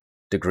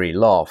 0-degree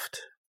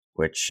loft,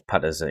 which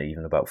putters are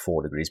even about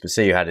 4 degrees, but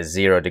say you had a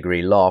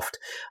 0-degree loft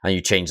and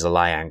you change the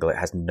lie angle, it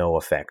has no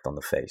effect on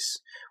the face.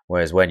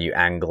 Whereas when you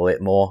angle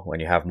it more, when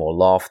you have more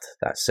loft,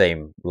 that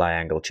same lie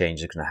angle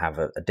change is going to have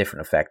a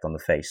different effect on the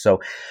face. So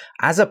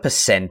as a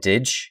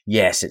percentage,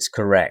 yes, it's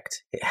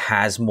correct. It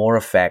has more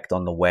effect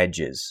on the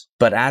wedges.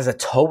 But as a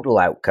total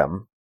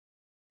outcome,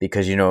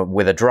 because,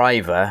 with a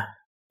driver,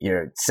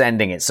 you're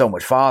sending it so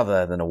much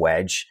farther than a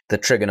wedge, the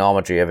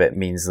trigonometry of it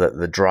means that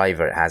the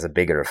driver has a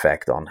bigger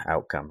effect on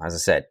outcome. As I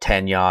said,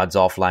 10 yards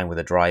offline with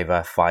a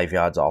driver, 5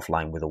 yards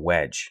offline with a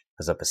wedge.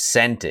 As a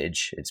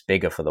percentage, it's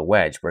bigger for the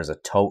wedge, but as a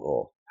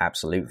total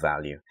absolute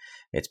value,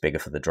 it's bigger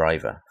for the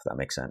driver, if that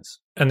makes sense.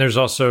 And there's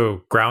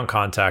also ground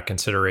contact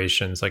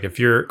considerations. Like if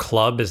your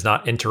club is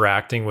not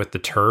interacting with the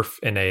turf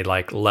in a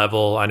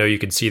level, I know you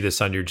can see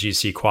this on your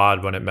GC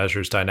quad when it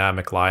measures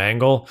dynamic lie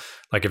angle.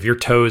 Like if your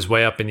toe is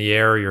way up in the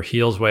air, your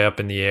heel's way up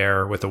in the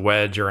air with a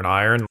wedge or an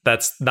iron,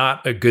 that's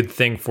not a good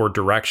thing for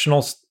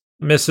directional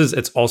misses.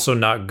 It's also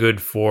not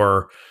good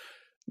for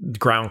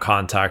ground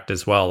contact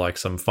as well. Like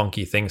some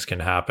funky things can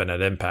happen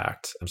at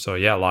impact. So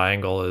yeah, lie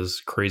angle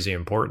is crazy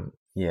important.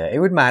 Yeah, it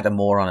would matter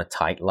more on a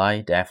tight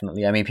lie,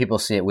 definitely. I mean, people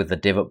see it with the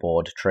divot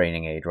board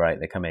training aid, right?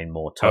 They come in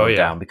more toned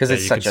down because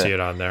it's such you can see it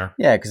on there.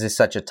 Yeah, because it's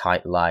such a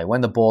tight lie. When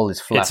the ball is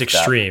fluffed up, it's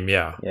extreme,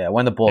 yeah. Yeah,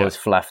 when the ball is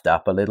fluffed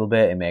up a little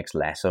bit, it makes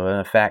less of an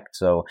effect.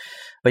 So,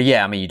 but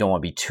yeah, I mean, you don't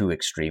want to be too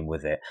extreme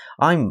with it.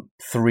 I'm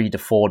 3 to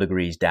 4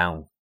 degrees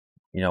down,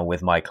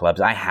 with my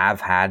clubs. I have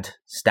had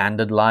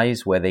standard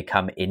lies where they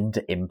come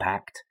into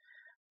impact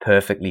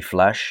perfectly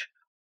flush,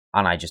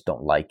 and I just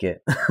don't like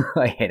it.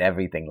 I hit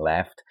everything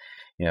left.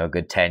 A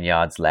good 10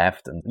 yards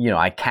left. And,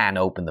 I can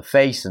open the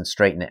face and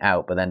straighten it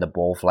out, but then the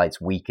ball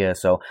flight's weaker.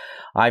 So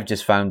I've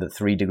just found that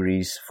 3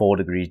 degrees, 4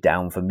 degrees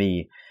down for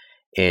me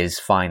is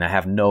fine. I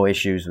have no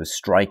issues with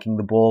striking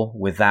the ball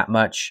with that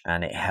much,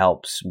 and it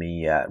helps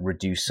me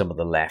reduce some of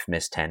the left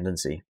miss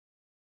tendency.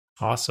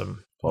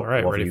 Awesome. All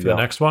right, ready for the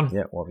next one?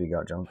 Yeah, what have you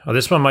got, John? Oh,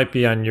 this one might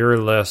be on your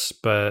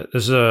list, but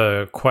this is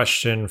a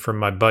question from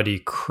my buddy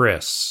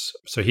Chris.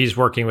 So he's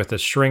working with a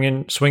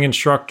swing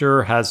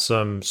instructor, has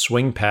some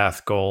swing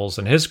path goals,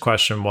 and his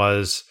question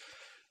was,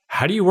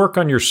 how do you work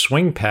on your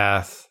swing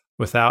path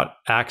without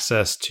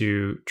access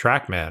to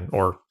TrackMan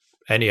or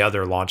any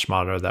other launch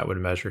monitor that would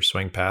measure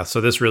swing path? So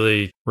this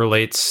really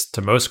relates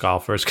to most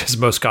golfers because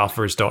most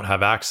golfers don't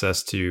have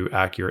access to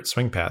accurate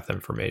swing path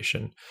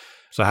information.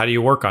 So how do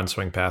you work on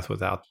swing path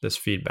without this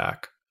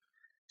feedback?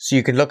 So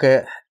you can look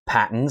at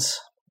patterns.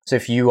 So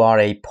if you are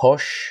a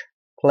push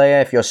player,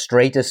 if your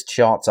straightest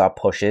shots are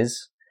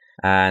pushes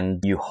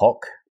and you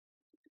hook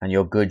and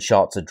your good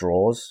shots are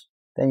draws,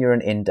 then you're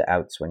an in to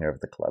out swinger of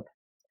the club.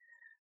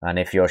 And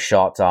if your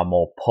shots are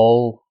more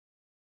pull,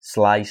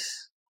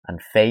 slice,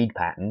 and fade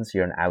patterns,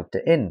 you're an out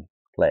to in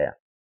player.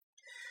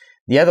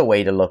 The other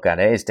way to look at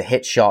it is to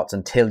hit shots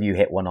until you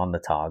hit one on the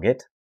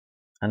target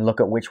and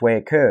look at which way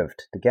it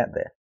curved to get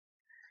there.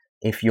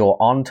 If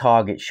your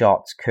on-target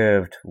shots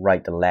curved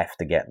right to left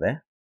to get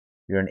there,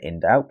 you're an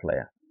in-to-out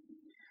player.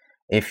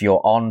 If your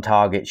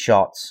on-target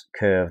shots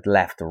curved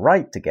left to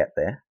right to get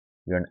there,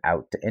 you're an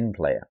out-to-in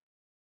player.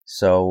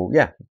 So,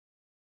 yeah,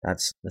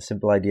 that's the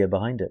simple idea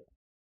behind it.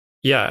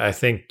 Yeah, I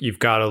think you've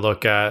got to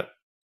look at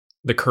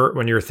the curve.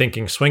 When you're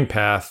thinking swing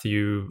path,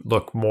 you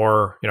look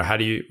more,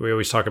 we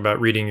always talk about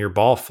reading your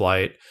ball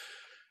flight.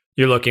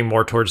 You're looking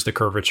more towards the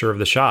curvature of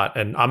the shot.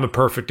 And I'm a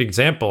perfect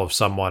example of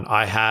someone.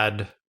 I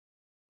had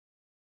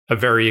a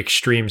very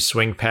extreme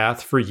swing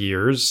path for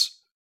years.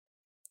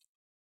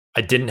 I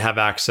didn't have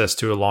access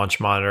to a launch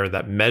monitor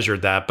that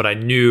measured that, but I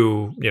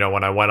knew,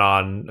 when I went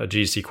on a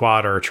GC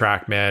quad or a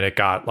TrackMan, it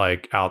got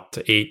out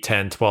to 8,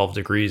 10, 12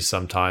 degrees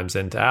sometimes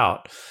into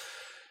out.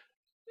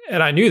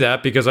 And I knew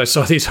that because I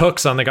saw these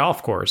hooks on the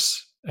golf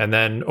course. And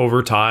then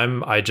over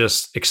time, I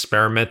just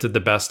experimented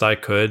the best I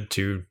could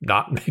to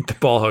not make the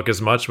ball hook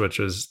as much, which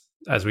was,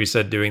 as we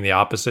said, doing the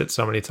opposite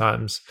so many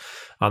times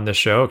on this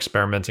show,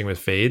 experimenting with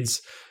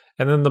fades.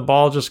 And then the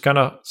ball just kind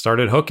of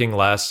started hooking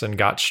less and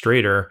got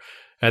straighter.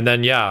 And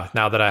then,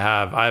 now that I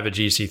have a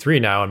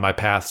GC3 now and my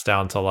path's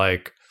down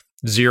to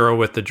 0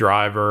 with the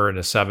driver and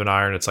a 7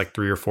 iron, it's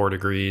 3 or 4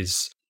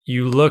 degrees.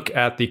 You look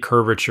at the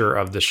curvature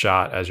of the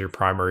shot as your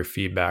primary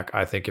feedback,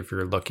 I think, if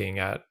you're looking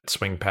at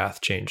swing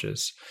path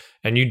changes.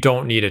 And you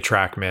don't need a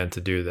TrackMan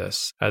to do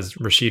this. As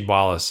Rasheed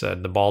Wallace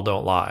said, the ball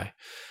don't lie.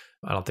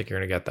 I don't think you're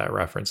going to get that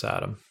reference,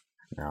 Adam.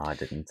 No, I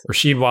didn't.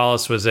 Rasheed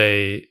Wallace was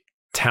a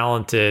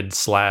talented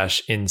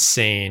 /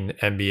 insane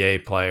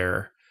NBA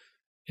player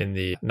in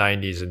the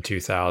 90s and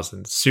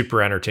 2000s.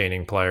 Super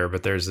entertaining player,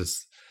 but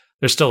there's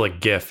There's still a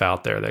GIF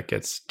out there that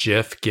gets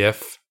GIF.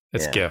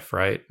 It's GIF,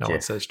 right? No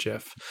one says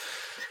GIF.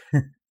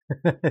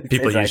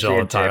 People use it all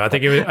the time. I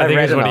think it was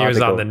when he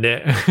was on the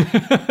knit.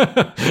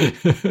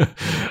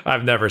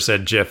 I've never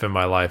said GIF in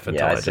my life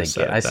until I just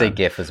said it. I say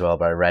GIF as well,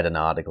 but I read an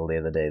article the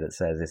other day that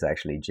says it's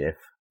actually GIF.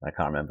 I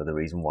can't remember the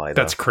reason why.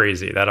 That's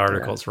crazy. That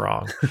article's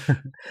wrong.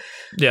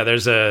 Yeah,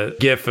 there's a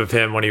GIF of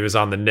him when he was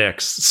on the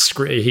Knicks.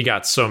 He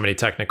got so many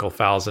technical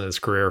fouls in his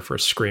career for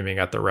screaming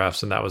at the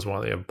refs, and that was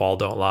one of the ball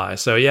don't lie.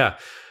 So yeah,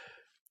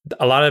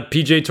 a lot of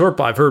PGA Tour.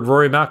 I've heard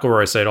Rory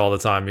McIlroy say it all the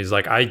time. He's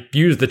like, I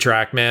use the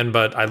TrackMan,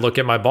 but I look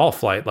at my ball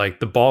flight. Like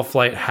the ball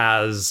flight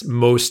has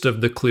most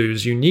of the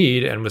clues you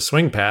need, and with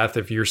swing path,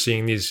 if you're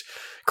seeing these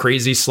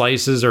crazy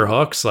slices or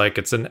hooks, like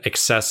it's an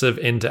excessive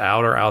in to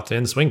out or out to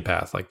in swing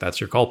path, like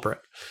that's your culprit.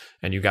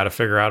 And you got to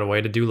figure out a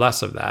way to do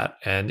less of that.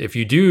 And if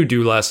you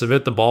do less of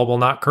it, the ball will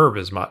not curve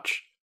as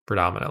much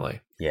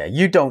predominantly. Yeah,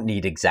 you don't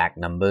need exact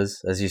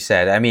numbers, as you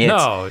said. I mean,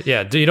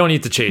 you don't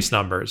need to chase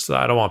numbers.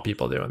 I don't want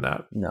people doing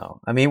that.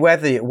 No, I mean,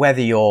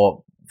 whether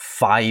you're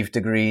 5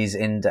 degrees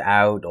in to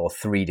out or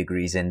 3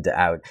 degrees in to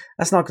out,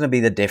 that's not going to be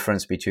the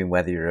difference between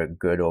whether you're a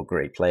good or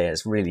great player.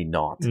 It's really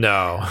not.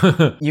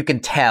 No. You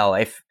can tell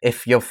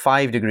if you're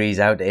 5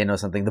 degrees out to in or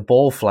something, the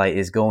ball flight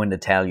is going to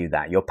tell you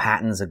that. Your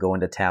patterns are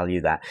going to tell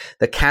you that.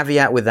 The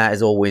caveat with that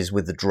is always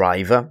with the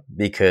driver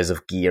because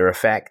of gear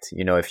effect.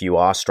 You know, if you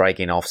are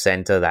striking off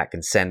center, that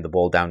can send the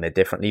ball down there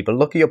differently. But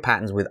look at your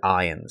patterns with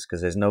irons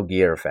because there's no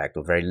gear effect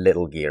or very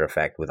little gear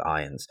effect with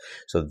irons.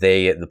 So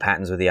the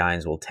patterns with the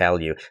irons will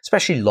tell you,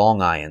 especially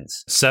long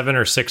irons. 7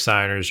 or 6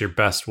 iron is your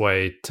best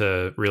way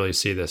to really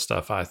see this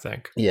stuff, I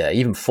think. Yeah,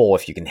 even 4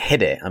 if you can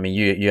hit it. I mean,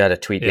 you had a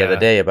tweet the other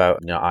day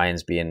about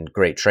irons being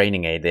great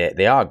training aid.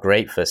 They are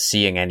great for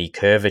seeing any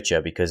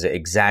curvature because it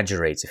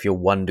exaggerates. If you're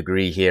 1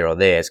 degree here or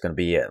there, it's going to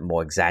be a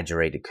more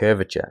exaggerated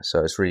curvature. So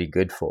it's really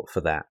good for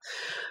that.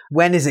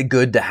 When is it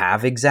good to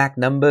have exact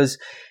numbers?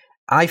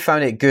 I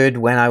found it good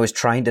when I was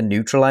trying to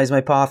neutralize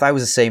my path. I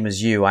was the same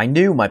as you. I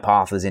knew my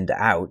path was into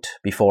out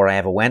before I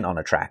ever went on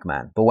a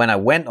TrackMan. But when I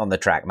went on the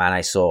TrackMan,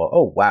 I saw,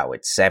 oh, wow,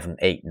 it's 7,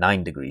 8,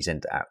 9 degrees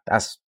into out.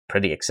 That's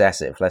pretty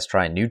excessive. Let's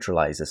try and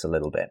neutralize this a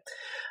little bit.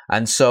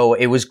 And so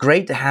it was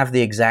great to have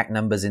the exact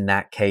numbers in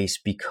that case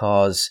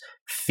because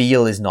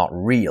feel is not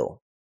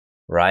real,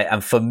 right?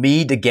 And for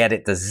me to get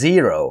it to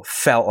 0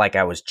 felt like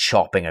I was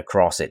chopping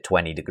across it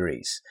 20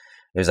 degrees.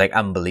 It was like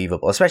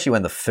unbelievable, especially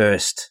when the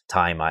first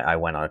time I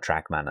went on a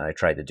TrackMan and I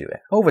tried to do it.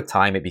 Over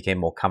time, it became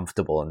more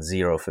comfortable and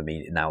 0 for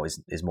me now is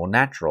more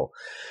natural.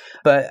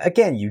 But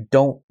again, you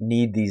don't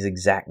need these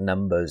exact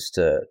numbers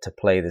to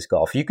play this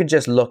golf. You can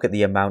just look at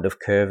the amount of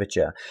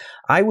curvature.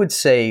 I would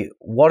say,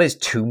 what is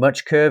too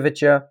much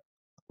curvature?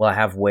 Well, I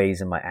have ways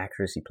in my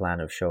accuracy plan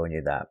of showing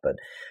you that. But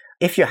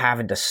if you're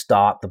having to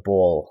start the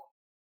ball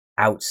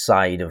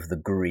outside of the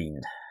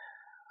green,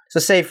 so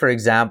say, for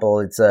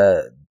example, it's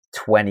a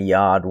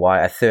 20-yard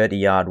wide, a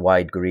 30-yard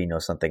wide green or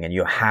something, and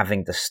you're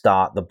having to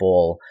start the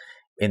ball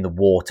in the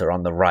water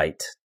on the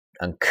right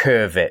and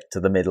curve it to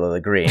the middle of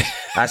the green.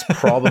 That's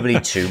probably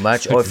too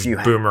much. Or if you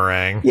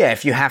boomerang.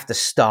 If you have to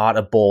start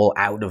a ball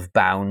out of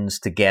bounds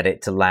to get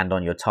it to land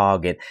on your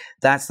target,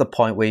 that's the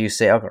point where you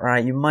say, all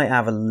right, you might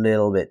have a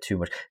little bit too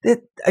much.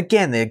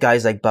 Again, there are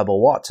guys like Bubba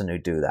Watson who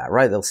do that,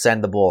 right? They'll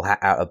send the ball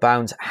out of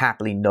bounds,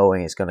 happily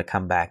knowing it's going to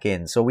come back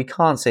in. So we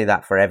can't say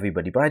that for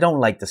everybody, but I don't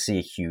like to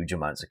see huge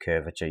amounts of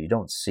curvature. You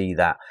don't see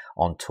that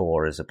on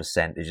tour as a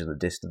percentage of the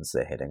distance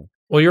they're hitting.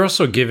 Well, you're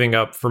also giving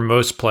up, for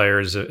most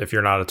players, if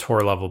you're not a tour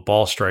level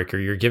ball striker,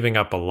 you're giving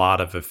up a lot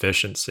of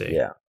efficiency.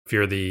 Yeah. If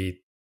you're the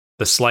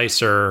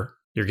slicer,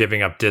 you're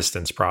giving up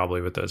distance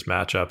probably with those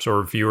matchups.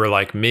 Or if you were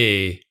like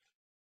me,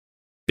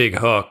 big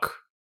hook,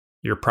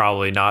 you're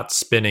probably not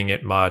spinning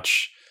it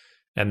much.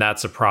 And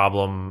that's a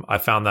problem. I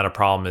found that a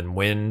problem in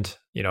wind.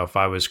 You know, if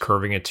I was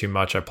curving it too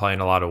much, I play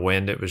in a lot of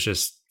wind. It was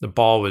just, the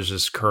ball was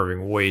just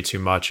curving way too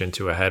much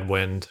into a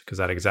headwind because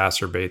that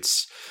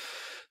exacerbates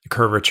the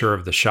curvature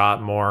of the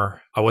shot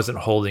more. I wasn't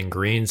holding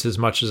greens as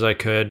much as I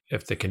could.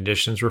 If the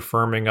conditions were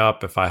firming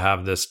up, if I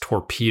have this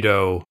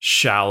torpedo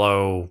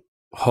shallow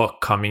hook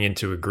coming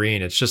into a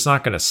green, it's just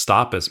not going to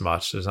stop as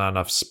much. There's not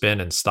enough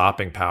spin and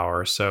stopping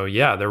power. So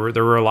yeah, there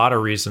were a lot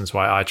of reasons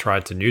why I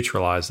tried to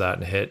neutralize that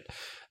and hit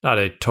not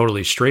a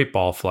totally straight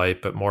ball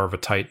flight, but more of a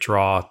tight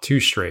draw, 2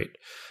 straight.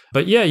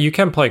 But yeah, you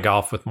can play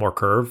golf with more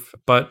curve,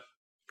 but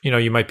you know,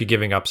 you might be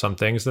giving up some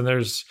things. Then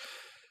I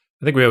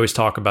think we always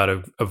talk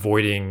about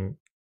avoiding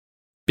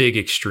big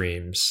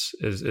extremes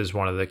is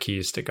one of the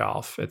keys to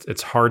golf.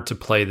 It's hard to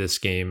play this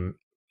game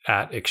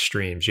at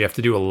extremes. You have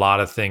to do a lot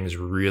of things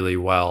really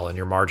well, and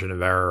your margin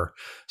of error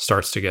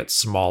starts to get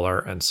smaller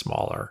and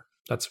smaller.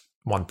 That's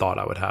one thought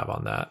I would have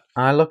on that.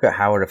 I look at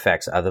how it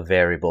affects other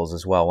variables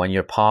as well. When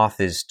your path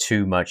is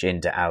too much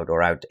into out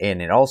or out to in,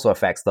 it also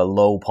affects the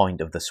low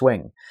point of the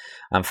swing.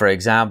 And for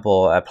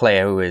example, a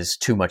player who is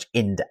too much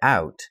into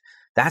out,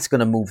 that's going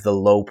to move the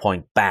low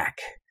point back.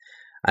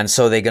 And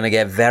so they're going to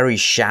get very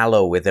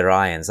shallow with their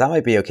irons. That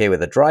might be okay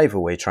with a driver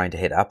where you're trying to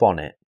hit up on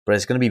it. but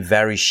it's going to be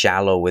very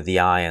shallow with the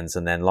irons,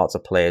 and then lots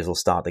of players will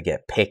start to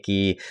get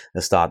picky.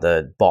 They'll start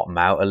to bottom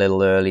out a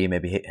little early,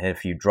 maybe hit a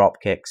few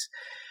drop kicks.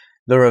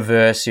 The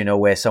reverse,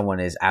 where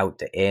someone is out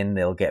to in,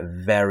 they'll get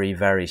very,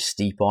 very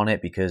steep on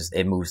it because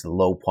it moves the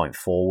low point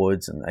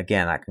forwards. And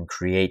again, that can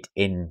create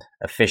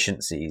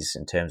inefficiencies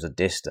in terms of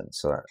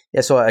distance.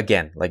 So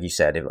again, like you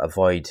said,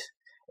 avoid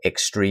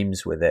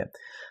extremes with it.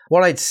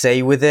 What I'd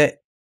say with it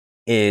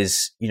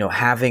is,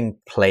 having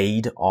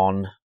played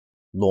on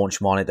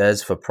launch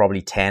monitors for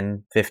probably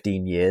 10,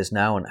 15 years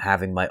now and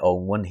having my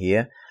own one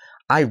here,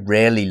 I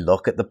rarely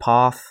look at the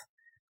path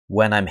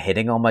when I'm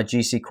hitting on my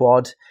GC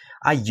quad.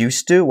 I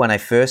used to when I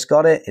first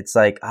got it. It's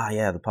like,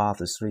 the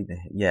path is 3.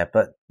 Yeah,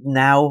 but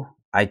now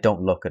I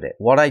don't look at it.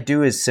 What I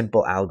do is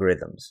simple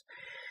algorithms.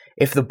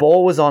 If the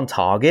ball was on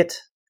target,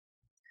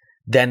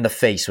 then the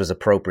face was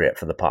appropriate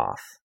for the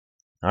path.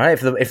 All right.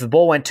 If the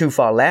ball went too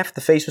far left,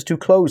 the face was too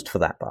closed for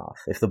that path.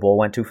 If the ball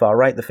went too far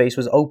right, the face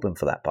was open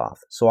for that path.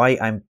 So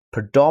I'm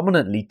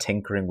predominantly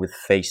tinkering with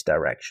face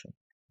direction.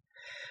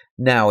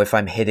 Now, if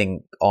I'm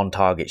hitting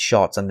on-target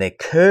shots and they're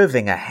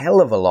curving a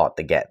hell of a lot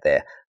to get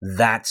there,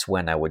 that's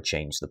when I would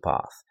change the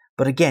path.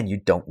 But again, you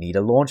don't need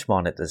a launch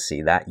monitor to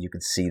see that. You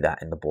can see that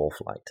in the ball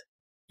flight.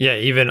 Yeah,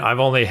 even I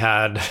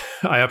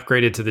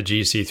upgraded to the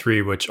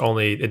GC3, which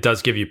it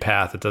does give you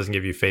path. It doesn't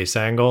give you face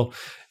angle.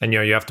 And,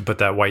 you have to put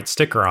that white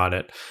sticker on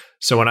it.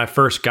 So when I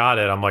first got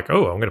it, I'm like, I'm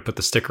going to put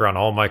the sticker on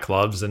all my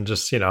clubs and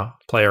just,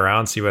 play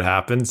around, see what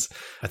happens.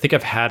 I think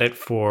I've had it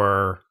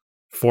for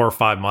 4 or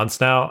 5 months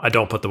now. I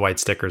don't put the white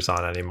stickers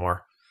on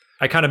anymore.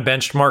 I kind of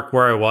benchmarked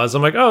where I was.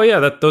 I'm like,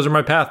 those are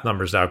my path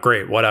numbers now.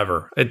 Great,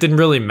 whatever. It didn't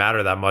really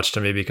matter that much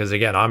to me because,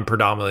 again, I'm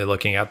predominantly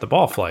looking at the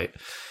ball flight.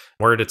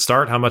 Where did it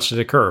start? How much did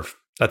it curve?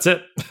 That's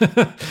it.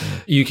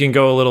 You can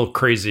go a little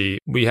crazy.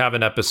 We have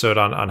an episode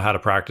on how to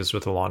practice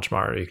with a launch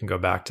monitor. You can go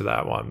back to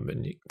that one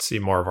and you can see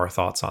more of our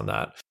thoughts on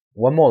that.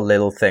 One more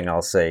little thing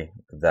I'll say,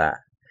 that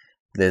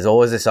there's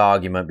always this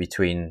argument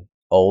between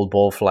old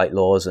ball flight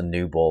laws and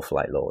new ball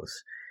flight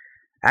laws.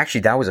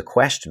 Actually, that was a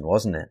question,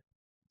 wasn't it?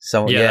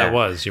 That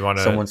was. You want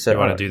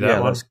to do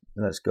that one?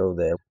 Let's go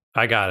there.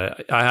 I got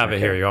it. I have it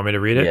here. You want me to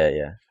read it?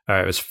 Yeah. All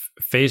right. It was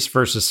face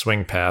versus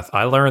swing path.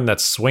 I learned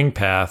that swing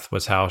path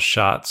was how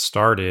shots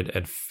started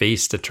and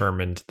face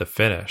determined the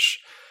finish.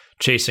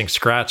 Chasing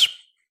Scratch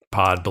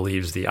Pod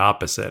believes the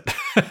opposite.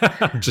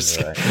 I'm just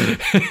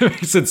it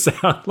makes it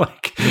sound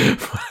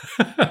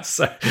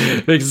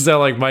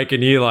like Mike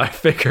and Eli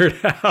figured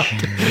out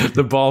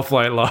the ball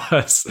flight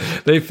laws.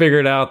 They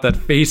figured out that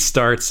face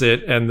starts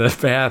it and the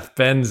path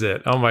bends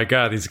it. Oh my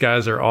God, these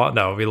guys are all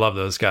we love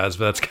those guys,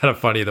 but that's kind of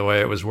funny the way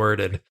it was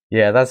worded.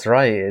 Yeah, that's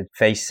right.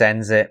 Face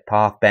sends it,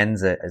 path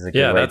bends it is a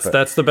good way.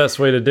 That's the best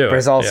way to do it. But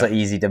it's also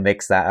easy to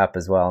mix that up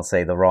as well and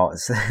say the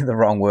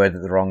wrong word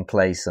at the wrong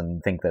place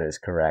and think that it's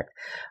correct.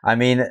 I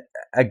mean,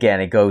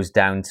 again, it goes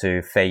down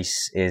to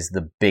face is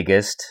the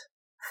biggest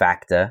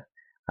factor.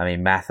 I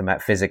mean,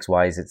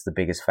 physics-wise, it's the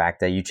biggest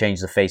factor. You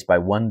change the face by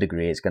 1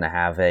 degree, it's going to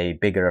have a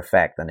bigger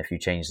effect than if you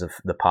change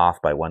the path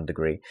by 1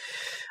 degree.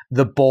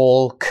 The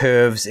ball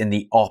curves in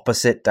the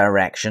opposite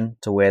direction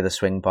to where the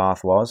swing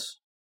path was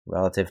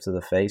relative to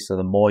the face. So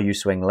the more you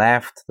swing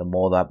left, the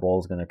more that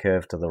ball's going to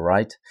curve to the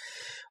right,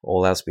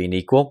 all else being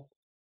equal.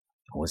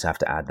 Always have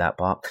to add that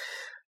part.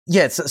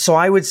 Yeah, so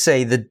I would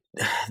say that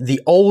the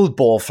old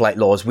ball flight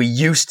laws, we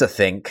used to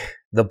think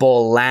the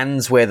ball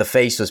lands where the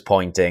face was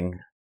pointing.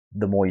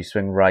 The more you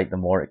swing right, the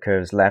more it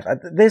curves left.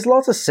 There's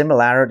lots of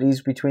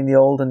similarities between the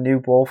old and new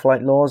ball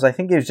flight laws. I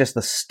think it was just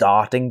the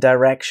starting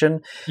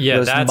direction. Yeah,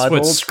 that's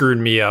muddled. What screwed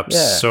me up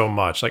so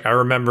much. Like, I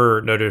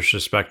remember, no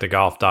disrespect to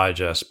Golf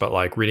Digest, but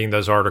like reading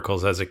those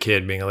articles as a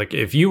kid being like,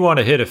 if you want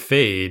to hit a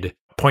fade,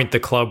 point the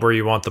club where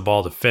you want the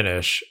ball to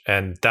finish.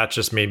 And that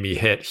just made me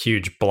hit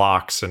huge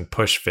blocks and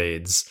push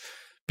fades,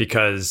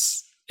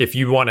 because if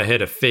you want to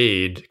hit a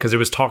fade, because it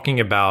was talking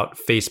about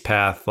face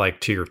path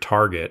like to your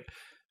target.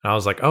 And I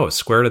was like,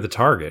 square to the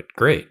target.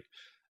 Great.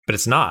 But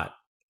it's not.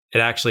 It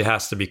actually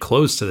has to be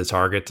close to the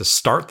target to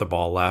start the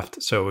ball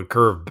left, so it would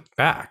curve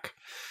back.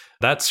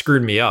 That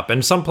screwed me up.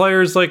 And some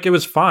players, it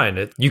was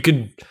fine. You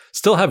could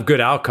still have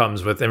good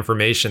outcomes with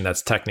information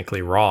that's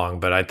technically wrong,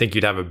 but I think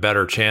you'd have a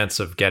better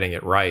chance of getting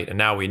it right. And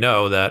now we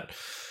know that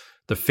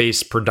the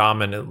face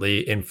predominantly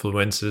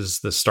influences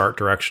the start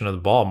direction of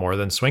the ball more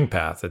than swing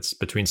path. It's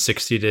between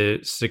 60 to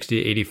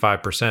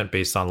 85%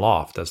 based on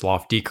loft. As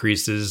loft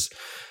decreases,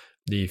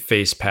 the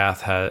face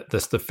path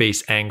the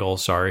face angle,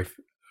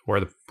 where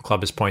the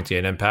club is pointing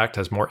at impact,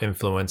 has more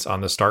influence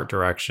on the start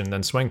direction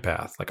than swing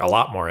path, like a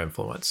lot more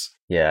influence.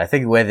 Yeah, I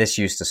think where this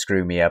used to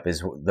screw me up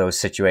is those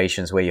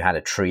situations where you had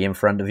a tree in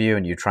front of you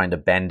and you're trying to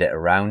bend it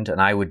around. And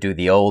I would do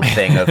the old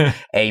thing of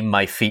aim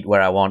my feet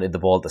where I wanted the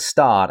ball to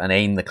start and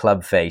aim the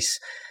club face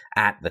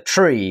at the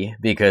tree,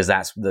 because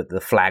that's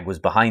the flag was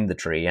behind the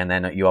tree. And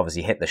then you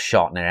obviously hit the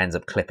shot and it ends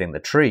up clipping the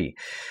tree.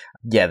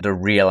 Yeah, the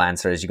real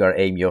answer is you got to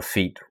aim your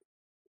feet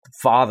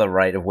farther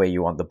right of where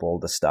you want the ball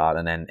to start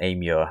and then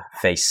aim your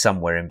face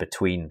somewhere in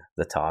between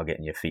the target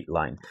and your feet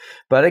line.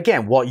 But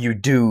again, what you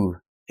do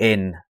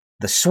in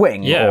the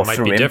swing or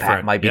through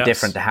impact might be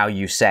different to how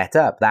you set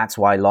up. That's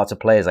why lots of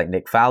players like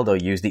Nick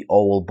Faldo used the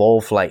old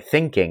ball flight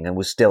thinking and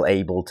was still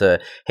able to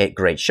hit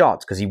great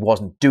shots because he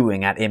wasn't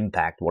doing at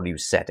impact what he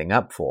was setting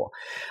up for.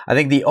 I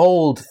think the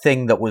old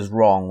thing that was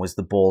wrong was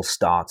the ball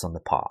starts on the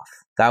path.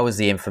 That was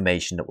the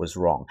information that was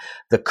wrong.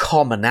 The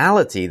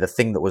commonality, the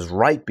thing that was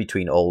right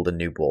between old and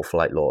new ball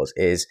flight laws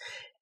is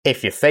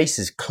if your face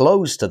is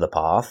closed to the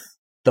path,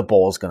 the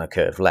ball's going to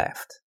curve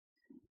left.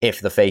 If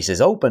the face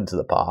is open to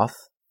the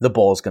path, the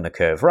ball's going to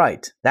curve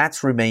right.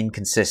 That's remained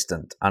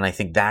consistent. And I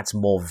think that's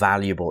more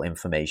valuable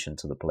information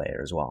to the player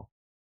as well.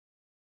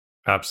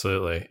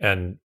 Absolutely.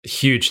 And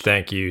huge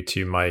thank you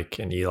to Mike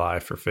and Eli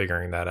for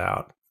figuring that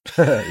out.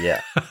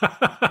 Yeah.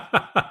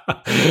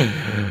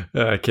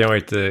 I can't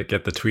wait to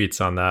get the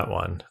tweets on that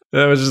one.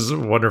 That was just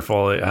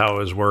wonderful how it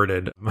was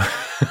worded.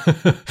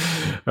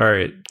 All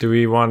right. Do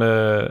we want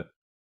to...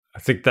 I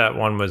think that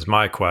one was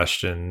my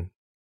question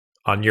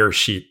on your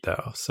sheet,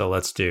 though. So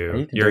let's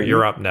do...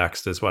 You're up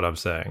next, is what I'm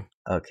saying.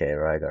 Okay,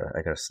 right.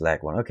 I got to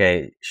select one.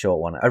 Okay,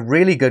 short one. A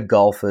really good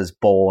golfer's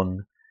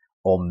born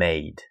or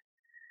made?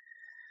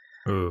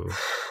 Ooh.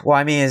 Well,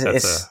 I mean,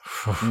 it's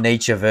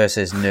nature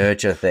versus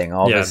nurture thing,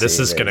 obviously. Yeah, this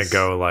is going to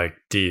go like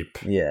deep.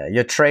 Yeah,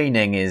 your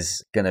training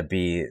is going to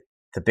be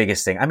the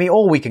biggest thing. I mean,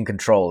 all we can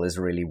control is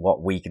really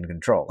what we can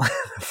control.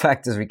 The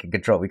factors we can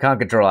control. We can't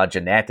control our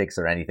genetics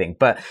or anything,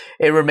 but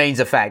it remains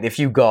a fact. If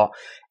you got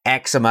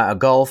X amount of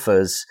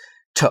golfers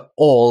to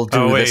all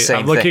do the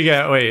same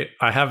thing.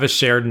 I have a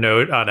shared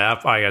note on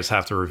app. I guess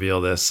have to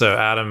reveal this. So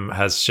Adam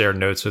has shared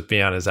notes with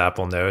me on his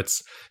Apple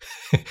Notes.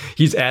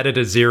 He's added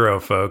a 0,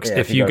 folks. Yeah,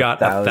 if you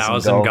got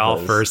 1,000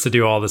 golfers to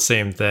do all the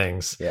same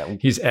things,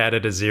 he's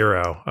added a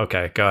 0.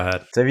 Okay, go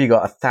ahead. So if you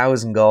got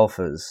 1,000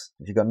 golfers,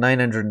 if you got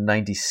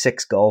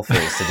 996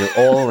 golfers to do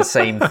all the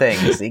same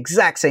things, the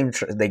exact same,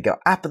 they got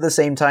up at the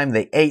same time,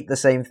 they ate the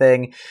same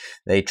thing,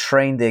 they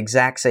trained the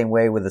exact same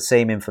way with the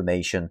same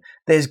information,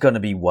 there's going to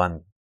be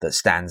one that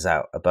stands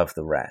out above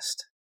the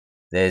rest.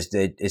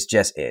 It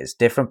just is.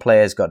 Different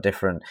players got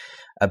different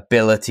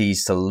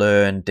abilities to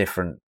learn,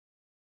 different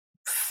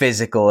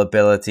physical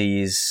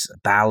abilities,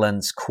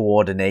 balance,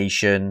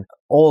 coordination,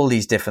 all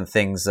these different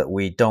things that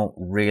we don't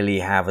really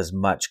have as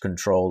much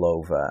control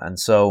over. And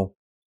so,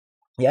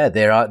 yeah,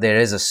 there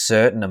is a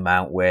certain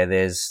amount where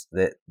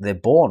they're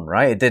born,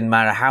 right? It didn't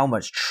matter how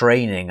much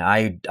training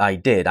I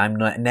did. I'm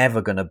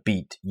never going to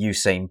beat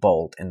Usain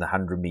Bolt in the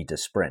 100-meter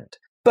sprint.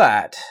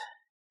 But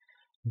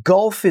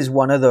golf is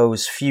one of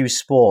those few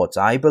sports,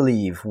 I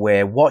believe,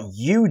 where what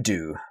you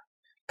do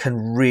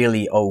can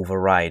really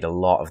override a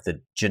lot of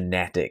the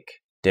genetic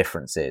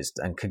differences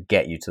and could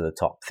get you to the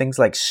top. Things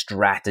like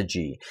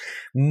strategy.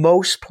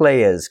 Most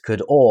players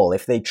could all,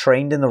 if they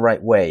trained in the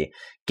right way,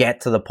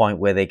 get to the point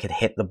where they could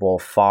hit the ball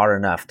far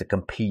enough to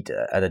compete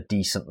at a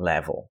decent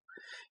level.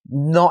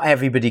 Not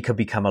everybody could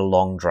become a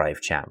long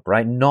drive champ,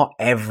 right? Not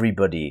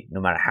everybody, no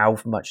matter how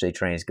much they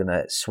train, is going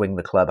to swing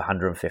the club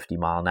 150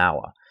 mile an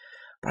hour.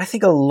 But I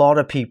think a lot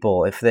of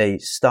people, if they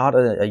start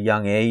at a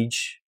young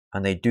age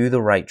and they do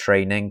the right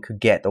training, could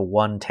get to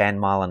 110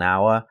 mile an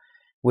hour,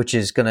 which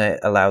is going to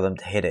allow them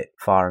to hit it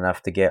far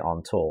enough to get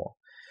on tour.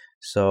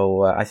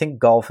 So I think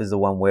golf is the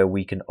one where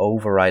we can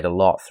override a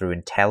lot through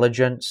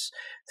intelligence,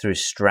 through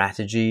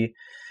strategy,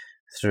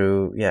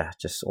 through,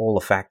 just all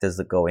the factors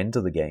that go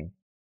into the game.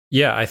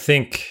 Yeah, I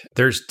think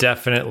there's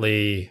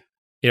definitely,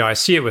 I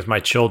see it with my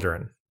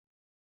children.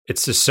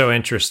 It's just so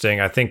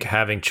interesting. I think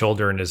having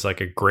children is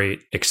like a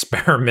great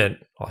experiment.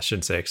 Well, I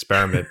shouldn't say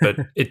experiment, but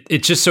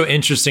it's just so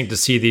interesting to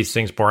see these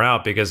things born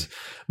out because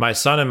my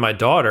son and my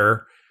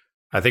daughter,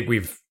 I think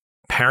we've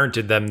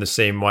parented them the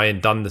same way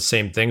and done the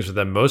same things with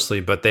them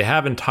mostly, but they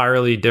have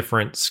entirely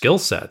different skill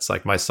sets.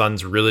 Like my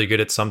son's really good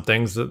at some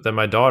things than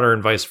my daughter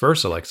and vice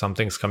versa. Like some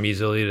things come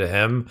easily to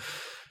him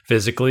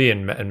physically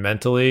and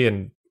mentally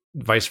and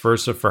vice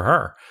versa for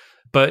her.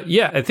 But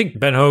yeah, I think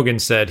Ben Hogan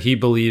said he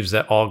believes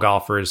that all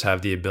golfers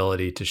have the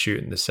ability to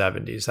shoot in the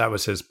 70s. That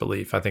was his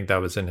belief. I think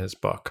that was in his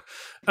book.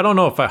 I don't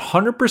know if I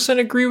 100%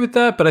 agree with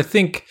that, but I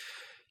think,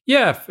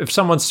 if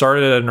someone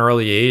started at an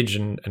early age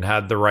and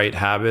had the right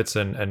habits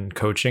and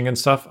coaching and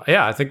stuff,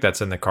 I think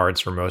that's in the cards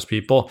for most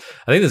people.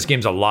 I think this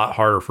game's a lot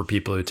harder for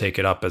people who take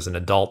it up as an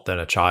adult than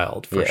a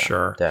child, for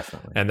sure.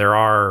 Definitely. And there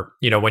are,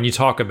 when you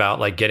talk about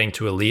like getting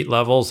to elite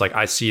levels, like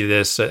I see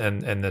this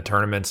in the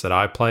tournaments that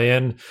I play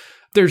in,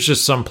 there's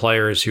just some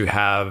players who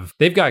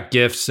they've got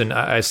gifts, and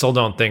I still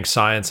don't think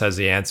science has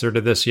the answer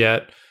to this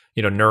yet.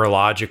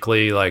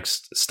 Neurologically, like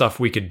stuff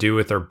we could do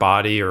with our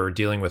body or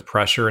dealing with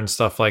pressure and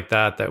stuff like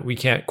that we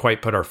can't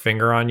quite put our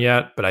finger on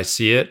yet, but I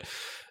see it.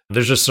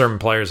 There's just certain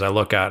players I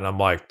look at and I'm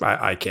like,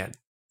 I can't.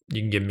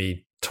 You can give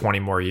me 20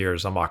 more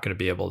years, I'm not going to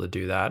be able to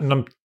do that. And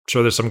I'm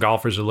sure there's some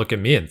golfers who look at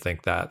me and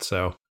think that.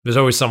 So there's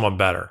always someone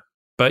better.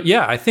 But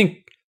I think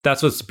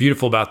that's what's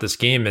beautiful about this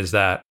game is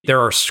that there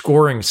are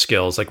scoring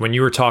skills. Like when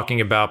you were talking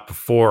about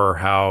before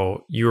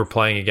how you were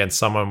playing against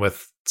someone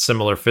with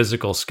similar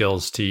physical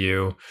skills to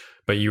you,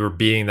 but you were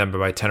beating them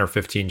by 10 or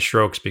 15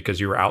 strokes because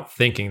you were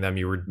outthinking them.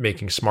 You were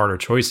making smarter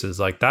choices.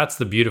 Like, that's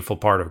the beautiful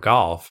part of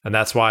golf. And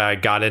that's why I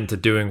got into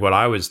doing what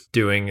I was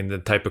doing, and the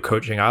type of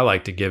coaching I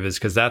like to give is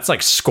because that's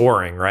like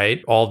scoring,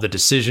 right? All the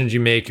decisions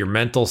you make, your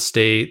mental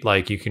state,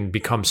 like you can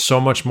become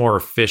so much more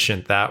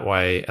efficient that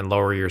way and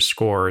lower your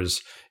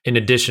scores in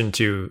addition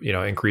to,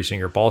 increasing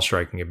your ball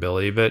striking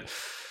ability. But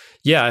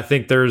yeah, I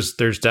think there's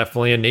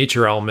definitely a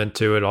nature element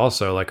to it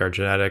also. Like, our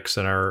genetics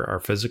and our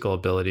physical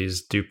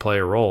abilities do play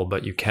a role,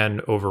 but you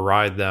can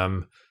override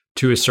them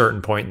to a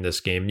certain point in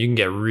this game. You can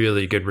get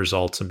really good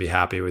results and be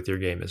happy with your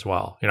game as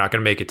well. You're not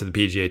going to make it to the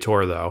PGA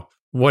Tour though.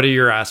 What are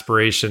your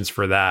aspirations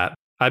for that?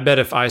 I bet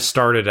if I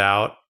started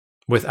out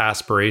with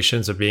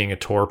aspirations of being a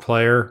tour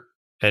player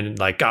and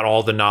like got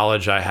all the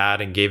knowledge I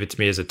had and gave it to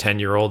me as a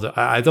 10-year-old,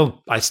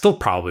 I still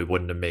probably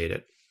wouldn't have made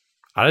it.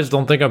 I just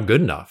don't think I'm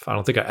good enough. I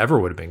don't think I ever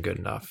would have been good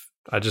enough.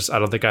 I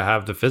don't think I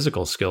have the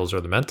physical skills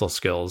or the mental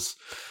skills.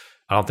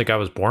 I don't think I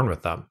was born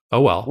with them.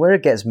 Oh, well. Where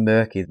it gets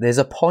murky, there's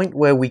a point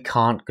where we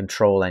can't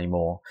control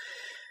anymore.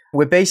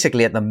 We're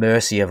basically at the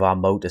mercy of our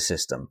motor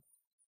system.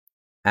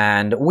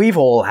 And we've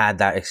all had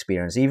that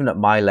experience, even at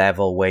my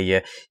level,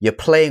 where you're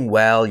playing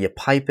well, you're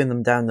piping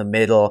them down the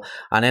middle,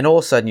 and then all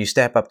of a sudden you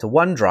step up to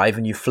one drive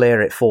and you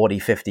flare it 40,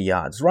 50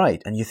 yards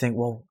right. And you think,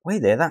 well,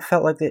 wait there, that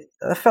felt like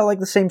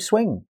the same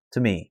swing to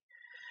me.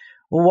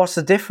 Well, what's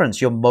the difference?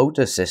 Your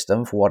motor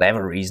system, for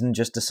whatever reason,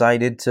 just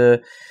decided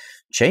to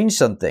change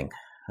something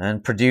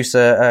and produce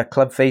a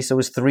club face that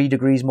was 3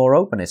 degrees more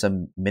open. It's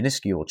a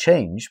minuscule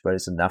change, but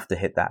it's enough to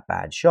hit that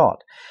bad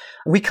shot.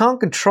 We can't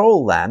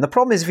control that. And the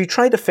problem is, if you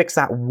try to fix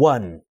that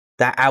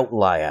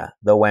outlier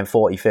that went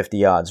 40, 50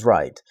 yards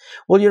right,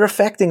 well, you're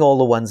affecting all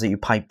the ones that you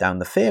pipe down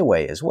the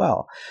fairway as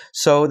well.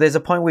 So there's a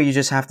point where you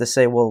just have to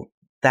say, well,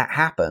 that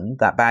happened,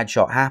 that bad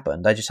shot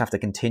happened. I just have to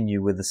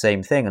continue with the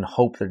same thing and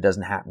hope that it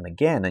doesn't happen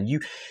again. And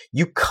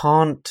you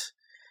can't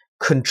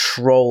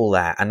control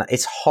that. And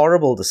it's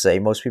horrible to say.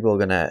 Most people are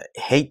going to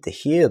hate to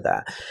hear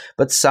that.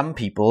 But some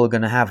people are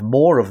going to have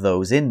more of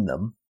those in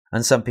them,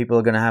 and some people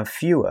are going to have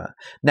fewer.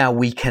 Now,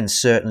 we can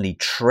certainly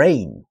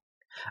train.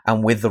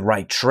 And with the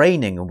right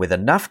training and with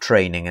enough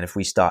training, and if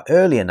we start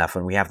early enough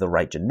and we have the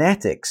right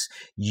genetics,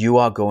 you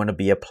are going to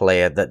be a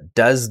player that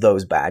does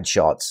those bad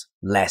shots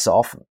less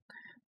often.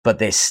 But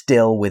they're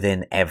still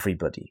within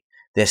everybody.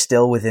 They're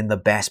still within the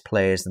best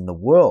players in the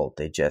world.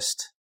 They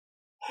just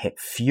hit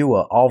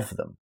fewer of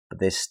them. But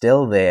they're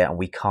still there, and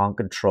we can't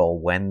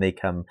control when they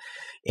come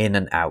in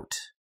and out.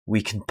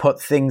 We can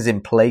put things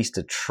in place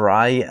to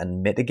try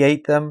and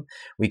mitigate them.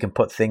 We can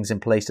put things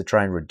in place to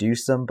try and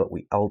reduce them, but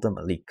we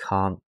ultimately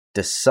can't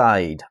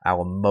decide.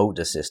 Our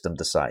motor system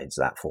decides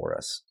that for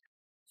us.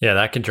 Yeah,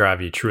 that can drive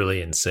you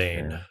truly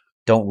insane. Yeah.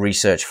 Don't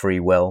research free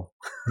will.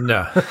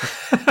 No.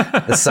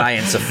 The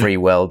science of free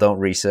will. Don't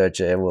research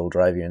it. It will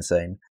drive you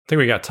insane. I think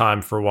we got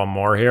time for one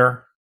more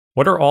here.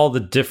 What are all the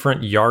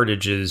different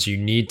yardages you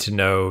need to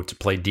know to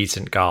play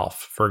decent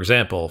golf? For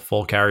example,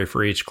 full carry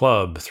for each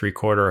club,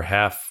 3/4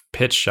 half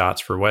pitch shots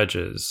for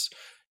wedges,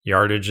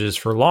 yardages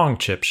for long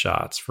chip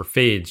shots, for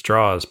fades,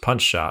 draws,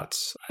 punch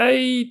shots.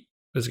 This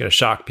is going to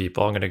shock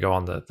people. I'm going to go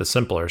on the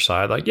simpler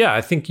side.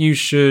 I think you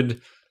should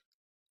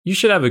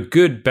have a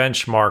good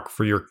benchmark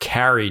for your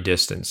carry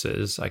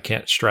distances. I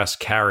can't stress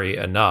carry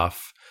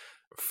enough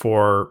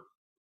for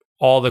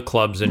all the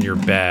clubs in your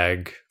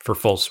bag for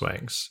full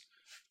swings.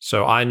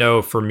 So I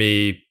know for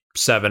me,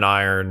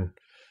 7-iron,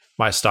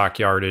 my stock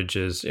yardage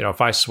is,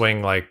 if I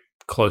swing like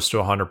close to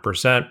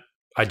 100%,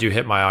 I do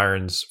hit my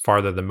irons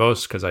farther than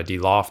most because I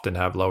de-loft and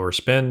have lower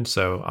spin.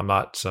 So I'm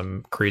not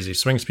some crazy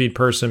swing speed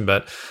person,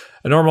 but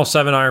a normal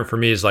 7-iron for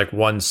me is like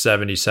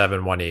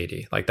 177,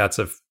 180. Like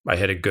I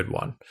hit a good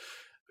one.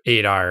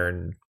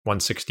 8-iron,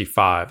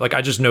 165. Like,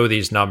 I just know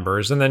these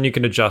numbers, and then you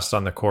can adjust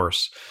on the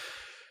course.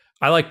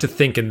 I like to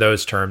think in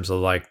those terms of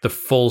like the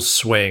full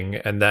swing.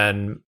 And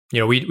then,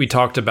 we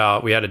talked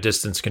about, we had a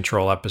distance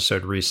control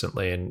episode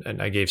recently,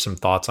 and I gave some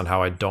thoughts on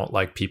how I don't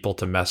like people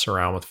to mess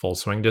around with full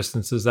swing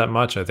distances that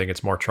much. I think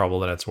it's more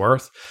trouble than it's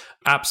worth.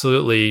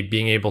 Absolutely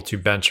being able to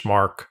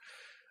benchmark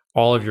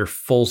all of your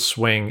full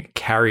swing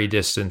carry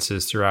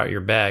distances throughout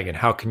your bag. And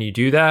how can you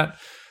do that?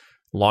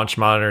 Launch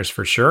monitors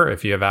for sure.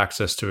 If you have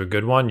access to a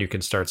good one, you can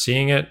start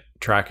seeing it,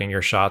 tracking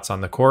your shots on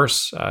the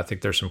course. I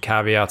think there's some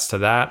caveats to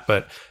that,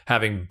 but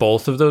having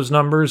both of those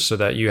numbers so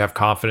that you have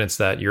confidence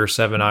that your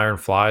 7-iron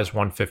flies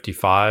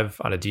 155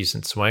 on a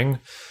decent swing.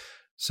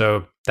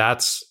 So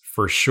that's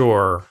for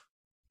sure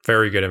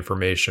very good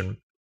information.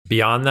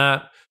 Beyond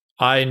that,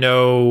 I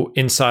know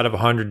inside of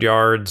 100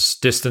 yards,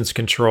 distance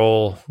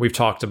control, we've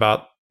talked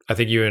about, I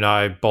think you and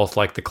I both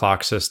like the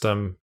clock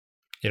system.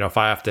 If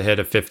I have to hit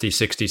a 50,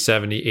 60,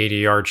 70, 80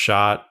 yard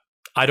shot,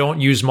 I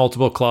don't use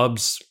multiple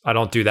clubs. I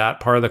don't do that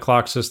part of the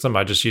clock system.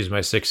 I just use my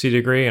 60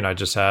 degree and I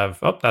just have,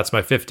 that's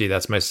my 50,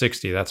 that's my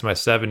 60, that's my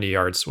 70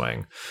 yard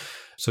swing.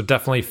 So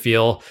definitely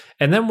feel.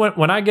 And then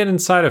when I get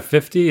inside of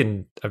 50,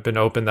 and I've been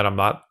open that I'm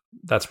not,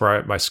 that's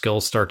where my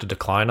skills start to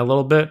decline a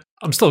little bit.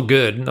 I'm still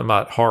good. I'm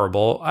not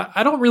horrible.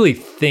 I don't really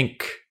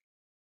think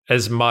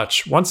as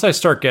much. Once I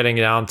start getting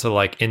down to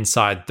like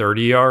inside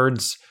 30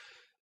 yards,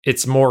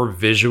 it's more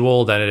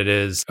visual than it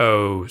is,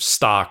 oh,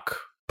 stock,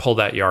 pull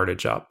that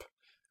yardage up.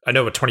 I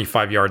know what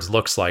 25 yards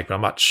looks like, but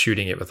I'm not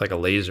shooting it with like a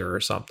laser or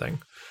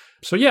something.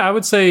 So yeah, I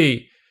would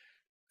say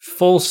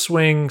full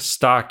swing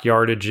stock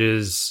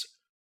yardages,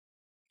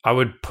 I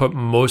would put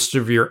most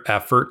of your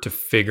effort to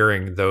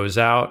figuring those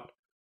out,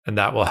 and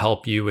that will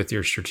help you with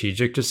your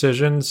strategic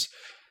decisions.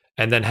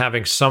 And then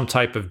having some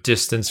type of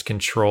distance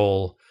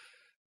control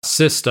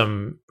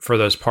system for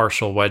those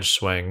partial wedge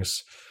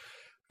swings.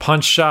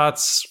 Punch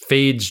shots,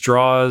 fades,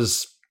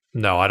 draws.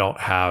 No, I don't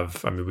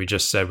have. I mean, we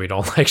just said we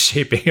don't like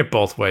shaping it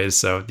both ways.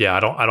 So yeah, I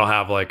don't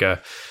have like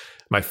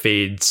my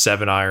fade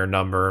 7-iron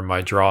number and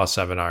my draw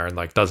 7-iron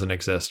like doesn't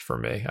exist for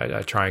me.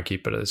 I try and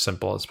keep it as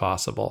simple as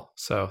possible.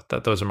 So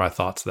those are my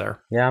thoughts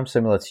there. Yeah, I'm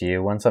similar to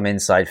you. Once I'm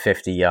inside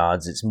 50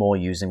 yards, it's more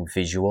using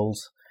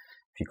visuals.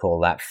 If you call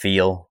that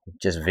feel,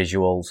 just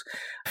visuals.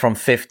 From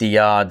 50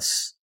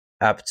 yards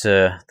up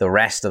to the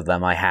rest of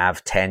them, I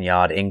have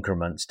 10-yard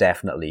increments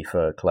definitely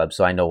for clubs.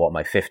 So I know what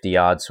my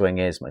 50-yard swing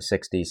is, my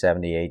 60,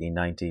 70, 80,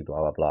 90, blah,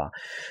 blah, blah,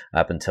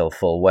 up until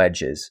full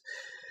wedges.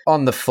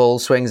 On the full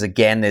swings,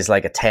 again, there's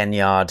like a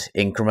 10-yard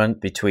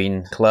increment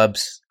between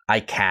clubs.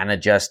 I can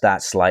adjust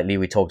that slightly.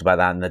 We talked about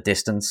that in the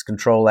distance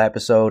control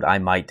episode. I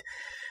might,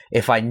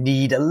 if I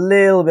need a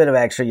little bit of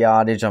extra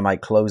yardage, I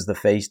might close the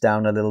face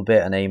down a little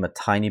bit and aim a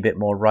tiny bit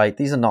more right.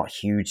 These are not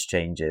huge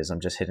changes.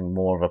 I'm just hitting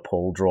more of a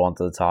pull draw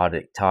onto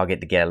the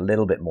target to get a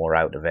little bit more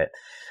out of it.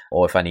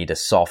 Or if I need a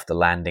softer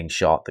landing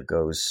shot that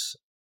goes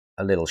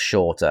a little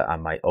shorter, I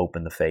might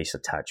open the face a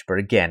touch. But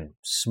again,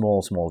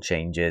 small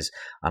changes,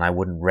 and I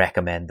wouldn't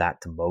recommend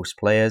that to most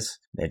players.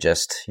 They're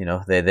just,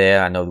 they're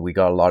there. I know that we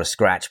got a lot of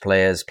scratch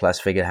players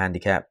plus figure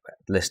handicap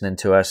listening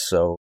to us,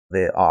 so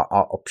there are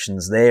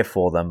options there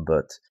for them,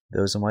 but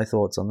those are my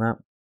thoughts on that.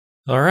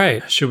 All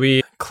right. Should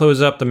we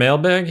close up the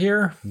mailbag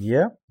here?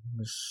 Yeah, it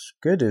was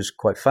good. It was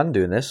quite fun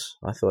doing this.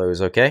 I thought it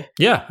was okay.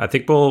 Yeah, I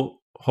think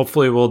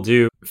hopefully we'll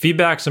do.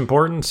 Feedback's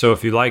important. So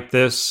if you like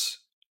this,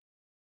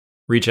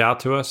 reach out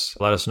to us.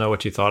 Let us know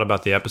what you thought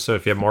about the episode.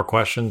 If you have more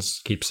questions,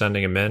 keep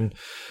sending them in.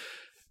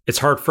 It's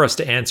hard for us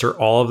to answer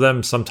all of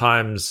them.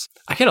 Sometimes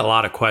I get a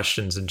lot of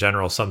questions in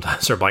general.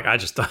 Sometimes they're like, I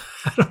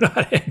don't know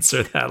how to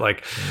answer that.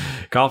 Like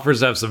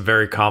golfers have some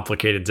very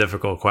complicated,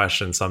 difficult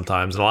questions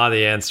sometimes. And a lot of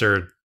the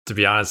answer, to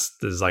be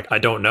honest, is like, I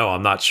don't know.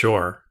 I'm not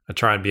sure. I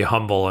try and be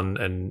humble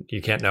and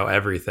you can't know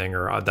everything,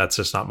 or that's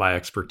just not my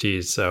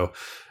expertise. So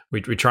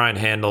we try and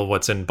handle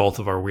what's in both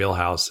of our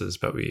wheelhouses,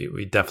 but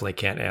we definitely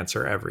can't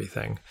answer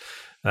everything.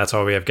 That's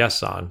why we have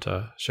guests on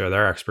to share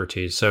their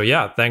expertise. So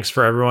yeah, thanks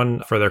for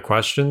everyone for their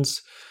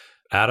questions.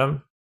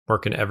 Adam, where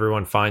can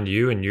everyone find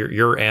you and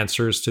your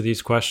answers to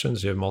these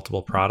questions? You have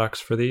multiple products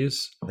for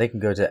these. They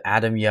can go to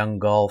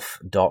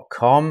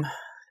adamyounggolf.com.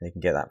 They can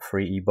get that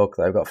free ebook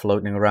that I've got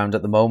floating around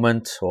at the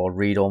moment, or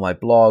read all my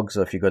blogs.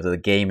 Or if you go to the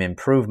game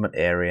improvement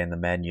area in the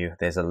menu,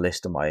 there's a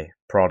list of my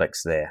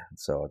products there.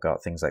 So I've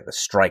got things like the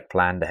strike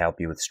plan to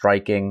help you with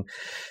striking,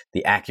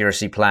 the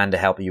accuracy plan to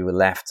help you with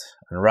left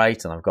and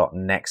right, and I've got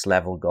Next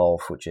Level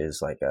Golf, which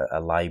is like a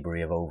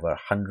library of over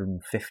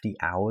 150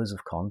 hours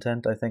of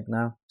content, I think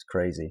now. It's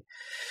crazy.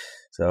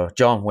 So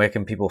John, where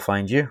can people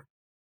find you?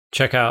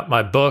 Check out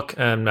my book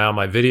and now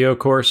my video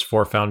course,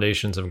 4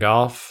 Foundations of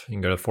Golf. You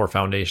can go to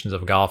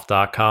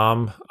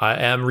 4foundationsofgolf.com. I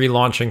am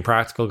relaunching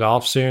Practical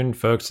Golf soon,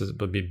 folks. There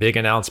will be a big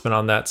announcement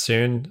on that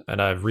soon. And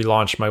I've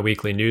relaunched my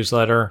weekly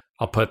newsletter.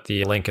 I'll put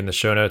the link in the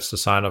show notes to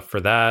sign up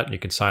for that. You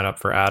can sign up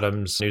for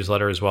Adam's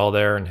newsletter as well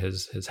there, and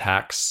his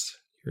hacks,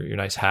 your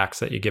nice hacks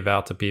that you give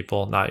out to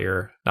people.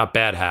 Not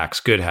bad hacks,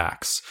 good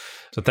hacks.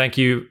 So thank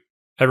you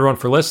everyone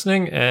for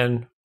listening,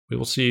 and we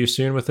will see you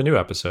soon with a new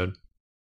episode.